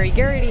about Carrie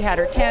Garrity had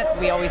her tent.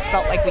 We always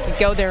felt like we could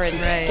go there and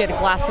get a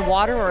glass of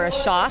water or a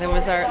shot. There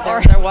was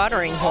our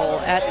watering hole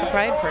at the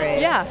Pride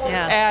Parade. Yeah.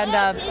 And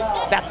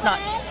that's not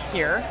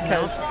here.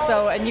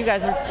 And you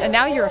guys and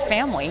now you're a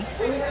family.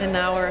 And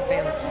now we're a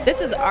family.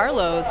 This is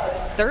Arlo's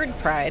third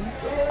Pride.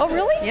 Oh,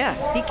 really? Yeah.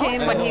 He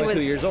came when he was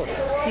 2 years old.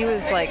 He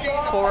was like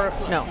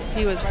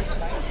he was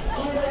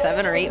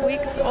 7 or 8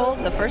 weeks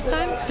old the first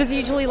time. Does he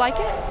usually like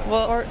it?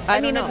 Well, I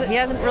don't know. He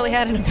hasn't really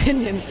had an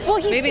opinion. Well,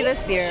 he maybe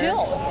seems this year.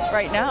 chill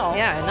right now.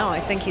 Yeah, no, I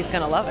think he's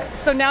gonna love it.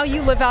 So now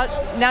you moved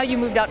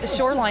out to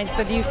Shoreline.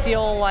 So do you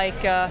feel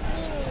like?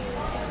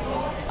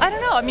 I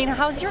don't know. I mean,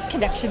 how's your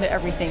connection to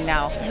everything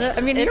now?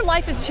 Your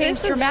life has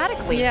changed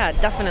dramatically. Yeah,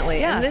 definitely.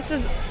 Yeah. And this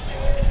is,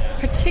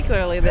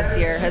 particularly this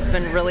year, has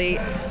been really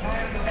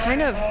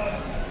kind of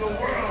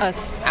a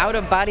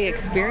out-of-body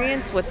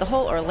experience with the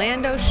whole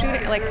Orlando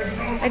shooting. Like,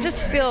 I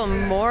just feel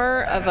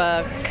more of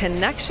a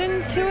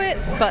connection to it,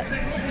 but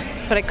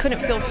I couldn't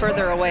feel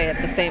further away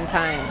at the same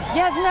time.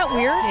 Yeah, isn't that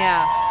weird?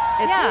 Yeah.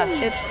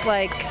 It's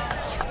like,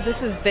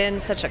 this has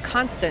been such a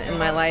constant in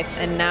my life,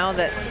 and now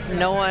that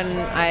no one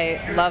I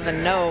love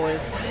and know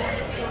is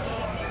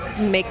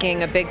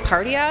making a big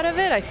party out of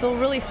it, I feel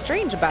really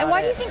strange about it. And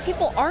why do you think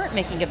people aren't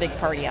making a big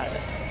party out of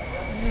it?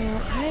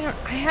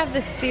 I have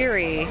this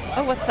theory.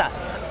 Oh, what's that?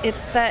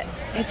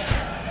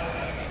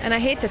 And I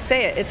hate to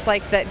say it, it's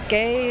like that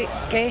gay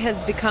has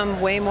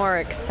become way more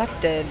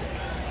accepted.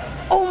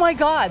 Oh my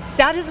God,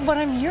 that is what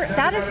I'm hearing.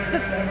 That is the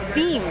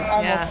theme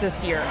almost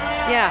this year.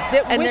 Yeah,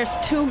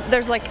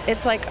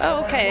 it's like,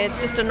 oh, okay, it's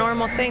just a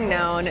normal thing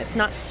now, and it's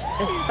not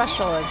as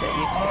special as it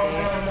used to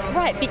be.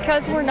 Right,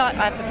 because we're not,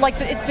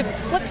 it's the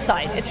flip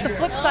side. It's the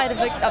flip side of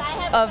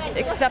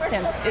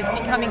acceptance is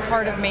becoming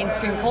part of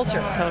mainstream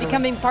culture. Totally.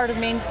 Becoming part of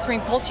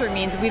mainstream culture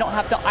means we don't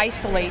have to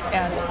isolate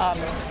and,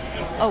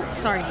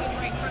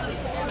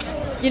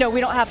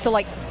 we don't have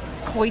to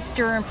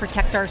cloister and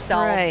protect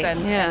ourselves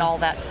and all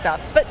that stuff.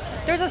 But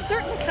there's a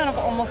certain kind of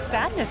almost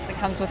sadness that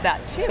comes with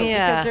that too,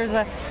 because there's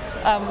a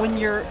when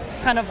you're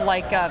kind of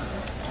like a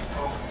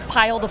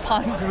piled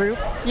upon group,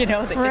 that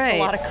gets a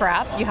lot of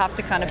crap, you have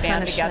to kind of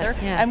band together.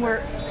 And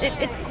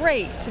it's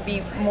great to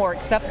be more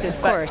accepted.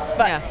 Of course,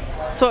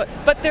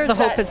 but there's the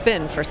hope has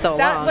been for so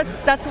long.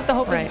 That's what the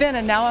hope has been,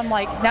 and now I'm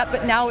like that.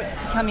 But now it's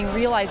becoming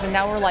realized, and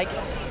now we're like,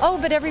 oh,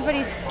 but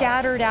everybody's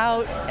scattered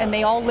out, and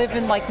they all live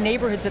in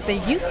neighborhoods that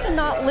they used to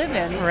not live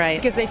in,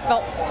 because they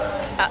felt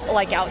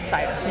like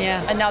outsiders.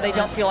 Yeah. And now they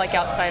don't feel like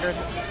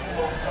outsiders.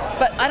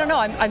 But I don't know.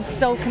 I'm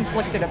so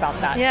conflicted about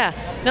that. Yeah.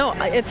 No,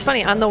 it's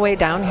funny. On the way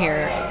down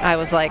here, I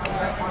was like,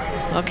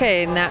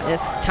 okay, now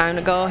it's time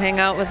to go hang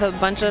out with a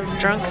bunch of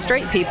drunk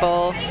straight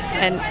people,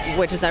 and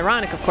which is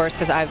ironic, of course,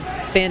 because I've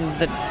been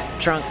the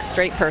drunk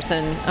straight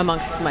person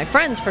amongst my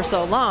friends for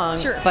so long.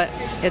 Sure. But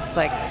it's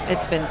like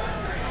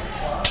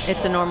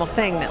it's a normal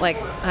thing that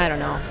I don't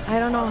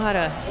know how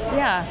to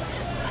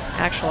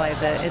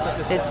actualize it.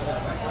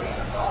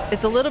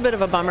 It's a little bit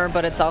of a bummer,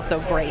 but it's also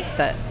great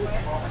that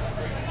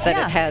it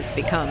has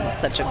become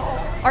such a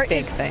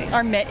big thing.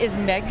 Is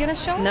Meg going to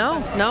show up?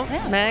 No,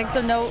 Meg.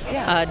 So no,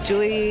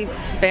 Julie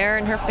Bear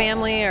and her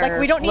family are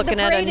we don't need looking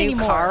the at a parade new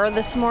anymore. car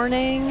this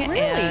morning. Really?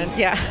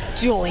 And,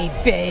 Julie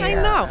Bear. I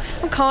know.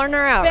 I'm calling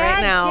her out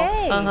right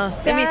now.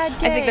 Gay. I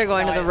think they're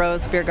going to the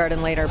Rose Beer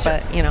Garden later,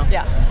 but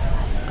Yeah.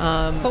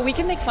 But we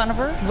can make fun of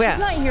her. She's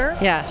not here.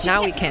 Yeah,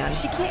 now we can.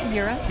 She can't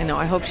hear us. I know.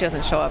 I hope she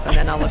doesn't show up, and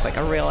then I'll look like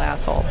a real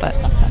asshole. But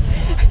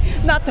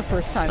not the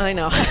first time. I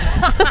know.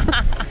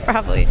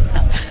 Probably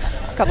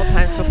a couple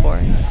times before.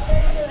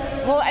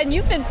 Well, and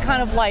you've been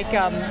kind of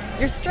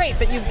you're straight,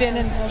 but you've been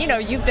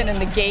in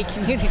the gay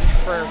community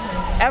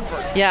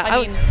forever. Yeah, I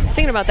was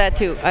thinking about that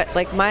too.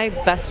 My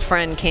best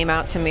friend came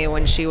out to me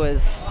when she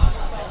was,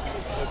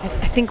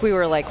 I think we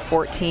were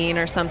 14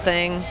 or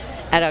something,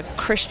 at a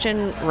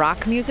Christian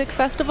rock music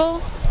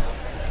festival.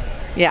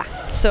 Yeah.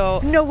 So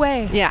no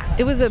way. Yeah,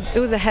 it was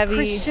a heavy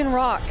Christian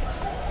rock.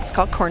 It's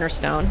called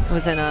Cornerstone. It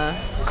was in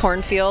a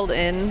cornfield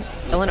in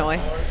Illinois.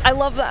 I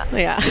love that.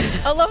 Yeah.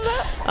 I love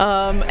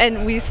that.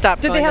 And we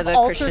stopped going to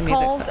the Christian music. Did they have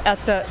altar calls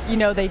at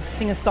the, they'd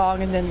sing a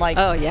song and then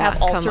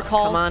have altar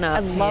calls? Come on up. I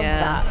love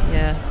that.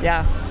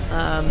 Yeah.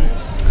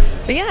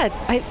 But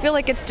yeah, I feel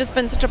like it's just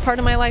been such a part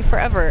of my life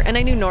forever. And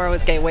I knew Nora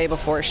was gay way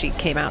before she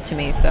came out to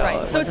me. So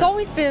right. So it's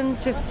always been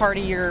just part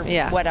of your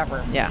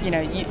whatever. Yeah.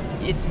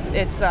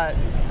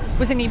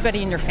 Was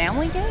anybody in your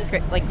family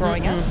gay,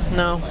 growing up?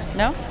 No.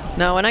 No?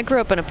 No, and I grew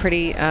up in a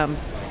pretty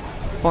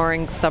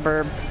boring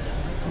suburb.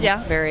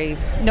 Yeah. Very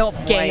no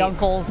gay white.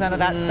 Uncles, none of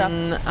that stuff.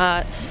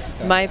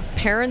 My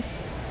parents'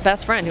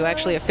 best friend, who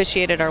actually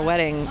officiated our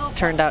wedding,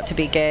 turned out to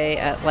be gay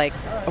at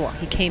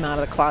he came out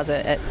of the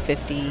closet at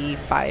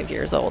 55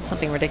 years old,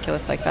 something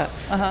ridiculous like that.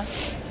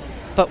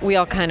 But we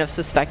all kind of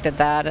suspected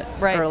that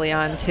early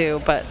on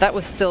too. But that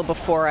was still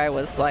before I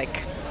was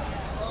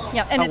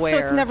yeah, and so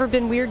it's never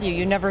been weird to you.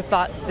 You never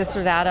thought this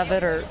or that of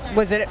it, or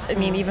was it? I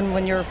mean, even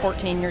when you were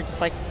 14, you're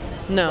just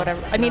no, whatever.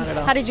 I mean,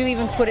 how did you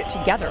even put it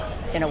together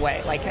in a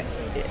way? I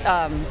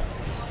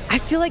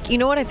feel like, you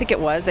know what I think it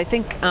was? I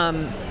think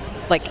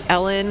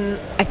Ellen.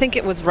 I think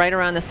it was right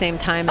around the same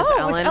time as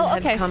Ellen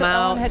had come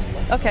out.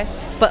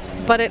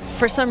 But it,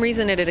 for some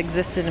reason, it had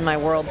existed in my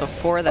world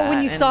before that. But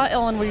when you saw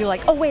Ellen, were you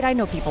like, oh wait, I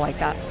know people like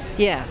that?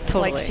 Yeah,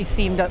 totally. Like she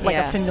seemed like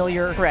a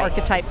familiar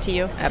archetype to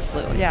you.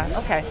 Absolutely.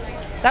 Yeah. Okay.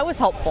 That was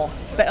helpful.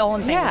 The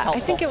Ellen thing was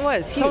helpful. I think it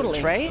was huge,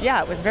 totally. right?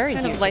 Yeah, it was very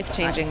kind huge. of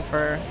life-changing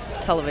for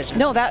television.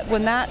 No,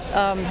 when that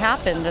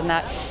happened, and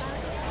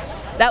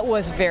that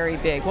was very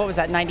big. What was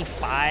that?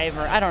 95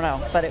 or I don't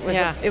know, but it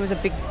was a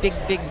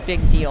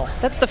big deal.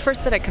 That's the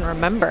first that I can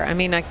remember. I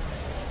mean,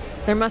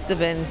 there must have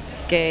been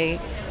gay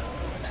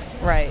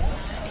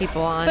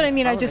people on. But I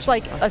mean, I just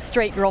like a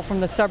straight girl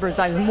from the suburbs.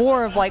 I was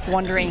more of like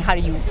wondering how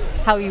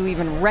you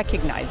even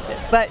recognized it.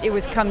 But it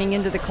was coming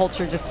into the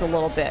culture just a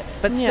little bit,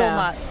 but still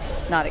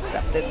not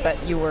accepted. But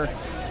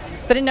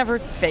it never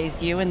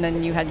fazed you. And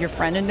then you had your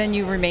friend, and then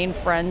you remained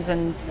friends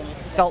and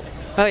felt.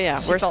 Oh yeah,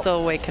 we're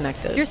still way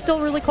connected. You're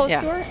still really close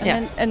to her,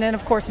 and then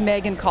of course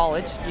Meg in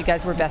college. You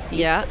guys were besties.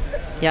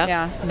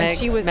 Yeah.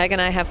 Meg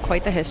and I have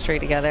quite the history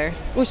together.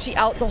 Was she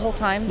out the whole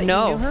time that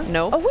you knew her?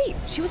 No. Oh wait,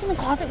 she was in the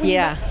closet when you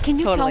met? Can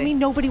you tell me?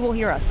 Nobody will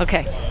hear us.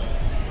 Okay.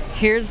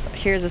 Here's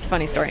this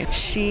funny story.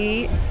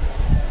 She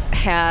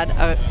had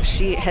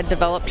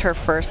developed her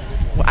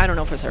first. I don't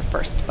know if it was her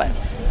first, but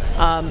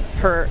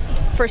her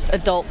first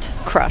adult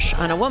crush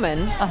on a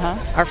woman.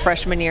 Our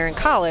freshman year in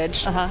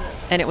college,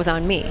 and it was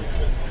on me.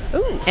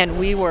 Ooh. And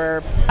we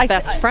were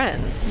best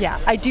friends. Yeah,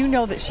 I do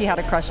know that she had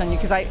a crush on you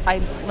because I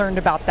learned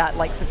about that.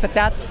 But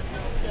that's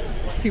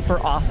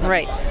super awesome.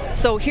 Right.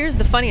 So here's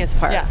the funniest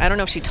part. Yeah. I don't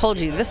know if she told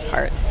you this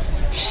part.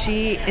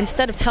 She,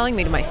 instead of telling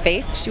me to my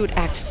face, she would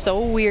act so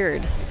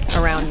weird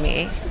around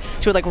me.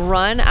 She would like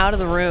run out of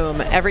the room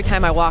every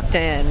time I walked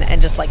in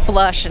and just like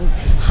blush and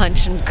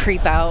hunch and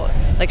creep out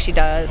like she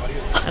does.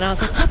 And I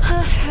was like, what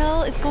the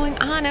hell is going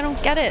on? I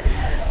don't get it.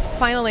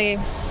 Finally,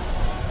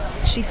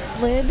 she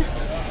slid.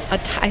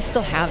 I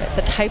still have it.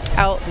 The typed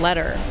out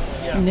letter.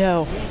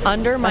 No.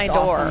 Under my That's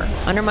door.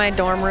 Awesome. Under my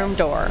dorm room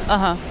door.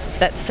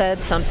 That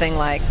said something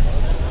like,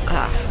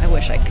 I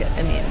wish I could.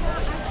 I mean,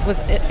 it was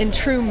in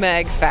true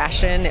Meg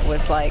fashion. It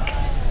was like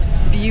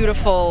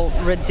beautiful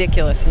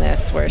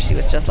ridiculousness where she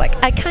was just like,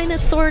 I kind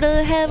of sort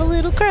of have a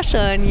little crush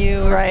on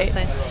you. Right.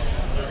 Something.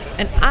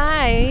 And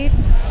I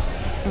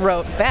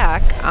wrote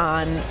back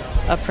on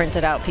a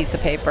printed out piece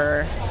of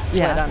paper,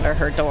 slid under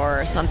her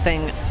door or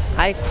something.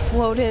 I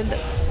quoted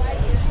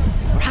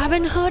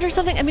Robin Hood or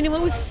something. I mean, it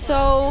was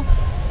so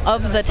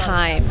of the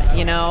time,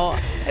 you know.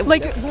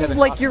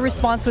 Like your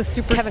response was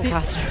super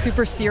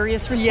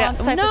serious response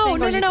type of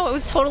thing? No. It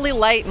was totally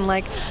light and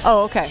like,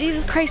 oh, okay.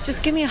 Jesus Christ,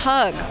 just give me a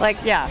hug. Like,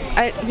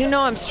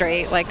 I'm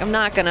straight. Like, I'm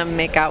not gonna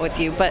make out with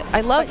you, but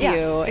I love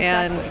you,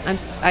 exactly. And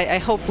I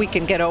hope we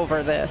can get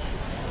over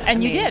this.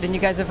 And you did, and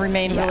you guys have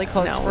remained really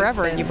close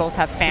forever, and you both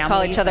have families. We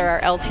call each other our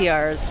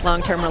LTRs,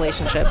 long-term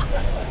relationships.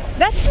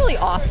 That's really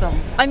awesome.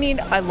 I mean,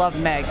 I love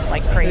Meg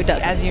like crazy, Who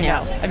doesn't? as you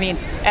know. I mean,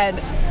 and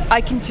I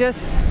can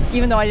just,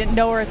 even though I didn't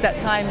know her at that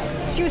time,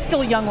 she was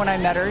still young when I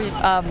met her.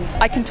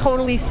 I can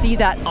totally see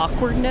that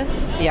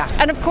awkwardness. Yeah.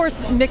 And of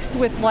course, mixed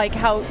with like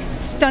how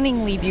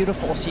stunningly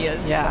beautiful she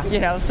is. Yeah. You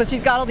know, so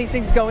she's got all these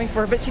things going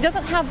for her, but she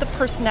doesn't have the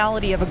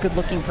personality of a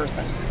good-looking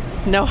person.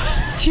 No.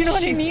 Do you know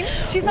what I mean?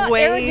 She's not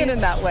arrogant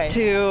in that way.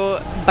 Too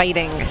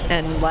biting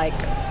and like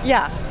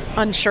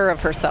unsure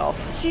of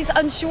herself. She's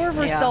unsure of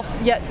herself,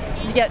 yet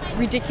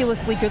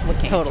ridiculously good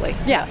looking. Totally.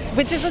 Yeah.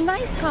 Which is a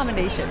nice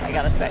combination, I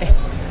gotta say.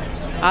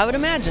 I would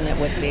imagine it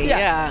would be.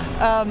 Yeah.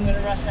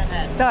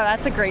 No,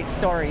 that's a great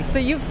story. So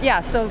you've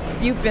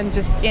been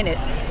just in it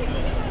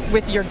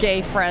with your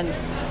gay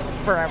friends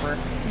forever.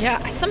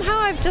 Yeah. Somehow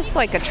I've just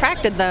like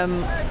attracted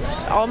them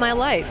all my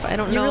life. I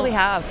don't know. You really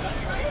have.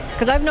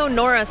 Because I've known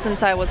Nora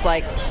since I was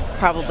like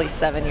probably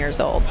 7 years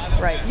old.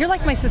 Right. You're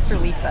like my sister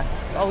Lisa.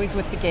 It's always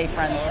with the gay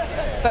friends,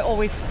 but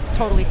always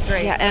totally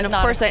straight. Yeah, and of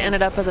course I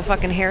ended up as a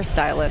fucking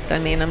hairstylist. I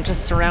mean, I'm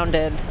just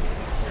surrounded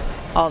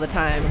all the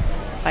time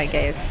by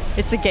gays.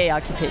 It's a gay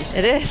occupation.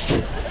 It is.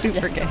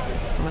 Super gay.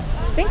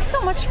 Thanks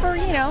so much for,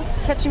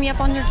 catching me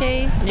up on your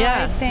gay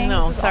thing.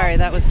 No, sorry,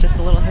 that was just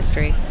a little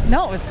history.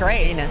 No, it was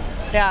great. Gayness.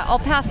 Yeah, I'll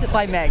pass it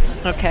by Meg.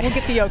 Okay. We'll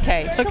get the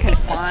okay. She'll be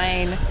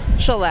fine.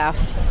 She'll laugh.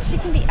 She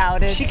can be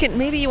outed. She can.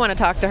 Maybe you want to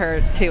talk to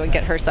her too and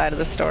get her side of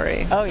the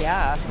story. Oh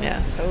yeah.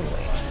 Yeah. Totally.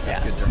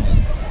 That's good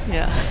journalism.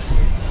 Yeah.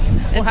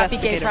 Well, happy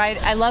Gay Pride.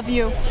 I love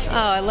you. Oh,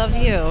 I love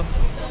you.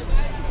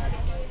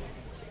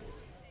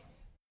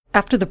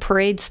 After the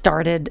parade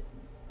started,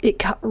 it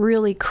got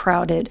really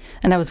crowded,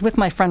 and I was with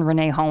my friend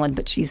Renee Holland,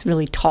 but she's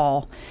really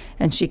tall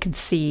and she could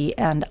see,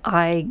 and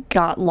I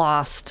got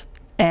lost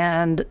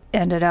and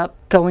ended up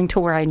going to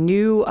where I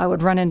knew I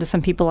would run into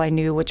some people I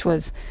knew, which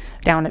was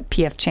down at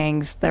P.F.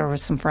 Chang's. There were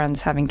some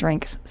friends having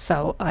drinks,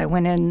 so I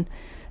went in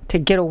to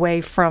get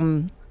away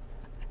from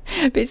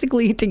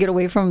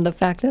the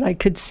fact that I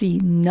could see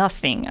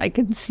nothing. I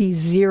could see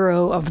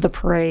zero of the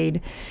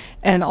parade,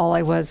 and all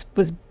I was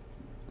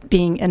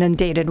being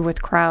inundated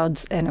with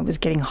crowds, and it was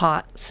getting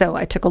hot. So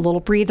I took a little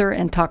breather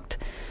and talked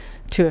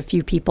to a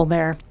few people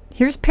there.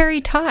 Here's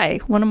Perry Ty,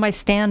 one of my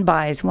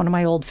standbys, one of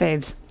my old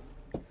faves.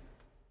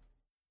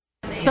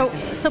 So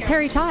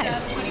Perry Ty.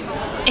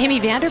 Amy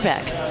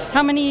Vanderbeck.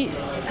 How many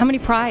How many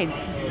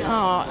prides?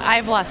 Oh,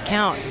 I've lost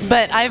count,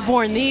 but I've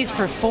worn these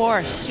for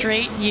 4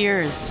 straight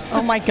years.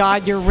 Oh my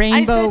God, your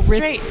rainbow I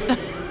said wrist.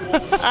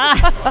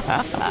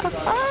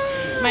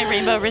 My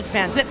rainbow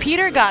wristbands that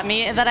Peter got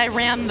me that I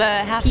ran the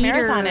half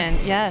marathon in.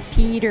 Yes.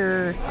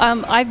 Peter.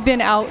 I've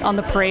been out on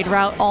the parade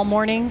route all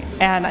morning,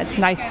 and it's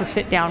nice to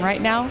sit down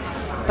right now.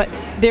 But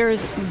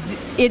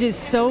it is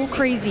so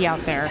crazy out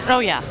there. Oh,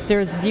 yeah.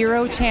 There's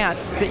zero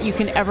chance that you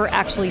can ever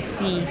actually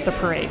see the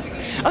parade.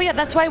 Oh, yeah,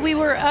 that's why we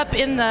were up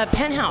in the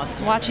penthouse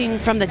watching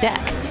from the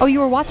deck. Oh, you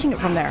were watching it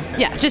from there?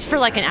 Yeah, just for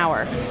like an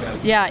hour.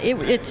 Yeah,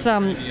 it's...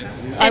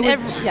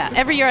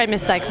 every year I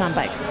miss Dykes on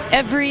Bikes.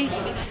 Every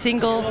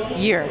single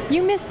year.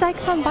 You miss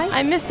Dykes on Bikes?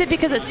 I missed it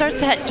because it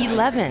starts at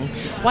 11.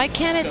 Why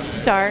can't it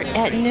start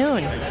at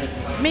noon?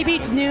 Maybe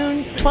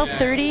noon,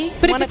 12:30,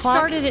 But 1 if it o'clock?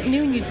 started at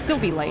noon, you'd still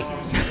be late.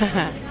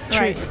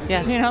 Truth, right.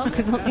 yes. You know?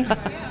 'Cause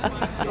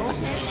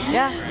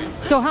yeah.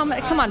 So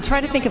come on, try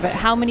to think of it.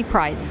 How many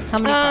prides? How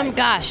many prides?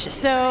 Gosh,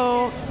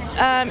 so...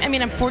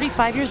 I'm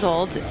 45 years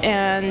old,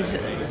 and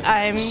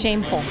I'm...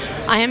 Shameful.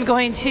 I am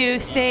going to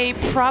say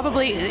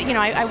probably,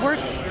 I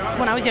worked,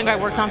 when I was younger, I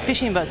worked on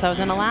fishing boats. I was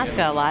in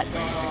Alaska a lot.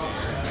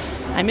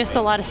 I missed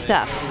a lot of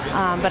stuff,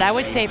 but I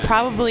would say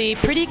probably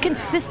pretty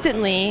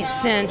consistently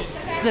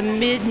since the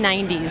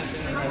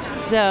mid-90s.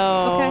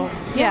 So,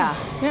 yeah,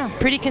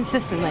 pretty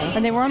consistently.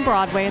 And they were on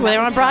Broadway. They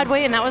were on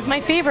Broadway, and that was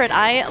my favorite.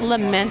 I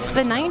lament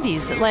the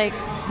 90s like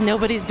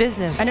nobody's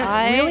business. And it's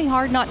really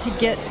hard not to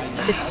get...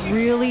 It's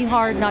really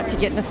hard not to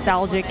get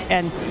nostalgic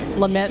and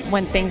lament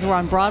when things were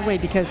on Broadway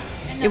because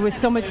it was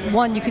so much.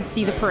 One, you could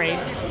see the parade.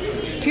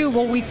 Two,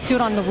 well, we stood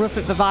on the roof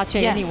at Vivace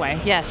anyway.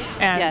 Yes.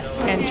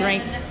 And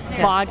drank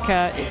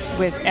vodka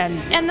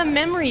and the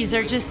memories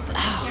are just.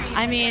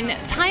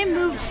 Time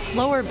moved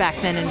slower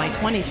back then in my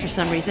 20s for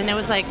some reason. It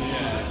was like,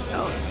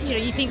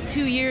 you think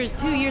 2 years,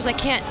 I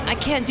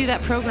can't do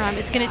that program.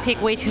 It's going to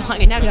take way too long.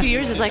 And now 2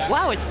 years is like,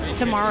 wow, it's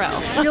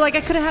tomorrow. You're like,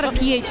 I could have had a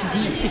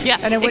PhD. Yeah,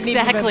 and I wouldn't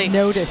even have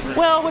noticed.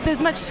 Well, with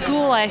as much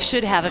school, I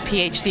should have a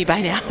PhD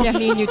by now. Yeah,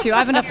 me and you too.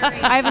 I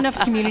have enough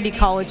community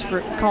college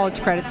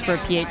credits for a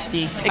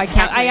PhD.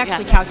 Exactly, I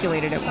actually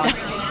calculated it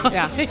once.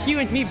 Yeah, you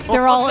and me both.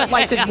 They're all at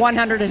like the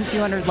 100 and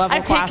 200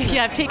 level classes.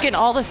 I've taken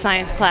all the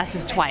science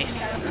classes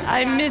twice.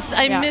 I miss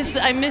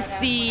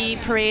the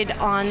parade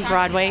on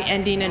Broadway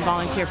ending in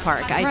Volunteer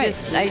Park.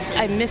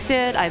 I miss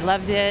it. I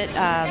loved it.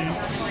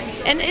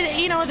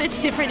 It's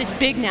different. It's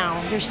big now.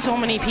 There's so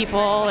many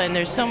people, and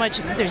there's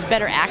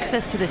better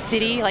access to the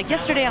city. Like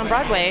yesterday on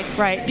Broadway,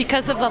 right?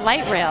 Because of the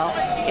light rail,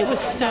 it was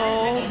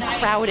so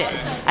crowded.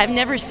 I've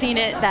never seen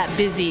it that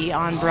busy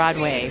on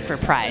Broadway for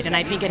Pride, and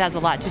I think it has a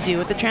lot to do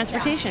with the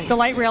transportation. The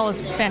light rail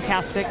is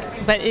fantastic,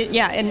 but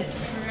and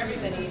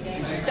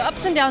the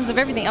ups and downs of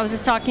everything. I was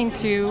just talking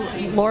to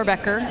Laura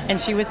Becker, and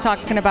she was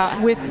talking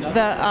about with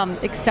the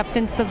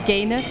acceptance of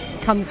gayness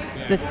comes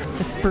the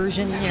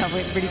dispersion.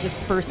 Everybody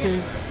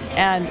disperses,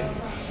 and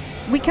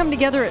we come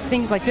together at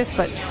things like this.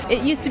 But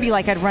it used to be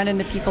like I'd run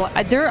into people.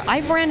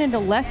 I've ran into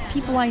less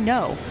people I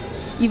know,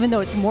 even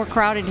though it's more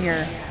crowded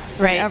here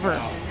than ever.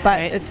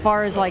 But as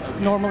far as like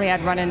normally,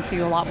 I'd run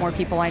into a lot more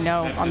people I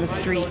know on the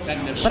street.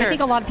 But I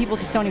think a lot of people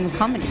just don't even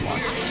come anymore.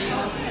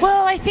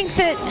 Well, I think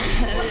that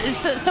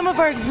some of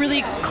our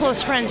really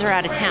close friends are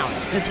out of town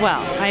as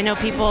well. I know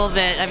people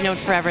that I've known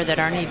forever that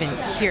aren't even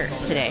here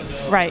today.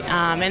 Right.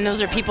 And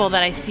those are people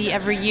that I see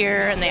every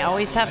year, and they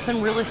always have some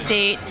real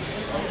estate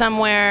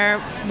somewhere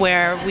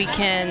where we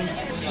can,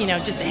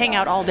 just hang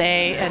out all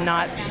day and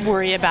not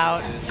worry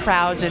about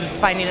crowds and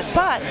finding a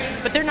spot.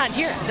 But they're not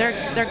here.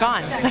 They're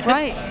gone.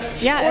 Right.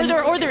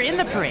 Yeah. or they're in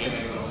the parade.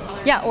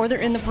 Yeah, or they're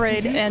in the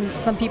parade, and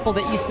some people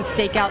that used to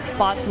stake out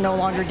spots no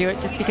longer do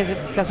it just because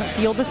it doesn't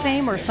feel the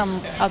same, or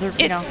some other,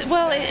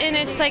 Well, and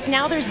it's like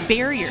now there's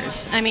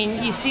barriers. I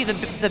mean, you see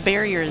the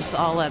barriers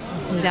all up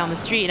and down the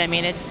street. I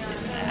mean,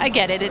 I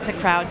get it. It's a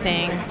crowd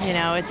thing.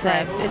 It's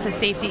a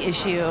safety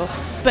issue,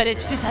 but it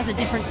just has a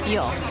different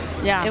feel.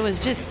 Yeah. It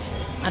was just,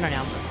 I don't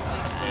know.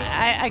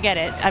 I get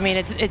it. I mean,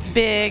 it's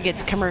big,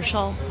 it's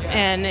commercial,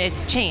 and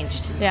it's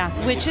changed. Yeah.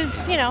 Which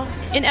is,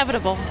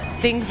 inevitable.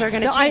 Things are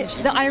going to change.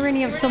 The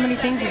irony of so many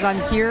things is I'm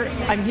here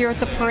at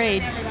the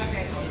parade.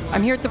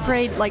 I'm here at the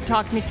parade, like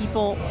talking to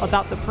people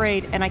about the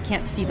parade, and I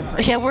can't see the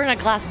parade. Yeah, we're in a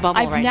glass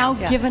bubble right now.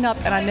 I've now given up,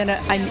 and I'm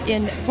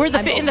in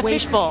the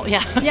fishbowl.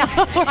 Yeah. Yeah.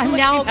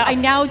 I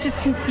now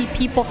just can see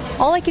people.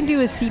 All I can do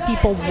is see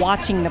people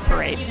watching the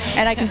parade,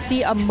 and I can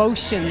see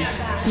emotion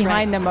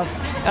behind them of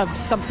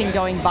something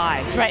going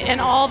by. Right, and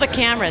all the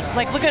cameras.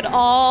 Like, look at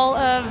all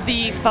of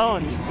the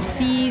phones.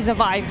 Seas of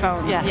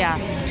iPhones. Yeah.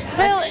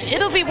 Well,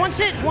 it'll be once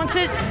it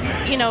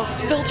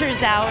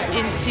filters out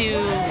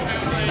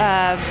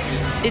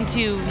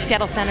into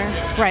Seattle Center.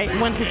 Right.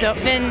 Once it's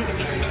open, then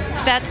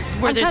that's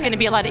where there's going to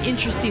be a lot of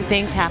interesting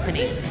things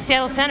happening.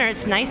 Seattle Center,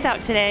 it's nice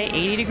out today,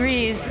 80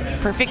 degrees,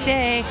 perfect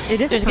day.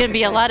 There's going to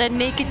be a lot of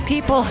naked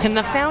people in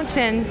the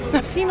fountain.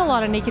 I've seen a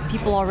lot of naked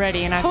people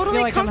already, and I totally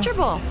feel like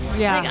comfortable.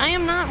 Yeah. Like, I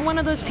am not one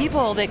of those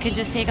people that can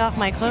just take off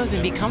my clothes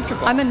and be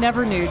comfortable. I'm a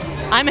never nude.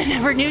 I'm a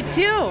never nude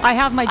too. I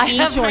have my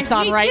jean shorts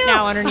on right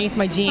now underneath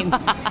my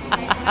jeans.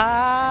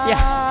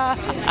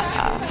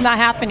 Yeah. It's not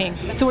happening.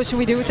 So what should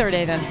we do with our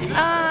day then?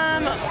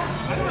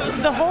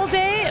 The whole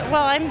day?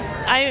 Well,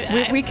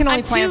 we can only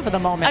I'm plan for the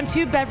moment. I'm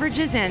 2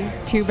 beverages in.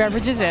 2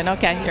 beverages in.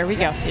 Okay, here we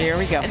go.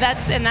 And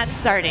that's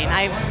starting.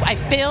 I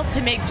failed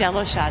to make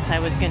Jell-O shots. I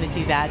was going to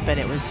do that, but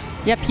it was.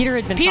 Yeah, Peter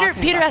had been. Peter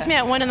about asked me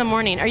at 1 a.m.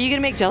 Are you going to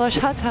make Jell-O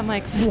shots? I'm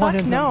like, fuck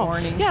 1 no.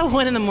 a.m. Yeah,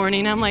 1 a.m.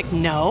 I'm like,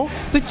 no.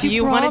 But do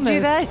you want to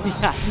do that?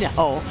 Yeah,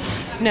 no.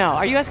 No.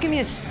 Are you asking me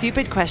a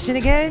stupid question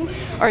again,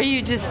 or are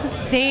you just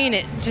saying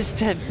it just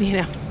to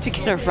to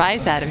get a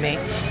rise out of me?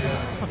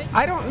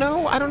 I don't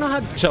know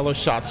how Jell-O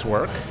shots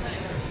work.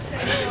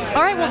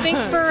 All right, well,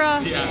 thanks for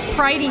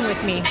priding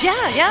with me.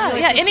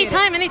 Yeah.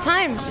 Anytime.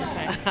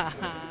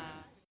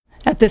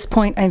 At this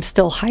point, I'm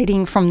still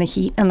hiding from the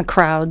heat and the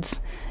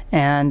crowds,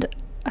 and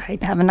I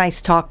have a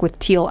nice talk with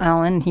Teal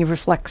Allen. He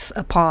reflects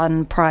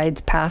upon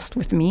Pride's past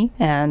with me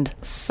and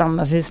some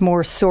of his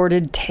more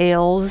sordid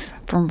tales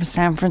from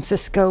San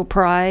Francisco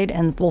Pride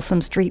and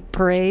Folsom Street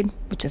Parade,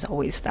 which is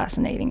always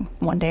fascinating.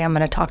 One day I'm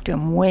going to talk to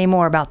him way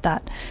more about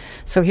that.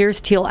 So here's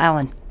Teal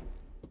Allen.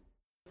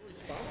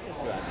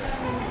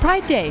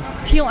 Pride Day,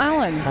 Teal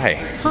Allen. Hi.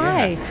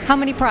 Yeah. How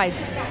many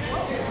Prides?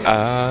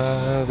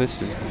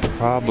 This is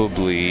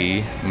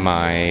probably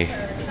my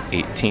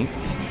 18th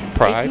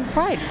Pride. 18th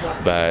Pride.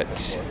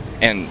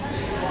 And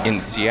in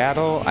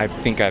Seattle, I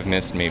think I've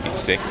missed maybe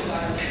 6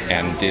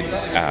 and did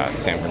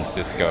San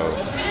Francisco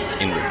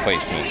in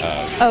replacement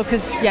of. Oh,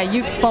 because,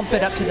 you bump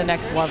it up to the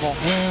next level.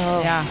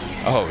 Yeah.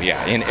 Oh,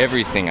 yeah, in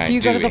everything I do. Do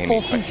you go to the Amy,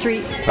 Folsom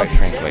Street? Quite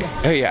frankly.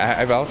 Oh, yeah,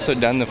 I've also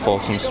done the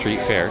Folsom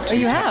Street Fair.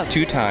 You have?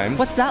 2 times.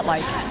 What's that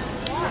like?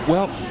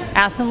 Well,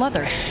 ass and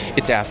leather.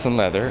 It's ass and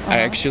leather. I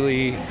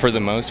actually, for the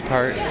most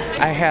part,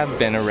 I have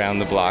been around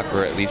the block,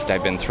 or at least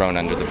I've been thrown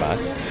under the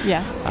bus.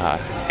 Yes.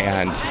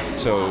 And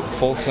so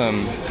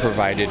Folsom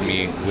provided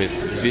me with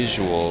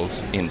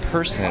visuals in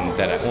person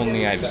that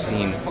only I've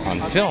seen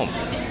on film,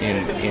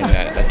 in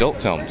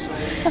adult films.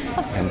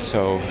 And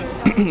so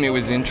it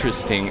was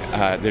interesting.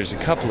 There's a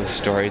couple of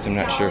stories. I'm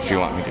not sure if you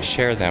want me to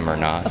share them or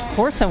not. Of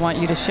course I want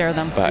you to share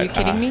them. But, are you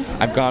kidding me?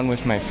 I've gone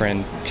with my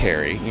friend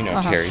Terry,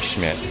 Terry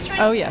Schmidt.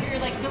 Oh, yes.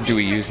 Do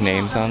we use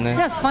names on this?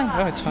 Yeah, it's fine.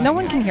 Oh, it's fine. No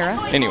one can hear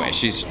us. Anyway,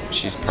 she's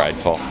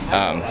prideful.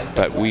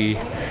 But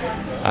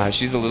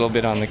she's a little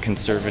bit on the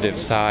conservative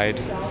side.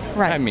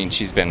 Right. I mean,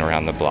 she's been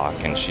around the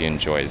block and she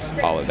enjoys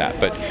all of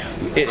that. But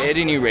at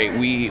any rate,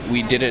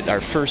 we did it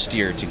our first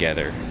year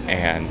together,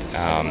 and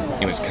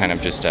it was kind of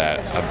just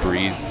a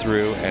breeze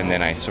through. And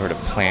then I sort of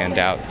planned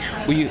out.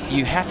 Well,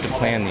 you have to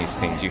plan these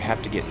things. You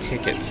have to get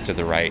tickets to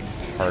the right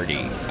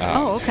party.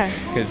 Okay.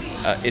 Because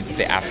it's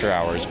the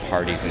after-hours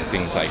parties and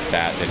things like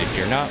that if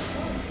you're not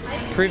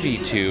privy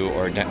to,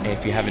 or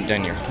if you haven't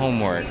done your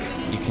homework,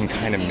 you can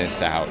kind of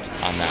miss out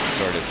on that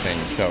sort of thing.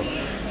 So,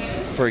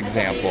 for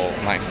example,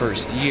 my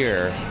first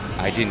year,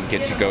 I didn't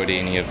get to go to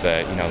any of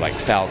the, like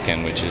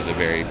Falcon, which is a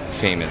very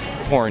famous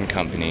porn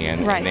company,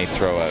 and they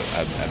throw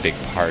a big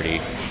party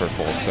for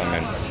Folsom.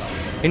 And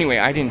anyway,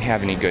 I didn't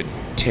have any good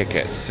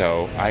tickets,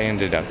 so I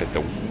ended up at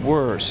the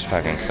worst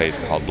fucking place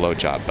called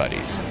Blowjob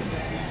Buddies.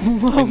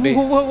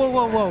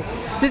 Whoa.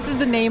 This is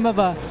the name of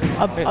a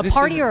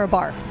party or a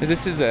bar?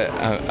 This is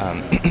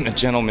a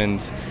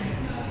gentleman's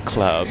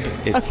club.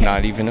 It's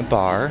not even a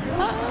bar.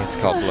 It's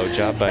called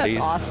Blowjob Buddies.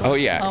 That's awesome. Oh,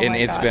 yeah. Oh, and my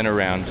it's God. been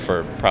around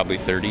for probably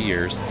 30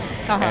 years.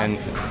 And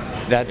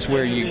that's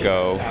where you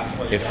go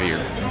if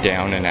you're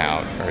down and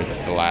out, or it's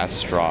the last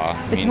straw.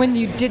 It's when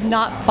you did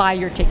not buy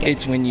your tickets.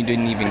 It's when you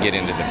didn't even get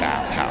into the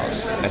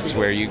bathhouse. That's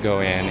where you go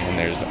in, and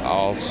there's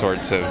all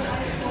sorts of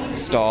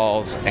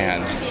stalls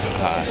and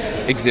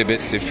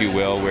exhibits, if you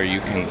will, where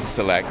you can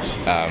select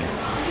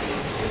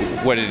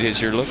what it is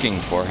you're looking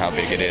for, how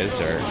big it is,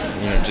 or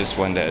just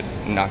one to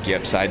knock you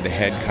upside the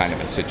head kind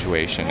of a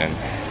situation. And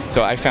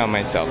so I found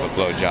myself at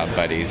Blowjob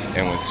Buddies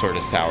and was sort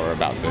of sour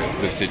about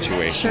the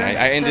situation. Sure,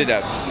 I ended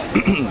up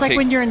it's like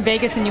when you're in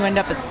Vegas and you end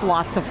up at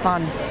Slots of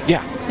Fun.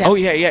 Yeah. Oh,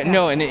 yeah.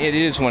 No, and it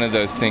is one of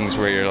those things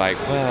where you're like,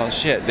 well,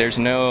 shit, there's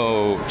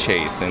no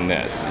chase in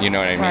this. You know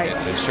what I mean? Right.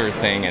 It's a sure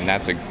thing, and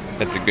that's a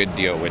good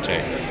deal,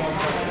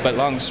 but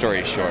long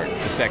story short,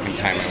 the second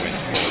time I went to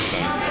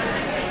Folsom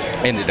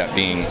ended up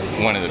being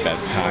one of the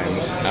best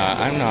times.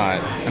 I'm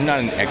not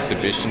an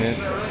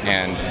exhibitionist,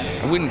 and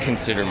I wouldn't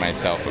consider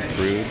myself a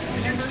prude,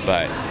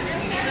 but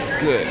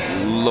good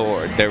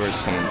Lord, there were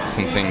some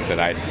things that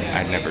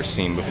I'd never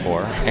seen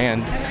before.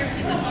 And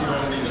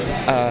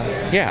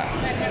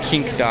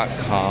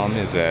Kink.com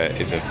is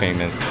a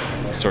famous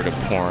sort of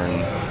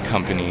porn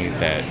company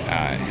that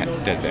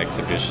does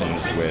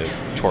exhibitions with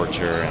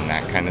torture and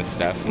that kind of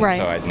stuff. And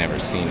so I'd never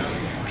seen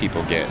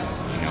people get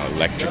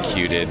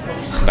electrocuted,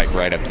 like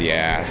right up the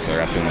ass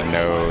or up in the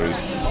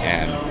nose,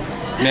 and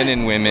men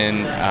and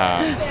women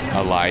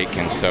alike.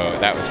 And so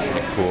that was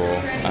pretty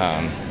cool.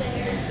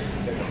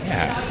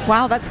 Yeah.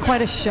 Wow, that's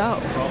quite a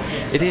show.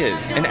 It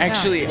is. And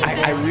actually,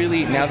 I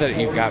really, now that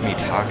you've got me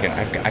talking,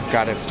 I've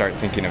got to start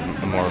thinking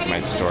of more of my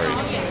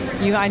stories.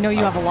 I know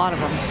you have a lot of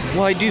them.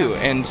 Well, I do.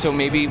 And so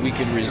maybe we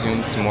could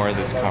resume some more of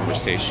this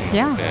conversation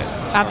in a bit.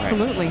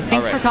 Absolutely. All right.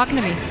 Thanks for talking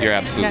to me. You're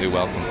absolutely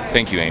welcome.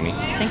 Thank you, Amy.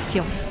 Thanks,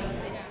 Teal.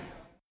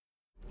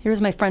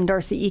 Here's my friend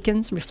Darcy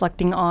Eakins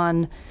reflecting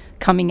on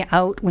coming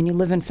out when you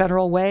live in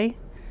Federal Way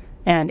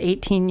and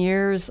 18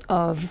 years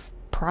of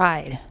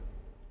pride.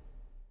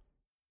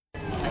 I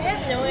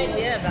had no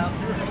idea about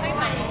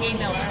gay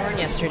male porn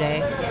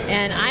yesterday,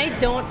 and I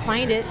don't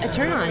find it a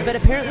turn on, but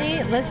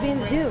apparently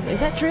lesbians do. Is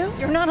that true?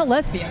 You're not a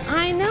lesbian.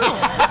 I know.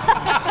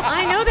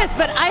 I know this,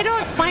 but I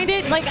don't find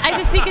it, like,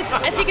 I think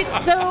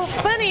it's so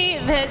funny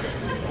that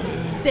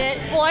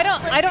well,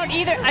 I don't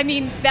either. I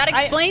mean, that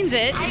explains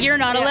it. You're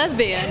not a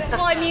lesbian.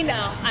 Well, I mean,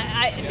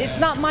 it's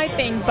not my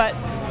thing, but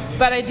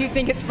I do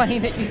think it's funny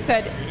that you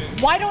said,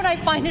 why don't I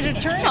find it a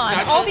turn on?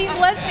 All these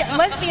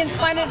lesbians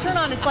find it a turn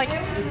on. It's like,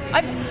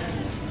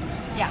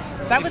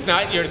 It's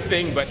not your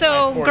thing, but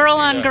so girl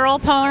on girl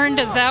porn,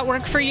 does that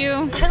work for you?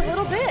 A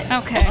little bit.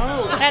 Okay.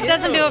 That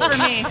doesn't do it for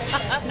me.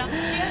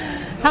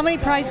 How many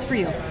prides for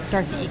you,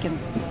 Darcy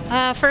Eakins?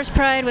 First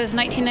Pride was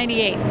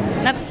 1998.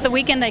 That's the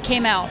weekend I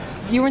came out.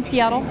 You were in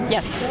Seattle?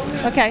 Yes.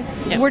 Okay.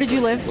 Yep. Where did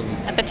you live?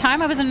 At the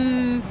time, I was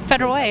in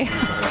Federal Way,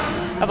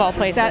 of all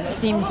places. That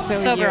seems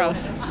so you.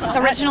 Gross.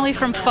 Originally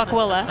from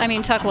Tukwila.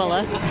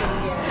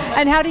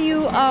 And how do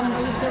you,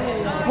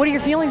 what are your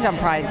feelings on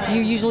Pride? Do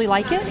you usually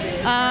like it?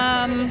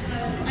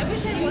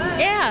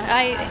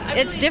 Yeah,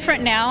 it's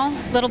different now,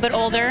 a little bit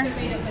older.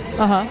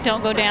 Uh-huh.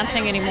 Don't go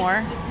dancing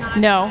anymore.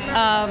 No.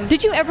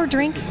 Did you ever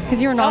drink?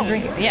 Because you're a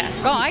non-drinker. Yeah.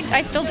 Oh,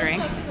 I still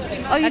drink.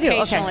 Oh, you do?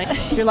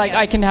 Okay. You're like,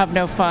 I can have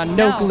no fun,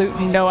 no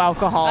gluten, no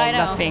alcohol, I know.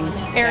 nothing.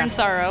 Air and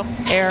sorrow.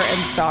 Air and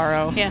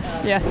sorrow.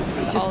 Yes. Yes.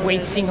 It's just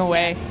wasting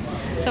away.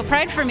 So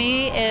Pride for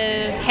me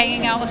is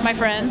hanging out with my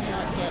friends.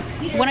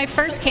 When I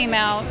first came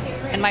out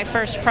in my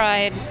first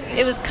Pride,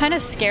 it was kind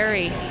of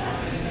scary,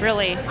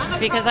 really,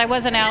 because I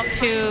wasn't out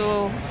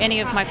to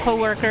any of my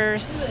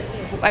coworkers.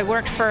 I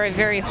worked for a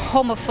very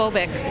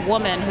homophobic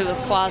woman who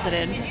was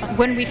closeted.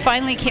 When we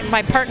finally came,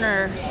 my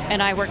partner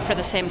and I worked for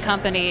the same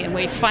company, and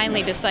we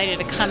finally decided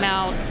to come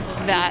out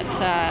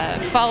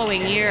that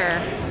following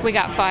year, we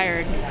got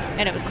fired,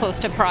 and it was close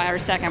to our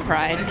second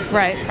Pride,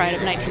 right? Pride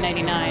of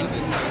 1999,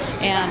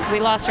 and we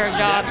lost our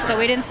jobs, so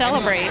we didn't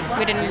celebrate.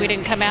 We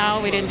didn't come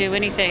out. We didn't do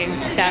anything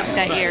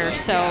that year.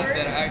 So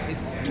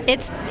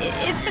it's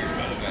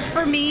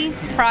for me,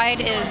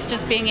 Pride is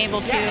just being able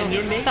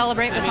to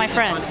celebrate with my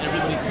friends.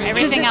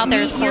 Everything out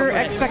there is corporate. Your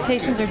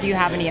expectations, or do you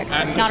have any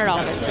expectations? Not at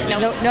all.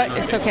 No,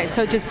 it's okay.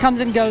 So it just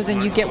comes and goes,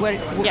 and you get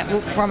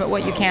from it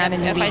what you can.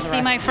 And you if I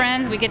see my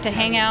friends, we get to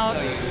hang out,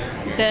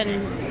 then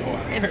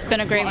it's been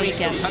a great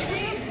weekend.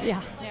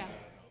 Yeah.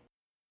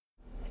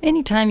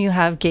 Anytime you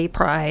have gay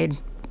pride,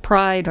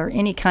 or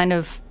any kind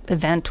of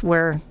event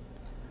where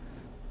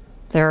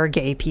there are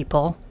gay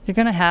people, you're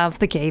going to have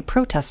the gay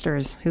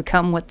protesters who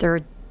come with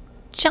their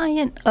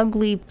giant,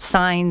 ugly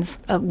signs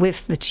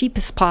with the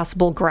cheapest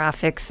possible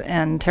graphics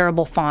and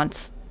terrible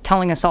fonts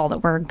telling us all that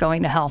we're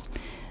going to hell.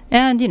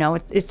 And, you know,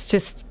 it's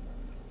just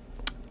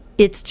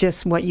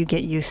what you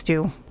get used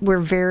to. We're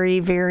very,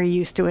 very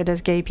used to it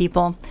as gay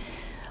people.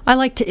 I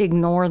like to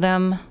ignore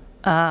them.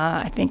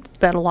 I think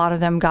that a lot of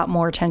them got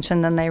more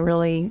attention than I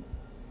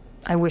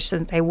wish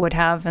that they would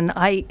have. And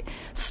I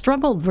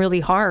struggled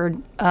really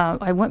hard.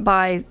 I went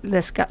by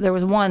this guy. There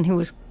was one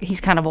he's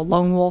kind of a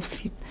lone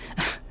wolf.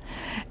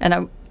 And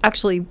I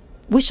actually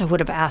wish I would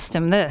have asked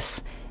him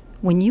this.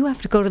 When you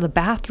have to go to the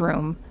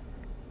bathroom,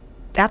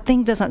 that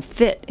thing doesn't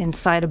fit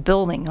inside a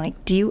building.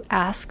 Like, do you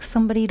ask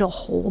somebody to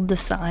hold the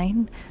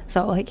sign?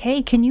 So, like,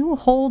 hey, can you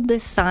hold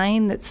this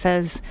sign that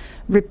says,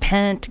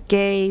 repent,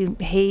 gay,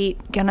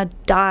 hate, gonna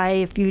die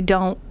if you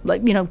don't,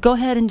 like, you know, go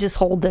ahead and just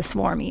hold this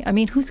for me. I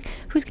mean,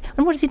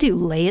 and what does he do?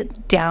 Lay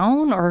it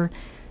down? Or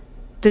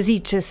does he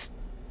just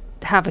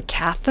have a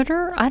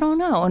catheter? I don't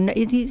know. And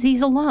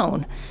he's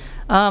alone.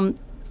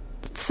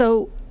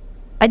 So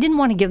I didn't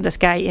want to give this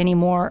guy any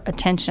more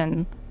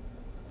attention,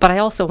 but I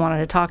also wanted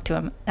to talk to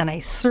him, and I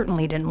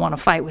certainly didn't want to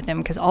fight with him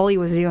because all he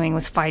was doing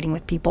was fighting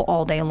with people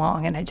all day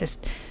long. And I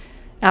just,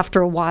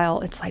 after a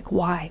while, it's like,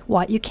 why?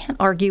 You can't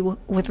argue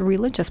with a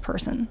religious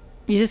person.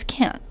 You just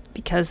can't,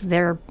 because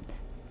they're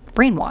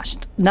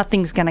brainwashed.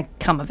 Nothing's going to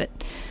come of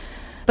it.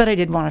 But I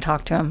did want to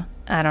talk to him.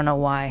 I don't know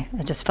why.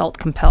 I just felt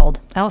compelled.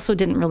 I also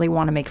didn't really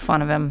want to make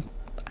fun of him.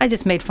 I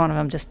just made fun of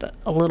him just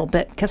a little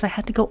bit because I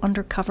had to go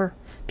undercover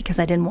because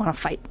I didn't want to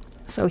fight.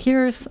 So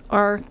here's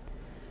our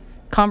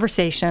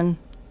conversation.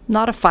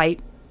 Not a fight,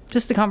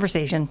 just a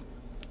conversation.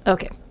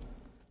 Okay.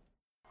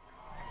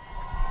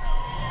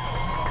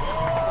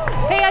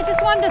 Hey, I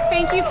just wanted to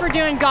thank you for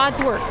doing God's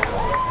work.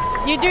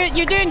 You're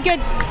doing good.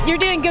 You're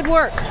doing good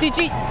work.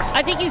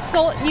 I think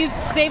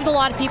you've saved a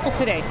lot of people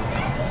today.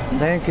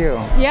 Thank you.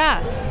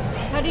 Yeah.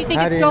 How do you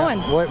think it's going?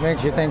 What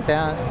makes you think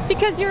that?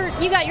 Because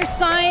you got your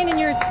sign and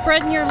you're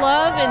spreading your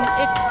love, and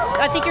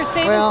I think you're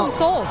saving some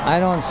souls. I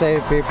don't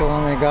save people,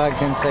 only God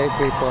can save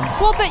people.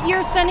 Well, but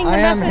you're sending the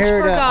message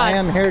for God. I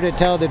am here to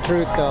tell the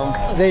truth, though.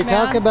 They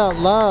talk about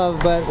love,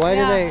 but why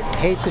do they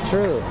hate the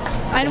truth?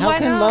 How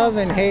can love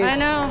and hate? I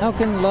know. How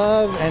can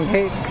love and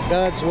hate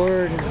God's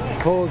word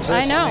coexist?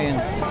 I know.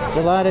 It's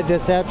a lot of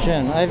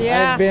deception.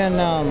 I've been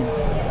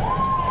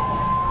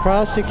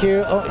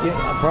prosecute.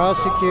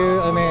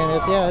 I mean,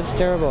 it's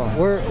terrible.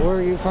 Where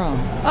are you from?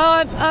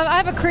 I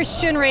have a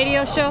Christian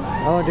radio show.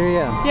 Oh, do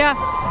you? Yeah.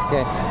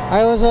 Okay.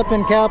 I was up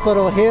in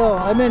Capitol Hill.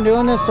 I've been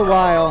doing this a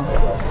while.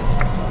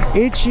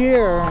 Each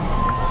year,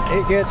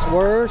 it gets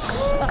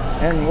worse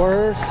and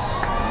worse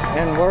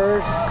and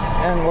worse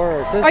and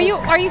worse.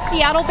 Are you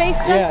Seattle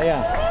based then?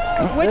 Yeah.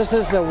 This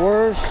is the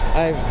worst.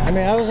 I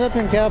was up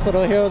in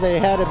Capitol Hill. They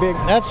had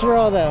that's where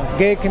all the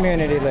gay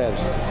community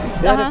lives.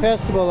 They had a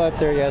festival up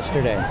there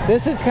yesterday.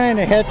 This is kind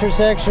of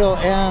heterosexual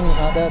and,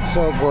 that's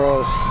so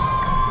gross.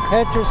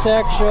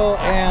 Heterosexual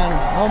and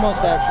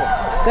homosexual.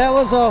 That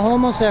was all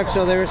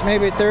homosexual. There was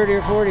maybe 30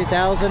 or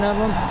 40,000 of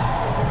them.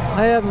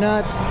 I have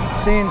not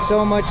seen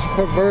so much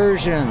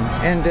perversion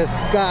and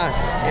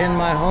disgust in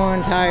my whole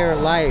entire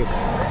life.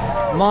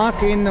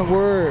 Mocking the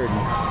word.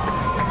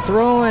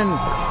 Throwing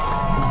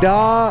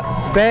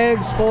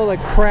bags full of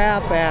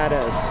crap at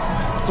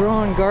us.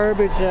 Throwing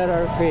garbage at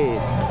our feet.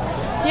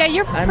 Yeah,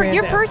 you're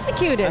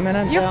persecuted. I'm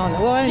telling you.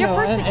 Well, I know. You're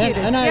persecuted.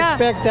 And I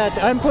expect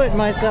that. I'm putting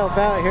myself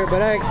out here,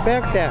 but I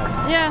expect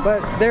that. Yeah.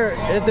 But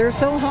they're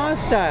so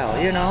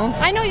hostile, you know?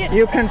 I know.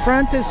 You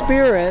confront the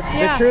spirit,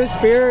 the true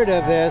spirit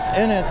of this,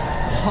 and it's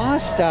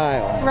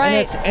hostile. Right. And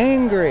it's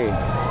angry.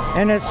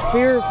 And it's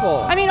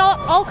fearful. I mean,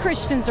 all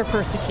Christians are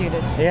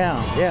persecuted.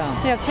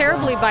 Yeah.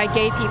 Terribly by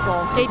gay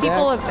people. Gay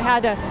people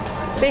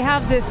they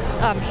have this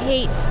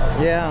hate.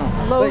 Yeah.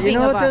 But you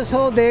know what this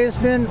whole day has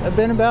been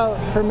about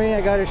for me?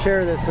 I got to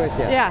share this with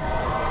you. Yeah.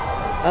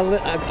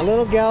 A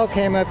little gal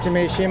came up to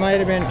me. She might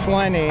have been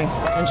 20,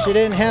 and she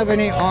didn't have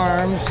any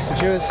arms.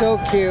 She was so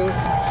cute.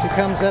 She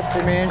comes up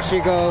to me and she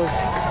goes,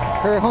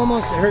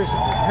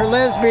 her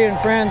lesbian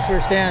friends were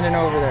standing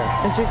over there.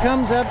 And she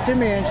comes up to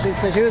me and she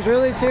says, she was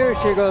really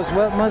serious. She goes,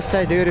 "What must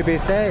I do to be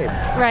saved?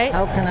 Right.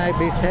 How can I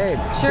be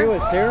saved?" Sure. She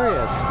was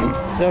serious.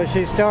 So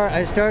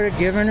I started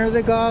giving her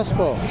the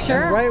gospel.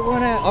 Sure. And right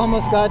when I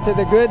almost got to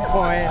the good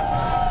point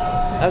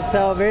of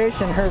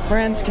salvation, her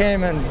friends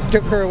came and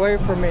took her away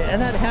from me.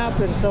 And that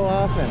happens so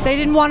often. They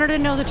didn't want her to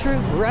know the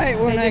truth. Right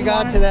when I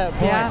got to that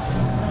point.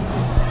 Yeah.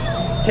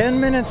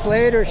 10 minutes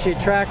later, she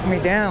tracked me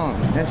down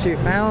and she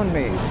found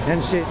me,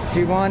 and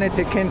she wanted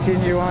to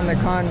continue on the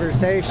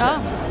conversation.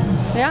 Oh,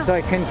 yeah. So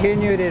I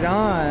continued it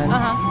on,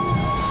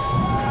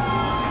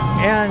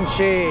 and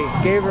she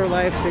gave her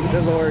life to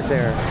the Lord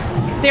there.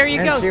 There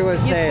you go. She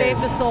was you saved.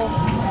 saved a soul.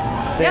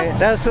 Yeah.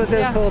 That's what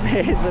this whole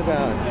day is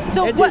about.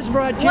 So it just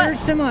brought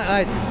tears to my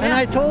eyes. And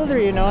I told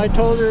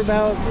her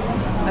about,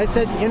 I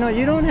said,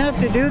 you don't have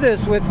to do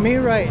this with me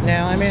right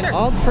now. I mean,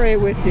 I'll pray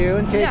with you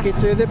and take you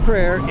through the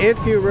prayer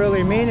if you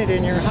really mean it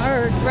in your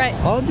heart. Right.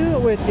 I'll do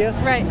it with you.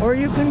 Right. Or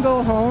you can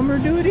go home or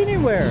do it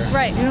anywhere.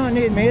 Right. You don't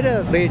need me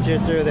to lead you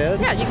through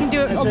this. Yeah, you can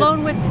do it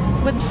alone with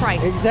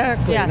Christ.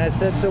 Exactly. Yes. And I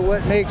said, so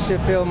what makes you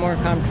feel more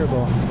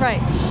comfortable?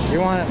 Right. You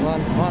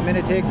want me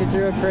to take you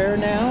through a prayer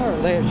now, or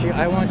later?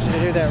 I want you to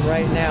do that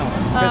right now,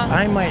 because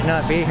I might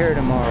not be here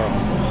tomorrow,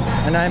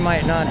 and I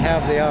might not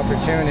have the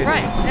opportunity.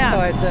 Right. So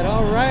I said,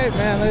 all right,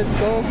 man, let's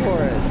go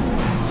for it.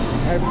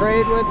 I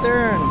prayed with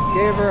her and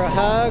gave her a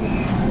hug.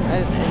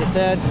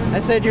 I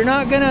said, you're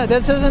not gonna.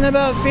 This isn't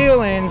about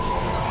feelings.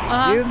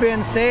 You've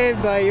been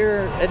saved by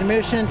your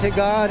admission to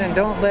God, and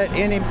don't let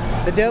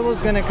the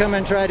devil's going to come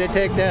and try to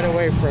take that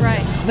away from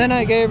you. Then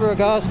I gave her a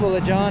Gospel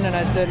of John, and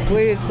I said,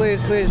 please,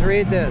 please, please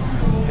read this.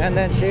 And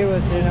then she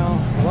was,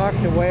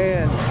 walked away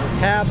and was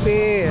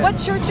happy. What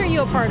church are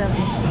you a part of?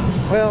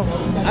 Well,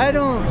 I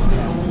don't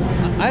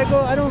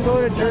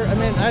go to church. I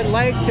mean, I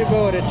like to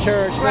go to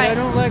church, but I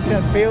don't like to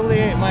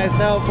affiliate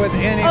myself with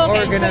any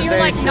organization. Okay, so you're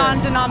like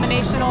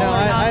non-denominational? No,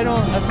 I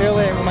don't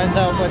affiliate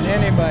myself with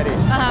anybody.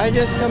 I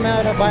just come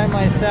out by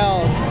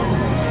myself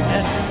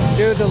and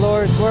do the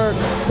Lord's work.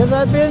 Because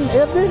I've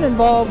been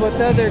involved with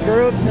other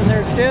groups, and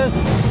there's just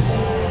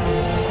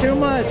too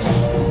much.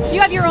 You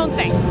have your own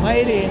thing.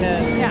 Fighting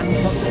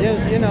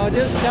and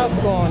just stuff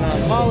going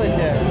on,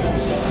 politics.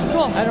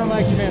 Cool. I don't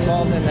like to be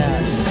involved in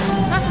that.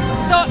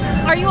 So,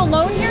 are you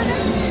alone here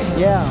then?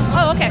 Yeah.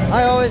 Oh, okay.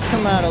 I always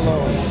come out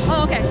alone.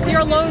 Oh, okay. So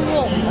you're a lone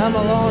wolf. I'm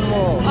a lone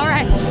wolf. All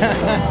right.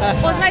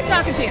 Well, it's nice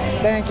talking to you.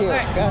 Thank you. All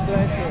right. God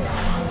bless you.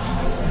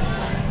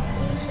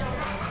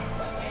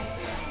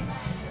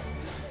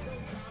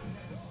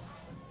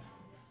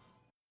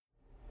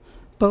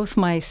 Both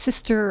my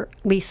sister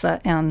Lisa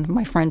and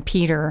my friend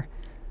Peter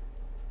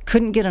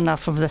couldn't get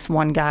enough of this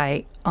one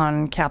guy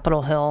on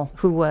Capitol Hill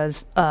who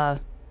was a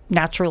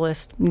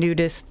naturalist,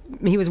 nudist.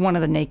 He was one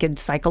of the naked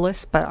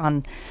cyclists, but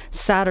on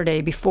Saturday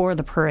before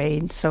the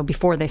parade, so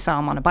before they saw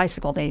him on a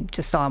bicycle, they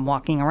just saw him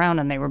walking around,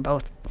 and they were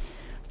both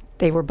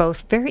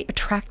very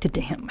attracted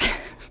to him.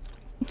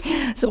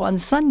 So on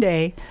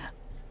Sunday,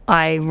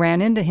 I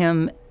ran into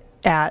him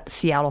at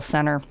Seattle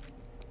Center,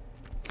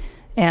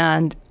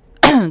 and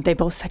they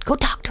both said, go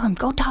talk to him.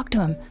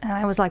 And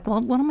I was like, well,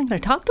 what am I going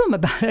to talk to him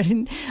about?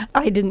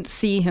 I didn't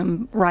see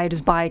him ride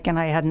his bike, and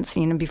I hadn't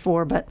seen him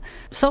before. But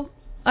so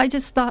I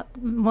just thought,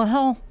 well,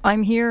 hell,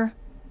 I'm here.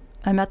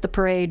 I'm at the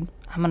parade.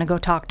 I'm going to go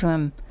talk to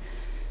him.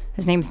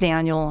 His name's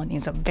Daniel, and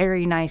he's a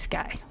very nice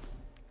guy.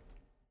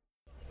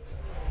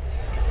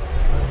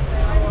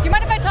 Do you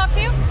mind if I talk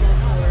to you?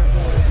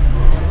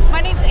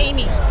 My name's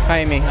Amy. Hi,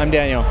 Amy. I'm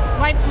Daniel.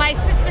 My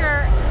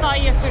sister saw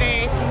you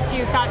yesterday, and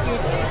she thought you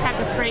just had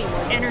this great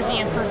energy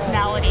and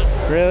personality.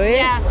 Really?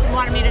 Yeah, and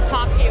wanted me to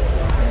talk to you.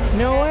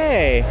 No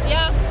way.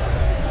 Yeah.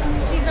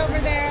 She's over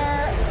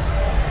there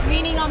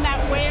leaning on that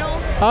whale.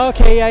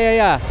 Okay,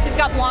 yeah. She's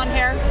got blonde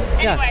hair.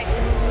 Anyway,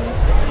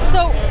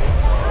 so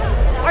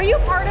are you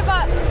part of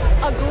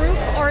a group,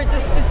 or is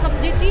this just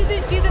something? Do you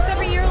do this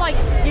every year, like,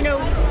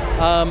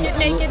 get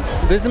naked?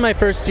 This is my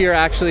first year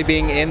actually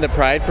being in the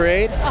Pride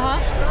Parade.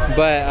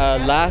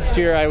 But last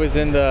year I was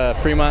in the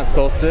Fremont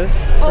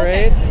Solstice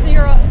Parade. Okay, so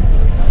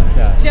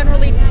you're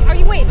generally. Are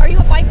you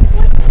a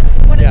bicyclist?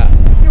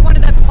 You're one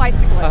of the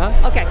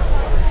bicyclists. Okay.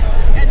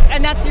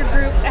 And that's your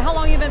group. How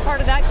long have you been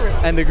part of that group?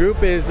 And the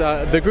group is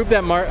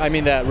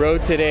that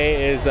rode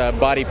today is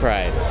Body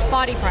Pride.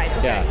 Body Pride.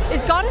 Okay. Yeah.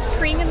 Is Goddess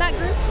Kring in that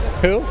group?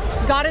 Who?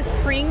 Goddess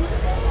Kring.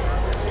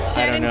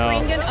 I don't know.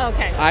 Kringen?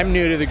 Okay. I'm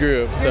new to the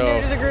group, so You're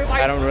new to the group?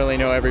 I don't really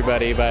know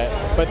everybody,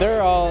 but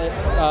they're all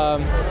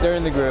they're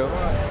in the group.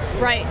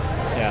 Right.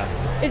 Yeah.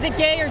 Is it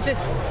gay or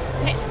just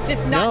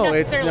not No,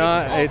 it's necessarily?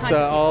 not. It's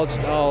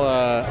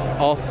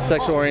all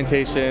sexual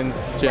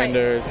orientations,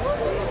 genders.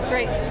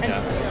 Great.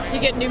 And do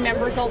you get new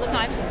members all the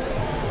time?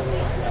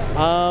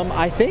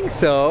 I think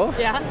so.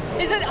 Yeah.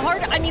 Is it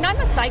hard? I mean, I'm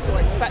a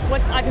cyclist, but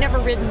I've never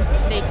ridden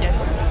naked.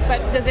 But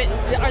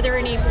are there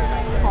any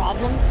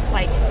problems,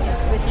 like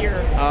with your,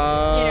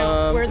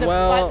 where the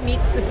butt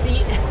meets the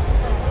seat?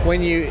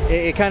 When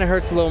it kind of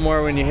hurts a little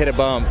more when you hit a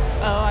bump.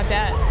 Oh, I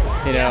bet.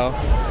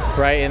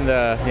 Right in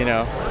the,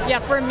 Yeah,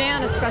 for a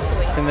man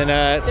especially. in the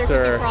nuts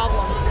there or could be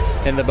problems.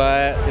 in the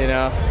butt, You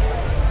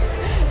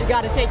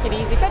got to take it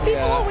easy. But people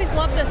always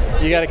love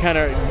You got to kind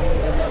of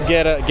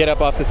get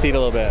up off the seat a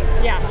little bit.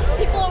 Yeah,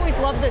 people always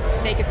love the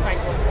naked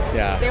cyclists.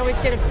 Yeah. They always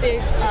get a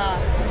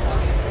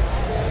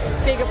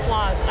big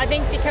applause. I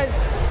think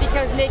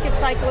because naked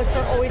cyclists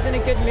are always in a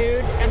good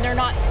mood, and they're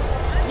not.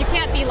 You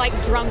can't be like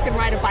drunk and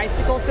ride a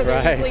bicycle, so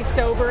they're usually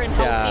sober and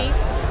healthy.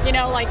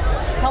 Yeah. Like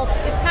health.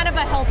 It's kind of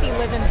a healthy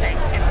living thing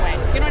in a way.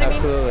 Do you know what I mean?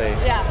 Absolutely.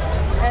 Yeah.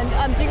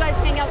 And do you guys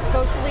hang out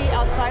socially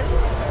outside of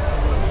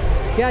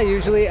this? Yeah,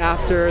 usually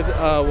after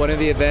one of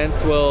the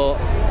events,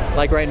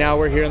 like right now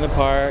we're here in the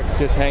park,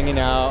 just hanging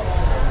out.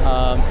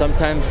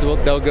 Sometimes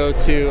they'll go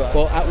to,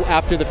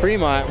 after the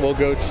Fremont, we'll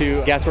go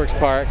to Gasworks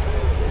Park,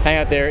 hang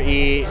out there,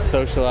 eat,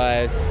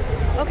 socialize.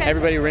 Okay.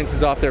 Everybody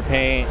rinses off their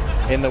paint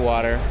in the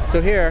water.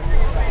 So here,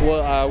 we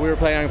were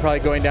planning on probably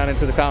going down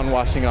into the fountain,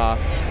 washing off.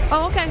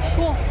 Oh, okay,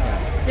 cool.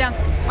 Yeah.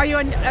 Are you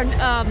a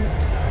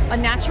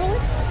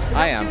naturalist? Is that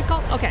I what am. you would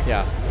call? Okay.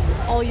 Yeah.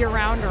 All year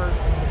round, or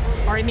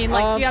I mean,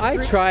 like, do you have I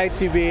groups? try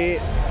to be,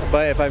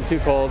 but if I'm too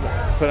cold,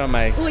 put on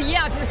my Well,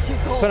 yeah, if you're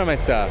too cold. put on my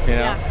stuff,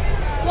 Yeah.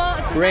 Well,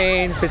 it's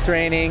Rain, if it's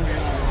raining.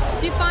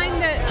 Do you find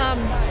that?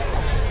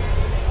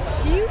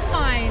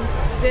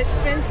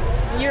 Since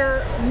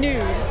you're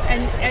nude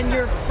and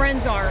your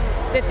friends are,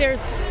 that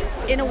there's,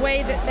 in a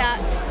way, that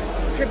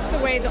strips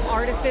away the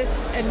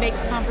artifice and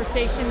makes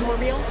conversation more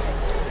real?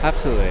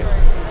 Absolutely.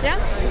 Yeah.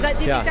 Do you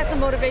think that's a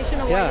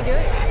motivation of why you do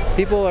it?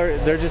 People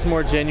they're just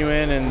more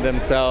genuine in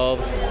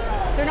themselves.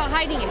 They're not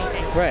hiding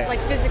anything. Right.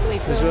 Like physically.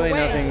 So There's in a really way,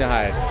 nothing to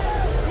hide.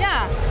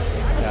 Yeah.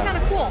 That's kind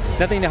of cool.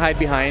 Nothing to hide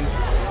behind.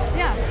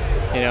 Yeah.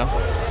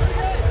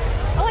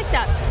 I like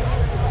that.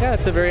 Yeah,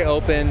 it's a very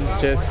open,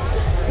 just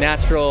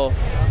natural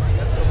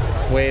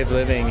way of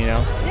living,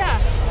 Yeah.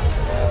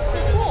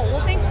 Cool.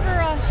 Well, thanks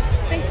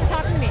for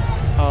talking to me.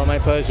 Oh, my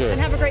pleasure.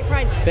 And have a great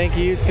Pride. Thank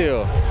you,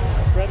 too.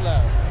 Spread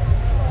love.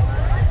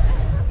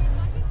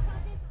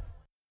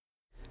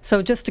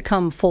 So just to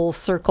come full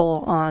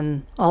circle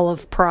on all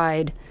of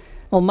Pride,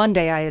 well,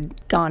 Monday I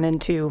had gone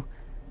into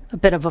a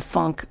bit of a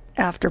funk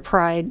after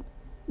Pride,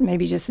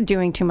 maybe just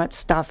doing too much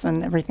stuff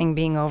and everything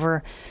being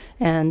over.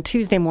 And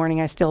Tuesday morning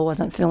I still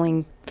wasn't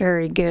feeling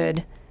very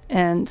good.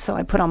 And so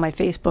I put on my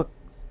Facebook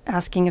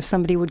asking if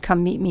somebody would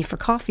come meet me for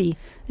coffee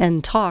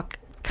and talk,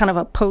 kind of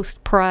a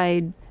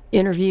post-Pride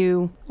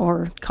interview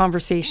or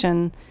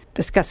conversation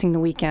discussing the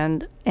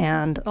weekend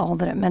and all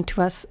that it meant to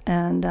us.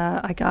 And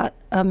I got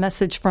a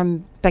message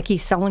from Becky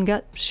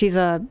Selengut. She's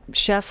a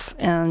chef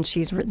and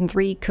she's written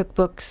 3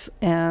 cookbooks,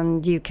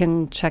 and you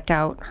can check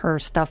out her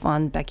stuff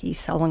on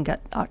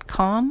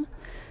beckyselengut.com.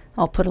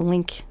 I'll put a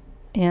link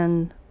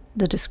in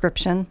the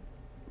description.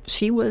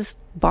 She was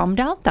bummed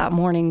out that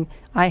morning.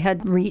 I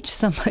had reached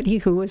somebody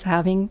who was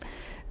having,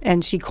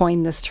 and she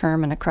coined this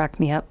term and it cracked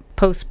me up,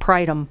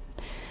 post-Pridum.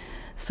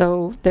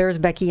 So there's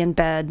Becky in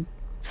bed,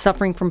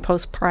 suffering from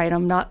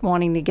post-Pridum, not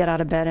wanting to get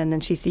out of bed, and then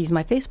she sees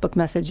my Facebook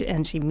message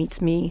and she meets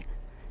me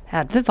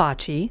had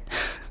Vivace,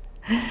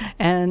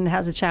 and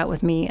has a chat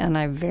with me, and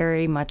I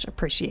very much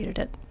appreciated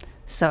it.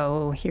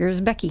 So here's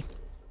Becky.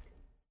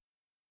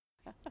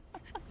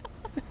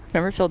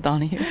 Remember Phil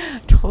Donahue?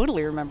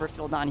 Totally remember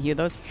Phil Donahue.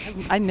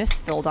 I miss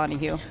Phil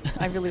Donahue.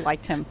 I really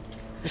liked him.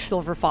 The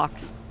Silver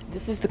Fox.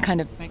 This is the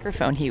kind of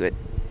microphone he would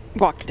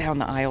walk down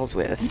the aisles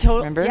with.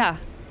 Remember? Yeah.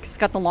 It's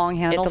got the long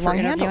handle for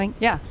interviewing.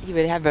 Yeah. He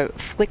would have a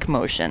flick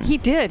motion. He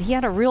did. He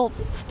had a real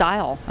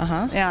style.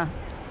 Uh-huh. Yeah.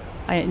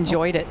 I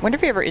enjoyed it. Wonder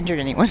if he ever injured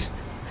anyone.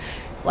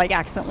 Like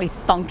accidentally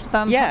thunked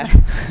them. Yeah.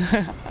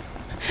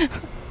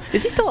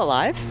 Is he still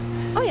alive?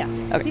 Oh, yeah.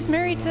 Okay. He's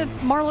married to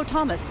Marlo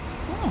Thomas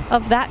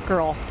of That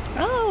Girl.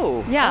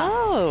 Oh. Yeah.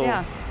 Oh.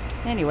 Yeah.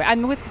 Anyway, I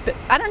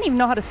don't even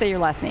know how to say your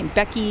last name.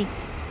 Becky.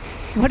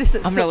 What is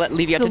it? I'm going to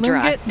leave you out to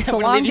dry. I'm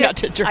going to leave you out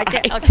to dry.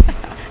 Okay.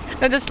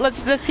 No, just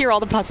let's hear all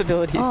the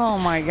possibilities. Oh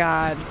my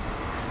God.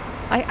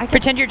 I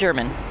pretend you're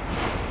German.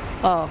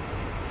 Oh.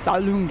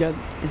 Salungen.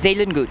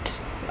 Seelengut.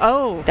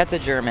 Oh. That's a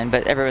German,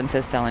 but everyone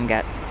says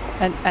Seelengut.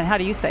 And how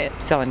do you say it?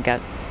 Seelengut.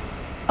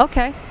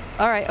 Okay.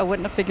 All right. I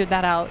wouldn't have figured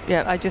that out.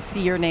 Yeah. I just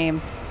see your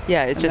name.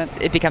 Yeah,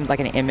 it becomes like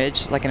an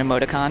image, like an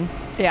emoticon.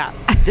 Yeah.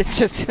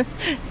 It's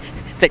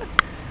like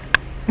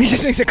it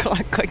just makes a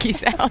clicky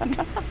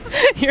sound.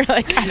 You're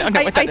like, I don't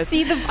know what that is.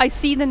 I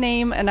see the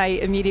name, and I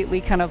immediately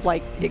kind of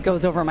like it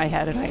goes over my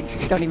head, and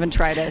I don't even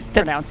try to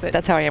pronounce it.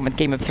 That's how I am with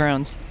Game of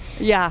Thrones.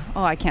 Yeah.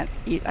 Oh, I can't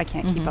keep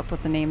up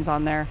with the names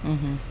on there.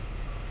 Mm-hmm.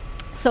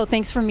 So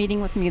thanks for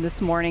meeting with me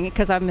this morning,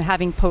 because I'm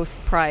having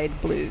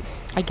post-Pride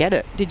blues. I get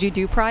it. Did you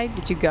do Pride?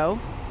 Did you go?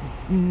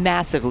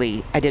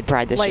 Massively. I did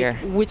Pride this year.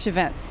 Like which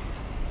events?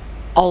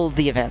 All of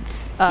the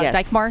events. Yes.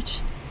 Dyke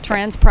March,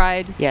 Trans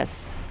Pride.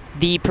 Yes.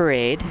 The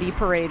parade. The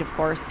parade, of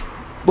course.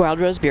 Wild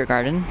Rose Beer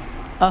Garden.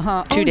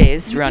 2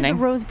 days you running. Did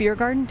the Rose Beer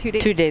Garden 2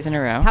 days? 2 days in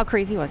a row. How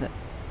crazy was it?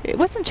 It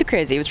wasn't too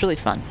crazy. It was really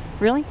fun.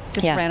 Really?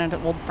 Just ran into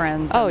old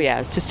friends. Oh yeah, it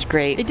was just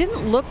great. It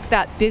didn't look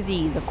that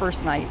busy the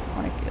first night.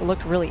 Like it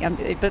looked really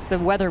empty, but the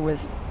weather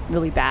was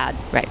really bad.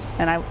 Right.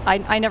 And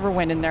I never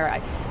went in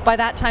there. By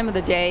that time of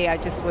the day,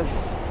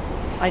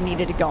 I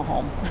needed to go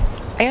home.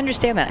 I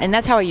understand that, and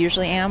that's how I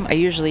usually am. I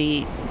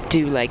usually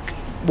do like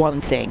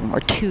one thing or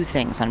two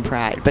things on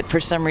Pride, but for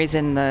some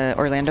reason the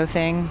Orlando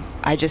thing,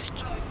 I just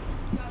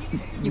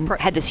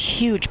had this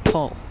huge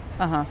pull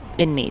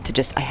in me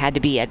to I had to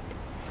be at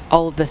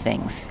all of the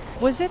things.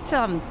 Was it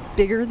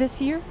bigger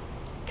this year?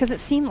 Because it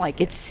seemed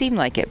like it. It seemed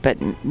like it, but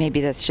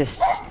maybe that's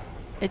just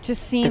it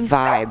just seemed the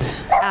vibe.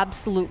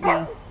 Absolutely.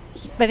 I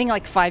think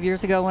like 5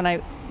 years ago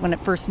when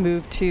it first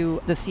moved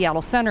to the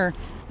Seattle Center,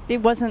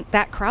 it wasn't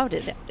that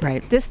crowded.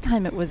 Right. This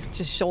time it was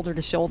just shoulder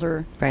to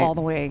shoulder all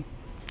the way.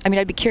 I mean,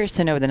 I'd be curious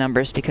to know the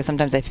numbers, because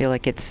sometimes I feel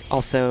like it's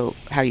also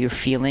how you're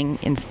feeling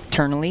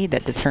internally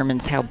that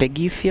determines how big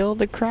you feel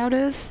the crowd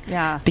is.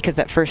 Yeah. Because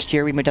that first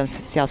year we moved down to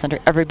Seattle Center,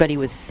 everybody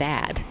was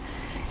sad.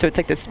 So it's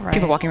like this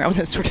people walking around with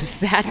this sort of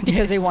sadness.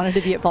 Because they wanted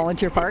to be at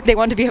Volunteer Park? They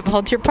wanted to be at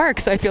Volunteer Park,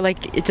 so I feel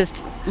like it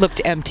just looked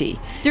empty.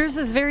 There's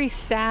this very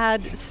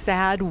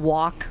sad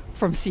walk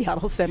from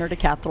Seattle Center to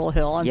Capitol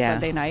Hill on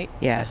Sunday night.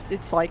 Yeah.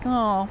 It's like,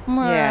 oh,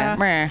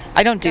 yeah.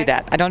 I don't do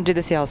that. I don't do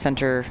the Seattle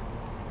Center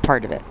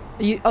part of it.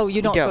 You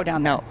don't go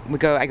down there? No,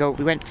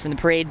 we went from the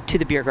parade to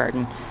the beer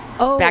garden.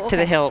 Oh, back to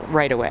the hill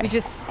right away. We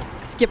just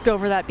skipped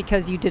over that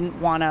because you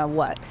didn't want to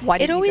what? Why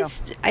didn't you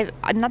go?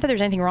 Not that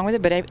there's anything wrong with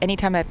it, but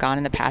anytime I've gone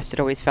in the past, it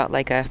always felt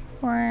like it's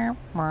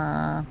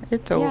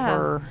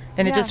over.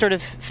 And it just sort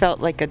of felt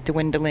like a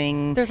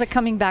dwindling. There's a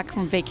coming back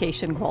from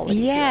vacation quality.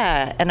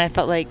 Yeah, and I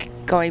felt like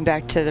going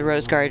back to the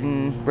Rose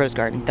Garden,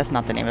 that's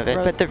not the name of it,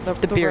 but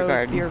the beer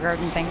garden. Beer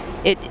garden thing.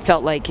 It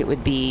felt like it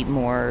would be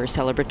more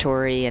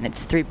celebratory, and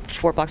it's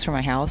 4 blocks from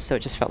my house, so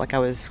it just felt like I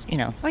was,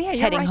 heading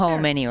right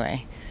home there.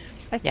 anyway.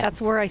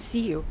 That's where I see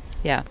you.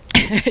 Yeah.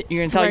 You're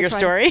going to tell your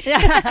story?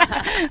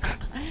 Yeah.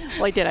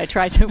 Well, I did. I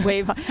tried to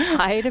wave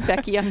hi to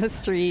Becky on the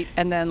street,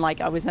 and then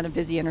I was in a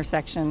busy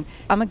intersection.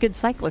 I'm a good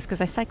cyclist because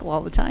I cycle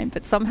all the time,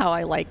 but somehow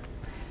I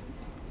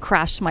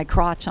crashed my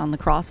crotch on the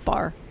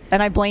crossbar.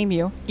 And I blame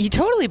you. You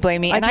totally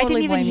blame me. And I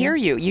didn't even hear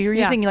you. You were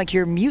using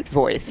your mute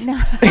voice.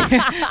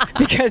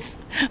 Because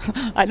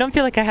I don't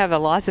feel like I have a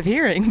loss of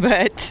hearing,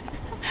 but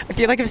I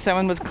feel like if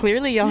someone was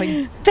clearly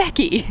yelling,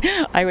 Becky,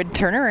 I would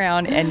turn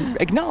around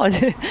and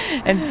acknowledge it.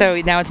 And so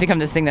now it's become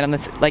this thing that I'm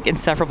this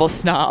insufferable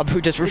snob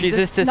who just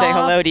refuses to say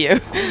hello to you.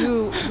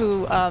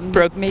 Who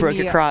broke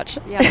your crotch.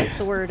 Yeah, that's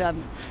the word.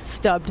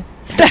 Stubbed.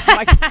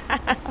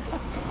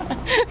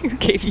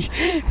 Gave you.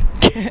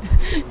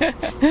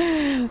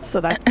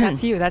 So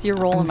that's you. That's your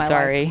role in my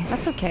sorry. life.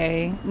 That's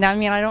okay. Now,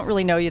 I don't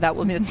really know you that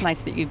well. It's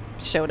nice that you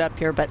showed up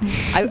here, but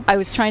I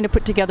was trying to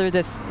put together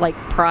this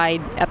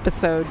Pride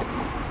episode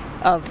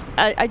of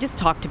I just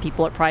talk to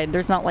people at Pride.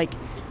 There's not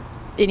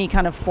any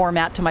kind of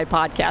format to my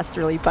podcast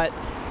really, but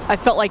I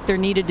felt like there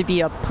needed to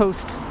be a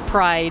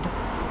post-Pride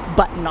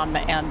button on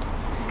the end.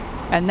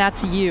 And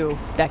that's you,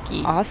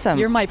 Becky. Awesome.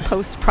 You're my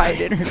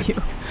post-Pride interview.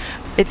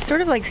 It's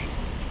sort of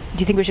do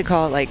you think we should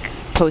call it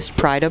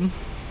post-Pridem?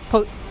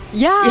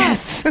 Yeah.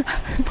 Yes.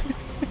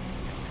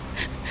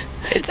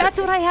 That's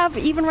what I have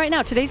even right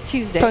now. Today's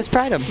Tuesday.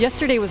 Post-Pridem.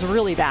 Yesterday was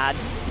really bad.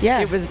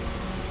 Yeah. It was,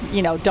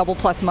 double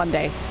plus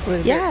Monday. It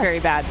was very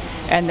bad.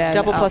 And then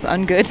double plus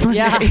ungood Monday.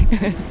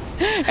 Yeah.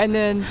 And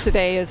then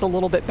today is a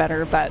little bit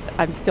better, but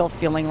I'm still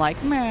feeling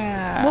like,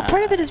 meh. Well,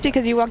 part of it is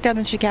because you walk down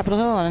the street, Capitol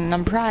Hill, and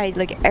on Pride,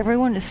 like,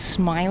 everyone is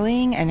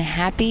smiling and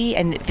happy,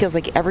 and it feels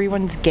like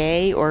everyone's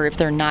gay, or if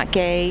they're not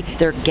gay,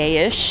 they're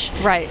gayish.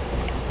 Right.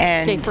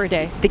 And gay for a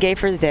day. The gay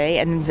for the day,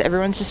 and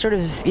everyone's just sort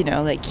of,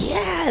 like,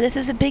 yeah, this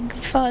is a big,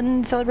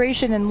 fun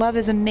celebration, and love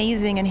is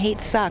amazing, and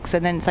hate sucks.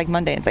 And then it's like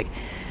Monday, and it's like...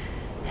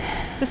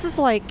 This is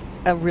like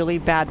a really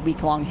bad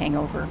week-long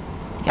hangover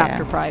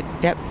after Pride.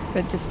 Yep.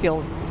 It just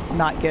feels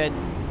not good.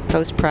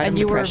 Post-Pride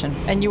depression.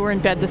 And you were in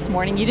bed this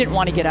morning. You didn't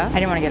want to get up. I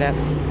didn't want to get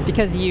up.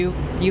 Because you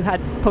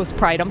had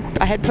post-Pridem.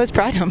 I had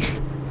post-Pridem.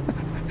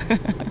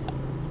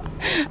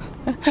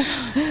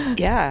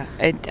 Yeah,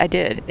 I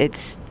did.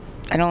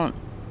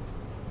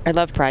 I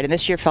love Pride, and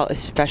this year felt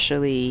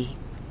especially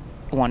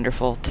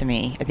wonderful to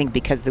me. I think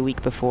because the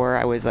week before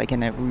I was like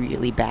in a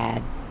really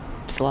bad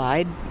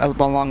slide,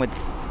 along with...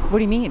 What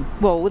do you mean?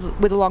 Well,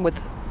 along with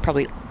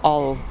probably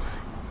all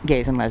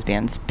gays and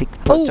lesbians,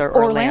 post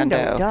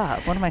Orlando. Duh.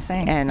 What am I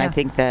saying? And I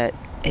think that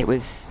it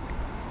was,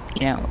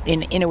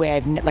 in a way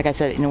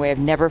I've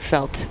never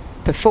felt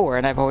before,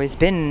 and I've always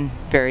been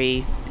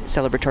very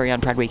celebratory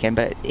on Pride weekend,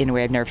 but in a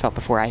way I've never felt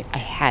before. I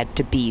had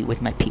to be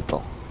with my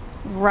people.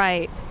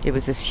 Right. It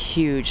was this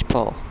huge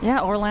pull.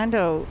 Yeah,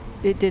 Orlando,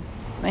 it did,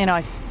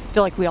 I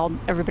feel like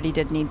everybody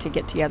did need to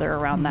get together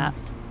around that,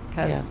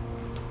 because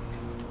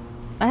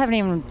I haven't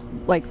even,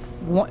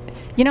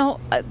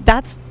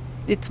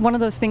 it's one of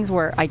those things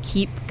where I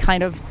keep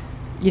kind of,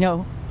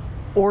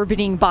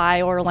 orbiting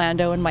by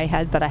Orlando in my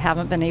head, but I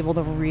haven't been able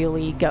to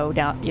really go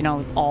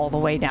down, all the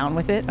way down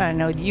with it. I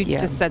know you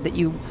just said that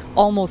you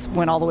almost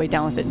went all the way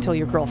down with it until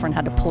your girlfriend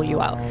had to pull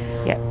you out.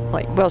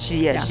 Yeah.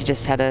 She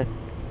just had to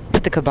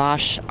put the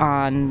kibosh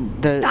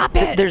on the... Stop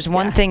it! There's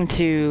one thing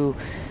to...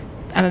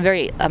 I'm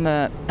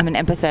an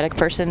empathetic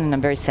person, and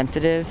I'm very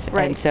sensitive.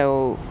 Right. And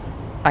so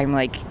I'm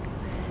like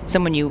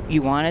someone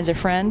you want as a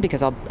friend,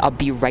 because I'll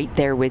be right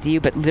there with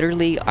you, but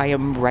literally I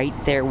am right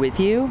there with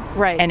you.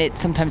 Right. And it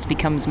sometimes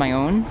becomes my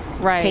own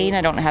pain.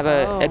 I don't have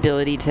a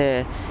ability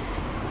to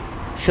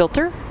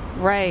filter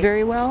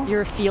very well.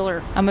 You're a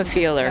feeler. I'm a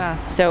feeler.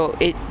 So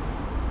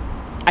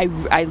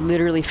I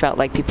literally felt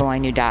like people I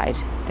knew died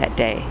that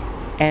day.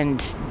 And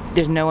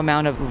there's no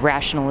amount of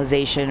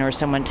rationalization or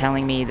someone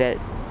telling me that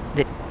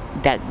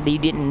you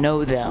didn't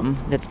know them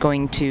that's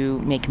going to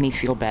make me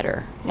feel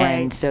better. Right.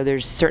 And so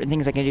there's certain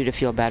things I can do to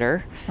feel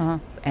better,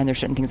 and there's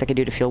certain things I can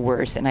do to feel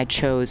worse, and I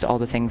chose all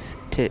the things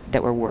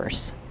that were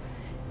worse.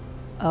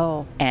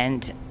 Oh.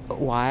 And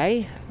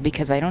why?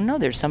 Because I don't know.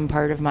 There's some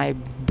part of my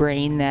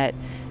brain that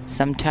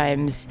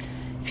sometimes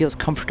feels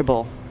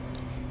comfortable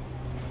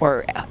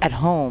or at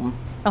home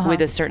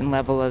with a certain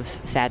level of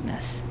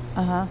sadness.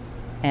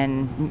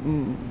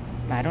 And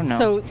I don't know.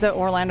 So the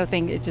Orlando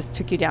thing, it just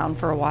took you down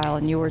for a while,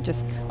 and you were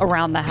just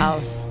around the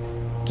house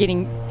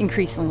getting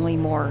increasingly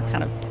more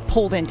kind of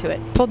pulled into it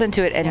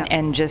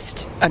and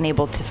just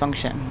unable to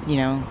function,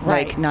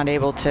 like not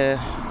able to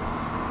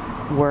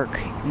work,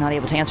 not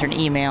able to answer an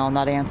email,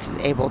 not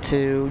able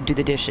to do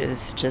the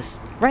dishes,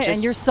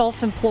 and you're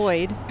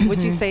self-employed.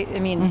 Would you say,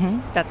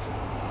 that's...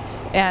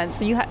 And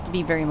so you have to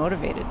be very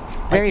motivated.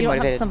 You don't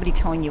have somebody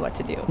telling you what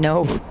to do.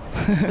 No.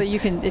 So you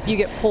can, if you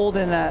get pulled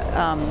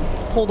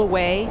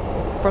away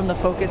from the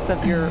focus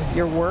of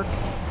your work.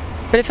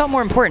 But it felt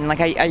more important. Like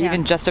I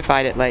even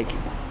justified it. Like,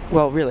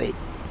 well, really,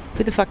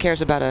 who the fuck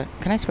cares about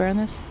can I swear on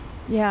this?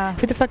 Yeah.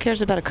 Who the fuck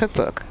cares about a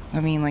cookbook? I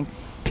mean, like,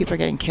 people are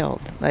getting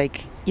killed.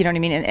 Like, you know what I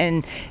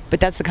mean?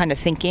 But that's the kind of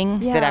thinking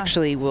that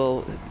actually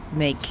will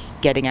make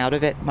getting out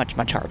of it much,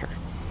 much harder.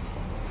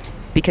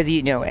 Because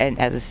and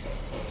as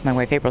my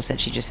wife April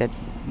said, she just said,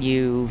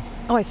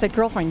 Oh, I said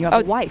girlfriend. You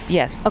have a wife.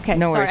 Yes. Okay.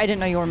 No sorry, worries. I didn't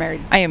know you were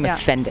married. I am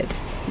offended.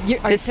 Are you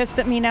pissed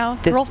at me now?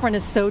 Girlfriend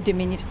is so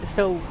diminutive.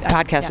 So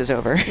podcast is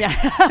over. Yeah.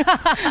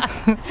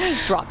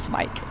 Drops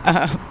mic.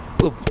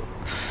 Boop.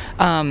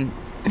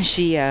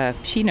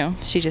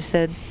 She just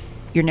said,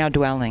 "You're now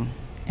dwelling,"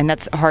 and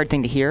that's a hard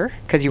thing to hear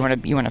because you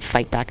want to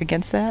fight back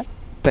against that.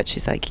 But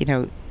she's like,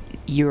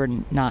 you're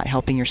not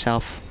helping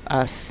yourself,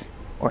 us,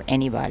 or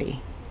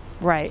anybody.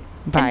 Right.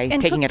 By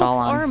taking it all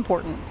on. Cookbooks are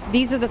important.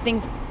 These are the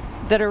things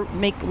that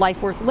make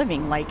life worth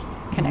living, like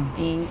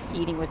connecting,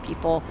 eating with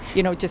people.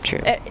 Just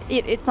True.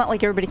 It's not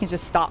like everybody can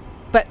just stop.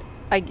 But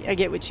I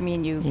get what you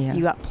mean.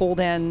 You got pulled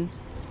in.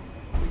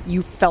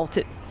 You felt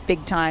it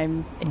big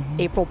time.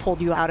 April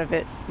pulled you out of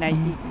it. Now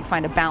you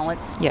find a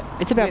balance. Yeah,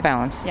 it's about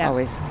balance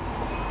always.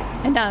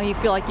 And now you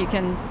feel like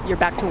you're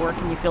back to work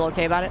and you feel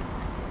okay about it.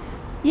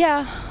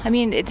 Yeah, I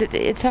mean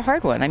it's a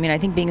hard one. I mean, I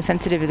think being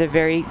sensitive is a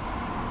very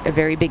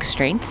big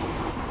strength.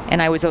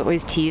 And I was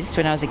always teased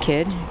when I was a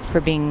kid for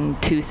being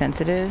too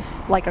sensitive.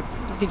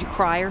 Did you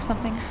cry or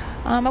something?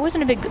 I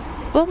wasn't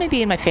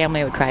maybe in my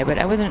family I would cry, but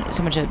I wasn't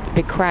so much a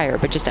big crier,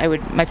 but just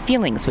my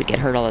feelings would get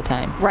hurt all the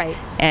time. Right.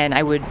 And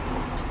I would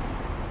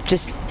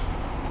just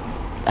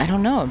I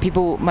don't know.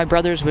 My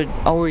brothers would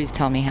always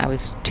tell me I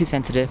was too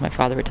sensitive. My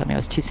father would tell me I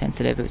was too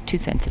sensitive. It was too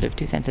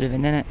sensitive.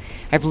 And then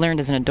I've learned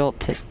as an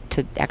adult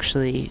to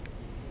actually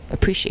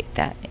appreciate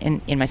that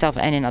in myself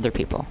and in other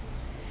people.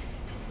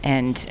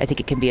 And I think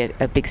it can be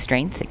a big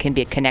strength. It can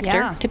be a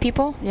connector to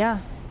people. Yeah.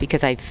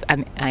 Because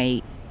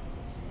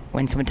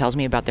when someone tells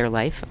me about their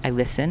life, I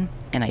listen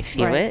and I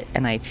feel it,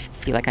 and I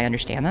feel like I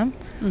understand them.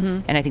 Mm-hmm.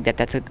 And I think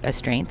that's a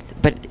strength.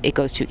 But it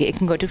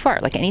can go too far,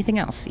 like anything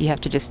else. You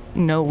have to just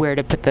know where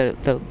to put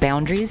the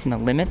boundaries and the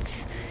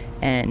limits,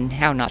 and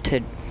how not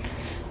to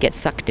get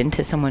sucked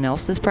into someone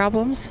else's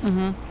problems.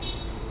 Mm-hmm.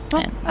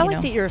 Well, I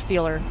like that you're a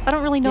feeler. I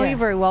don't really know you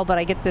very well, but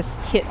I get this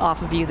hit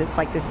off of you that's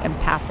like this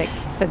empathic,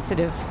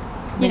 sensitive.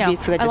 Maybe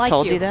it's because I just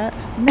told you that.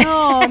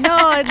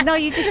 No.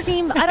 You just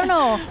seem. I don't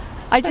know.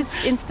 I just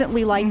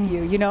instantly liked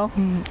you.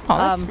 Oh,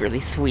 that's really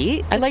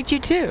sweet. I liked you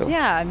too.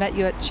 Yeah, I met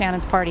you at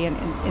Shannon's party and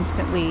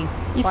instantly.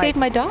 You saved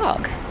my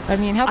dog. I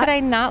mean, how could I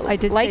not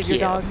like you? I did save your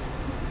dog.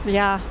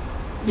 Yeah.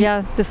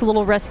 This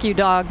little rescue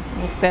dog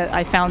that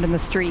I found in the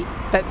street.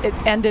 That it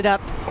ended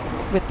up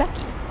with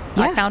Becky.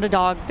 Yeah. I found a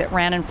dog that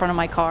ran in front of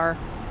my car,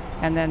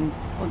 and then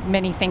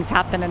many things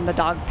happened, and the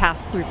dog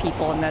passed through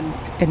people, and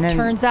then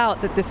turns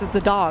out that this is the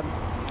dog.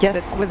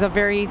 Yes. That was a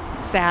very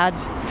sad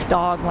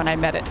dog when I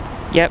met it.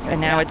 Yep,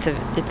 and now it's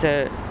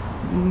a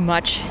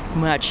much,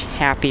 much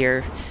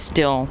happier,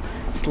 still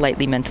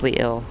slightly mentally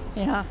ill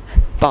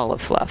ball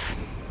of fluff.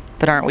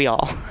 But aren't we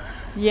all?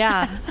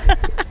 Yeah.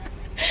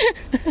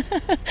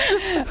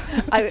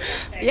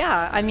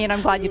 I mean,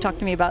 I'm glad you talked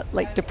to me about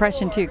like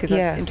depression too, because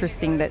that's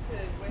interesting that,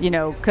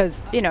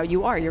 because,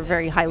 you're a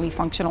very highly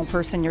functional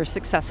person. You're a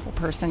successful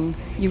person.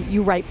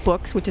 You write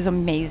books, which is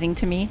amazing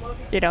to me,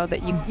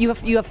 that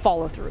you have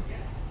follow through.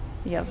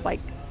 You have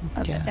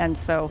and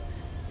so,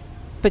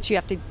 but you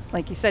have to,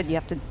 like you said, you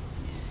have to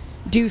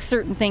do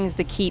certain things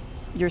to keep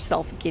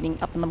yourself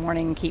getting up in the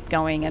morning and keep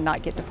going and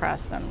not get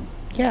depressed and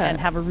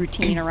have a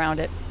routine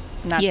around it.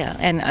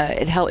 And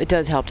it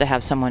does help to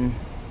have someone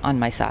on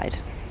my side,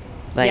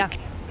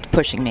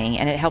 pushing me,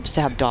 and it helps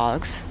to have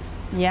dogs.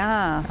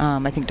 Yeah.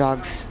 I think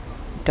dogs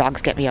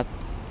get me up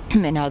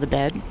and out of the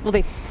bed.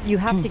 Well, you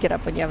have to get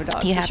up when you have a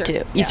dog. You have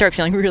to. You start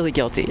feeling really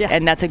guilty,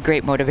 and that's a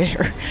great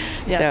motivator.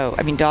 Yes. So,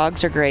 I mean,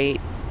 dogs are great.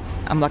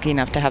 I'm lucky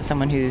enough to have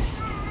someone who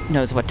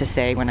knows what to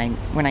say when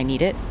I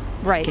need it.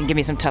 Right. Can give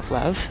me some tough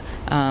love.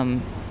 I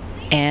mean,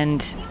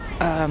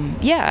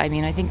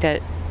 I think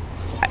that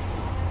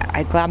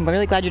I'm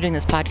really glad you're doing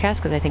this podcast,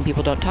 because I think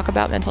people don't talk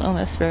about mental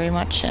illness very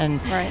much, and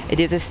it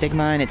is a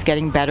stigma, and it's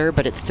getting better,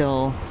 but it's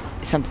still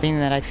something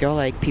that I feel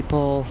like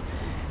people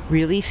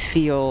really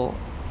feel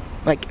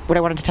like. What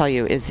I wanted to tell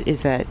you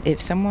is that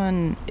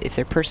if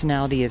their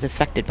personality is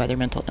affected by their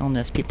mental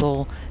illness,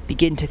 people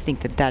begin to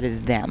think that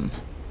is them.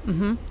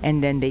 Mm-hmm.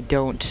 And then they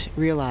don't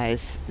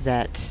realize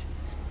that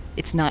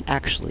it's not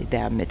actually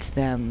them, it's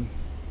them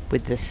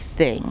with this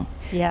thing.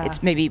 Yeah.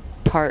 It's maybe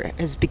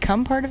has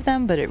become part of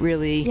them, but it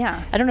really,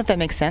 I don't know if that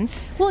makes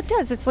sense. Well, it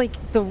does. It's like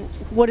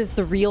what is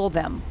the real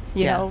them?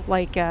 You know,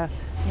 like,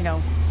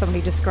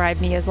 somebody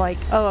described me as like,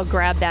 a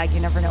grab bag,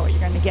 you never know what you're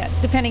going to get,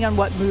 depending on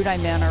what mood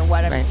I'm in or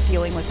what I'm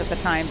dealing with at the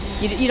time.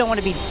 You don't want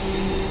to be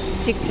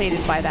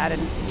dictated by that,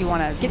 and you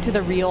want to get to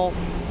the real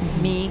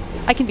me.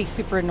 I can be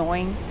super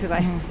annoying because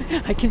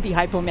I can be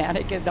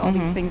hypomanic and all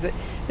these things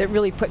that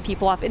really put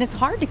people off. And it's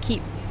hard to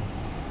keep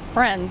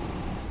friends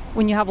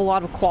when you have a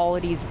lot of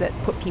qualities that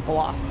put people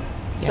off.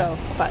 Yeah. So,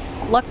 but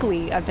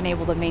luckily I've been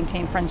able to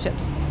maintain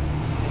friendships.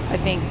 I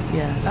think.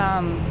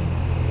 Yeah.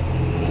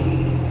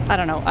 I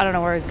don't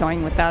know where I was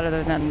going with that,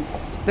 other than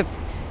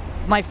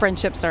my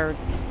friendships are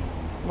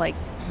like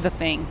the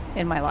thing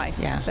in my life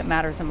that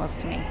matters the most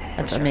to me.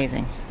 That's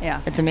amazing.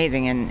 Yeah. It's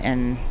amazing,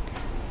 and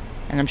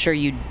I'm sure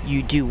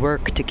you do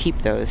work to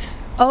keep those.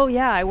 Oh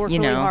yeah, I work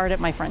really hard at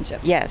my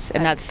friendships. Yes,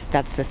 and that's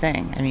the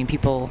thing. I mean,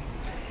 people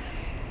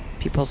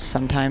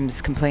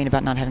sometimes complain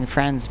about not having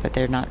friends, but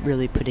they're not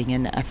really putting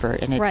in the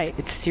effort, and it's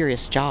a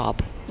serious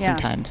job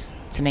sometimes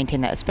to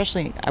maintain that,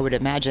 especially, I would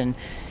imagine,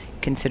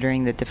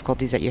 considering the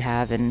difficulties that you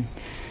have, and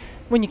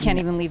when you can't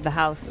even leave the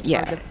house. It's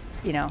hard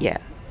to, Yeah.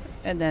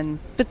 And then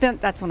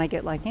that's when I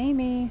get like,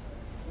 Amy,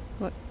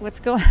 what's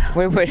going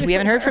on? We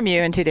haven't heard from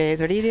you in 2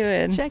 days. What are you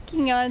doing?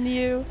 Checking on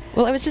you.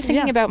 Well, I was just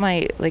thinking about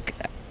I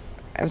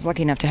was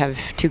lucky enough to have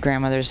two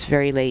grandmothers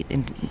very late,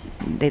 and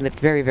they lived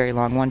very, very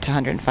long, one to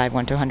 105,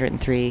 one to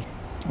 103.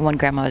 One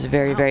grandma I was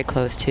very, very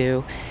close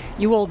to.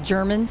 You old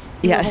Germans?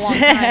 Yes, live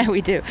a long time.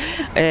 we do.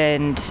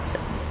 And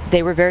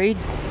they were very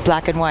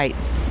black and white,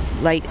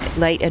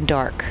 light and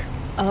dark.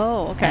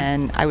 Oh, okay.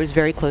 And I was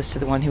very close to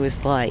the one who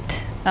was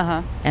light.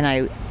 Uh-huh. And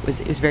it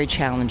was very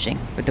challenging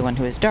with the one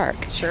who was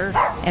dark. Sure.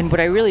 And what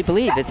I really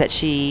believe is that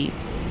she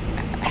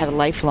had a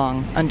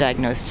lifelong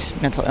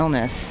undiagnosed mental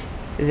illness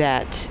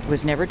that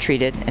was never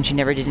treated, and she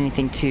never did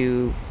anything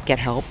to get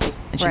help,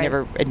 and she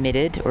never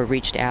admitted or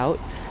reached out.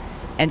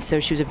 And so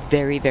she was a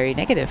very, very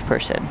negative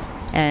person.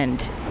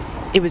 And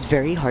it was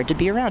very hard to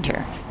be around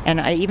her. And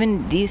I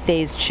even these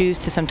days choose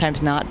to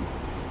sometimes not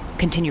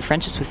continue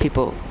friendships with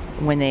people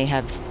when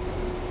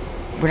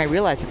I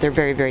realize that they're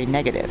very, very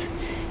negative.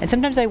 And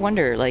sometimes I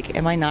wonder, like,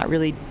 am I not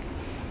really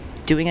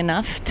doing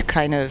enough to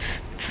kind of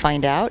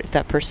find out if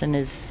that person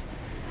is...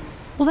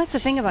 Well, that's the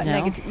thing about No.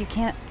 negative. You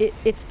can't.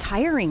 It's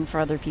tiring for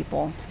other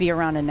people to be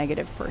around a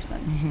negative person.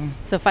 Mm-hmm.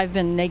 So if I've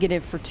been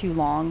negative for too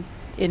long,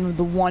 in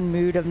the one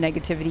mood of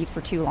negativity for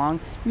too long,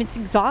 it's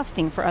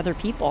exhausting for other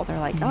people. They're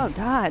like, oh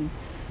God,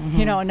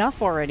 Mhm.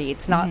 enough already.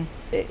 It's not.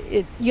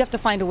 You have to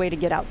find a way to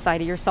get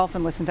outside of yourself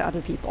and listen to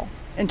other people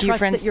and Do your trust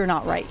friends- that you're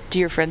not right. Do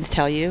your friends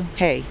tell you,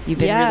 hey, you've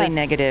been really Yes.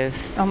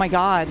 negative. Oh my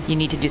God. You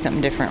need to do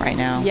something different right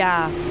now.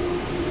 Yeah.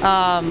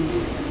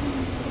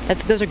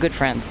 Those are good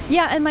friends.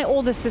 Yeah, and my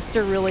oldest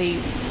sister really,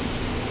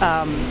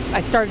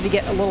 I started to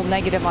get a little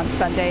negative on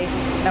Sunday,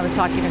 and I was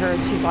talking to her,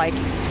 and she's like,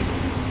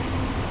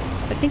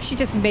 I think she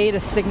just made a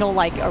signal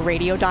like a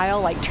radio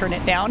dial, like turn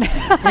it down,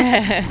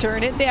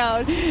 turn it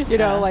down,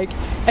 like,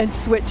 and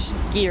switch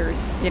gears,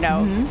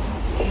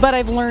 Mm-hmm. But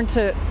I've learned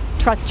to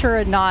trust her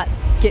and not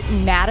get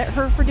mad at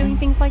her for doing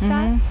things like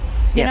that,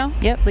 you know?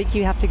 Yep. Like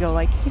you have to go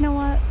like, you know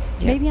what,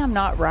 maybe I'm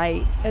not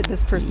right, and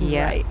this person's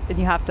Yeah. right, and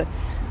you have to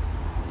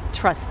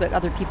trust that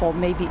other people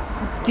maybe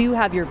do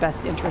have your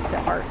best interest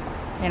at heart,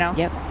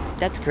 Yep.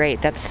 That's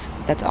great. That's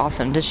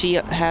awesome. Does she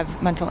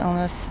have mental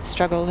illness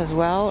struggles as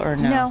well, or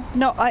no?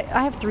 No. I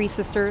have 3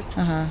 sisters,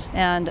 Uh-huh.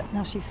 and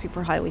no, she's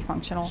super highly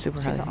functional. Super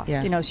She's highly,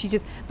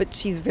 yeah. but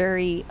she's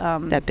very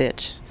That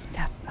bitch.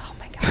 Oh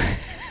my God.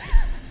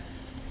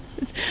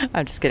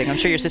 I'm just kidding. I'm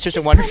sure your sister's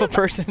a wonderful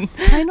person.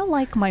 Kind of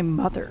like my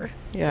mother.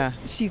 Yeah.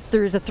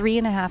 There's a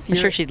 3.5 year. I'm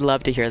sure she'd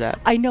love to hear that.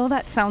 I know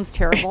that sounds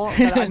terrible,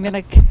 but I'm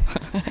gonna.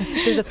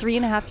 There's a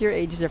 3.5 year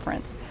age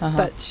difference, Uh-huh.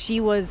 but she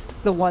was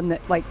the one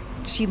that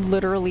she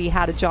literally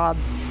had a job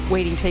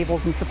waiting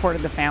tables and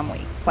supported the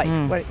family. Like,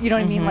 you know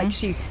what I mean? Like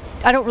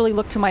I don't really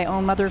look to my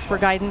own mother for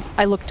guidance.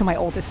 I look to my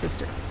oldest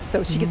sister.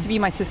 So she gets to be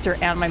my sister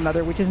and my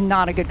mother, which is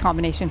not a good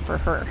combination for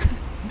her.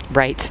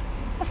 Right.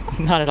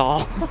 Not at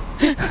all.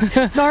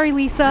 Sorry,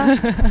 Lisa.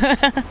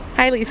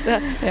 Hi,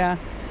 Lisa. Yeah.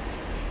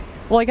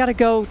 Well, I got to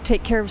go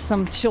take care of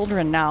some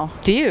children now.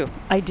 Do you?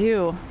 I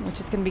do, which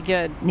is going to be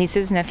good.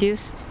 Nieces,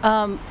 nephews?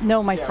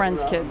 No, my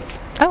friends' kids.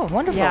 Oh,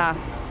 wonderful. Yeah.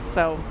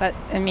 So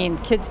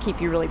kids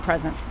keep you really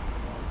present.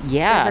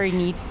 Yeah.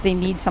 They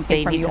need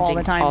something from you all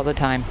the time. All the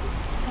time.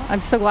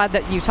 I'm so glad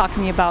that you talked to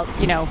me about,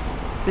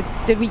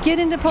 did we get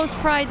into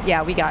post-Pride?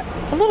 Yeah, we got.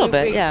 A little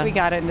bit, yeah. We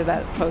got into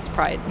that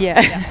post-Pride.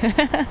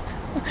 Yeah.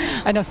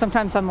 I know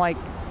sometimes I'm like,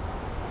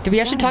 did we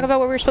actually talk about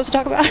what we were supposed to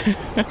talk about?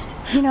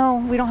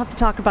 we don't have to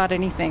talk about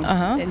anything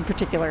in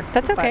particular.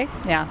 That's okay.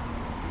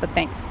 But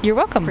thanks. You're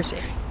welcome.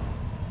 Appreciate it.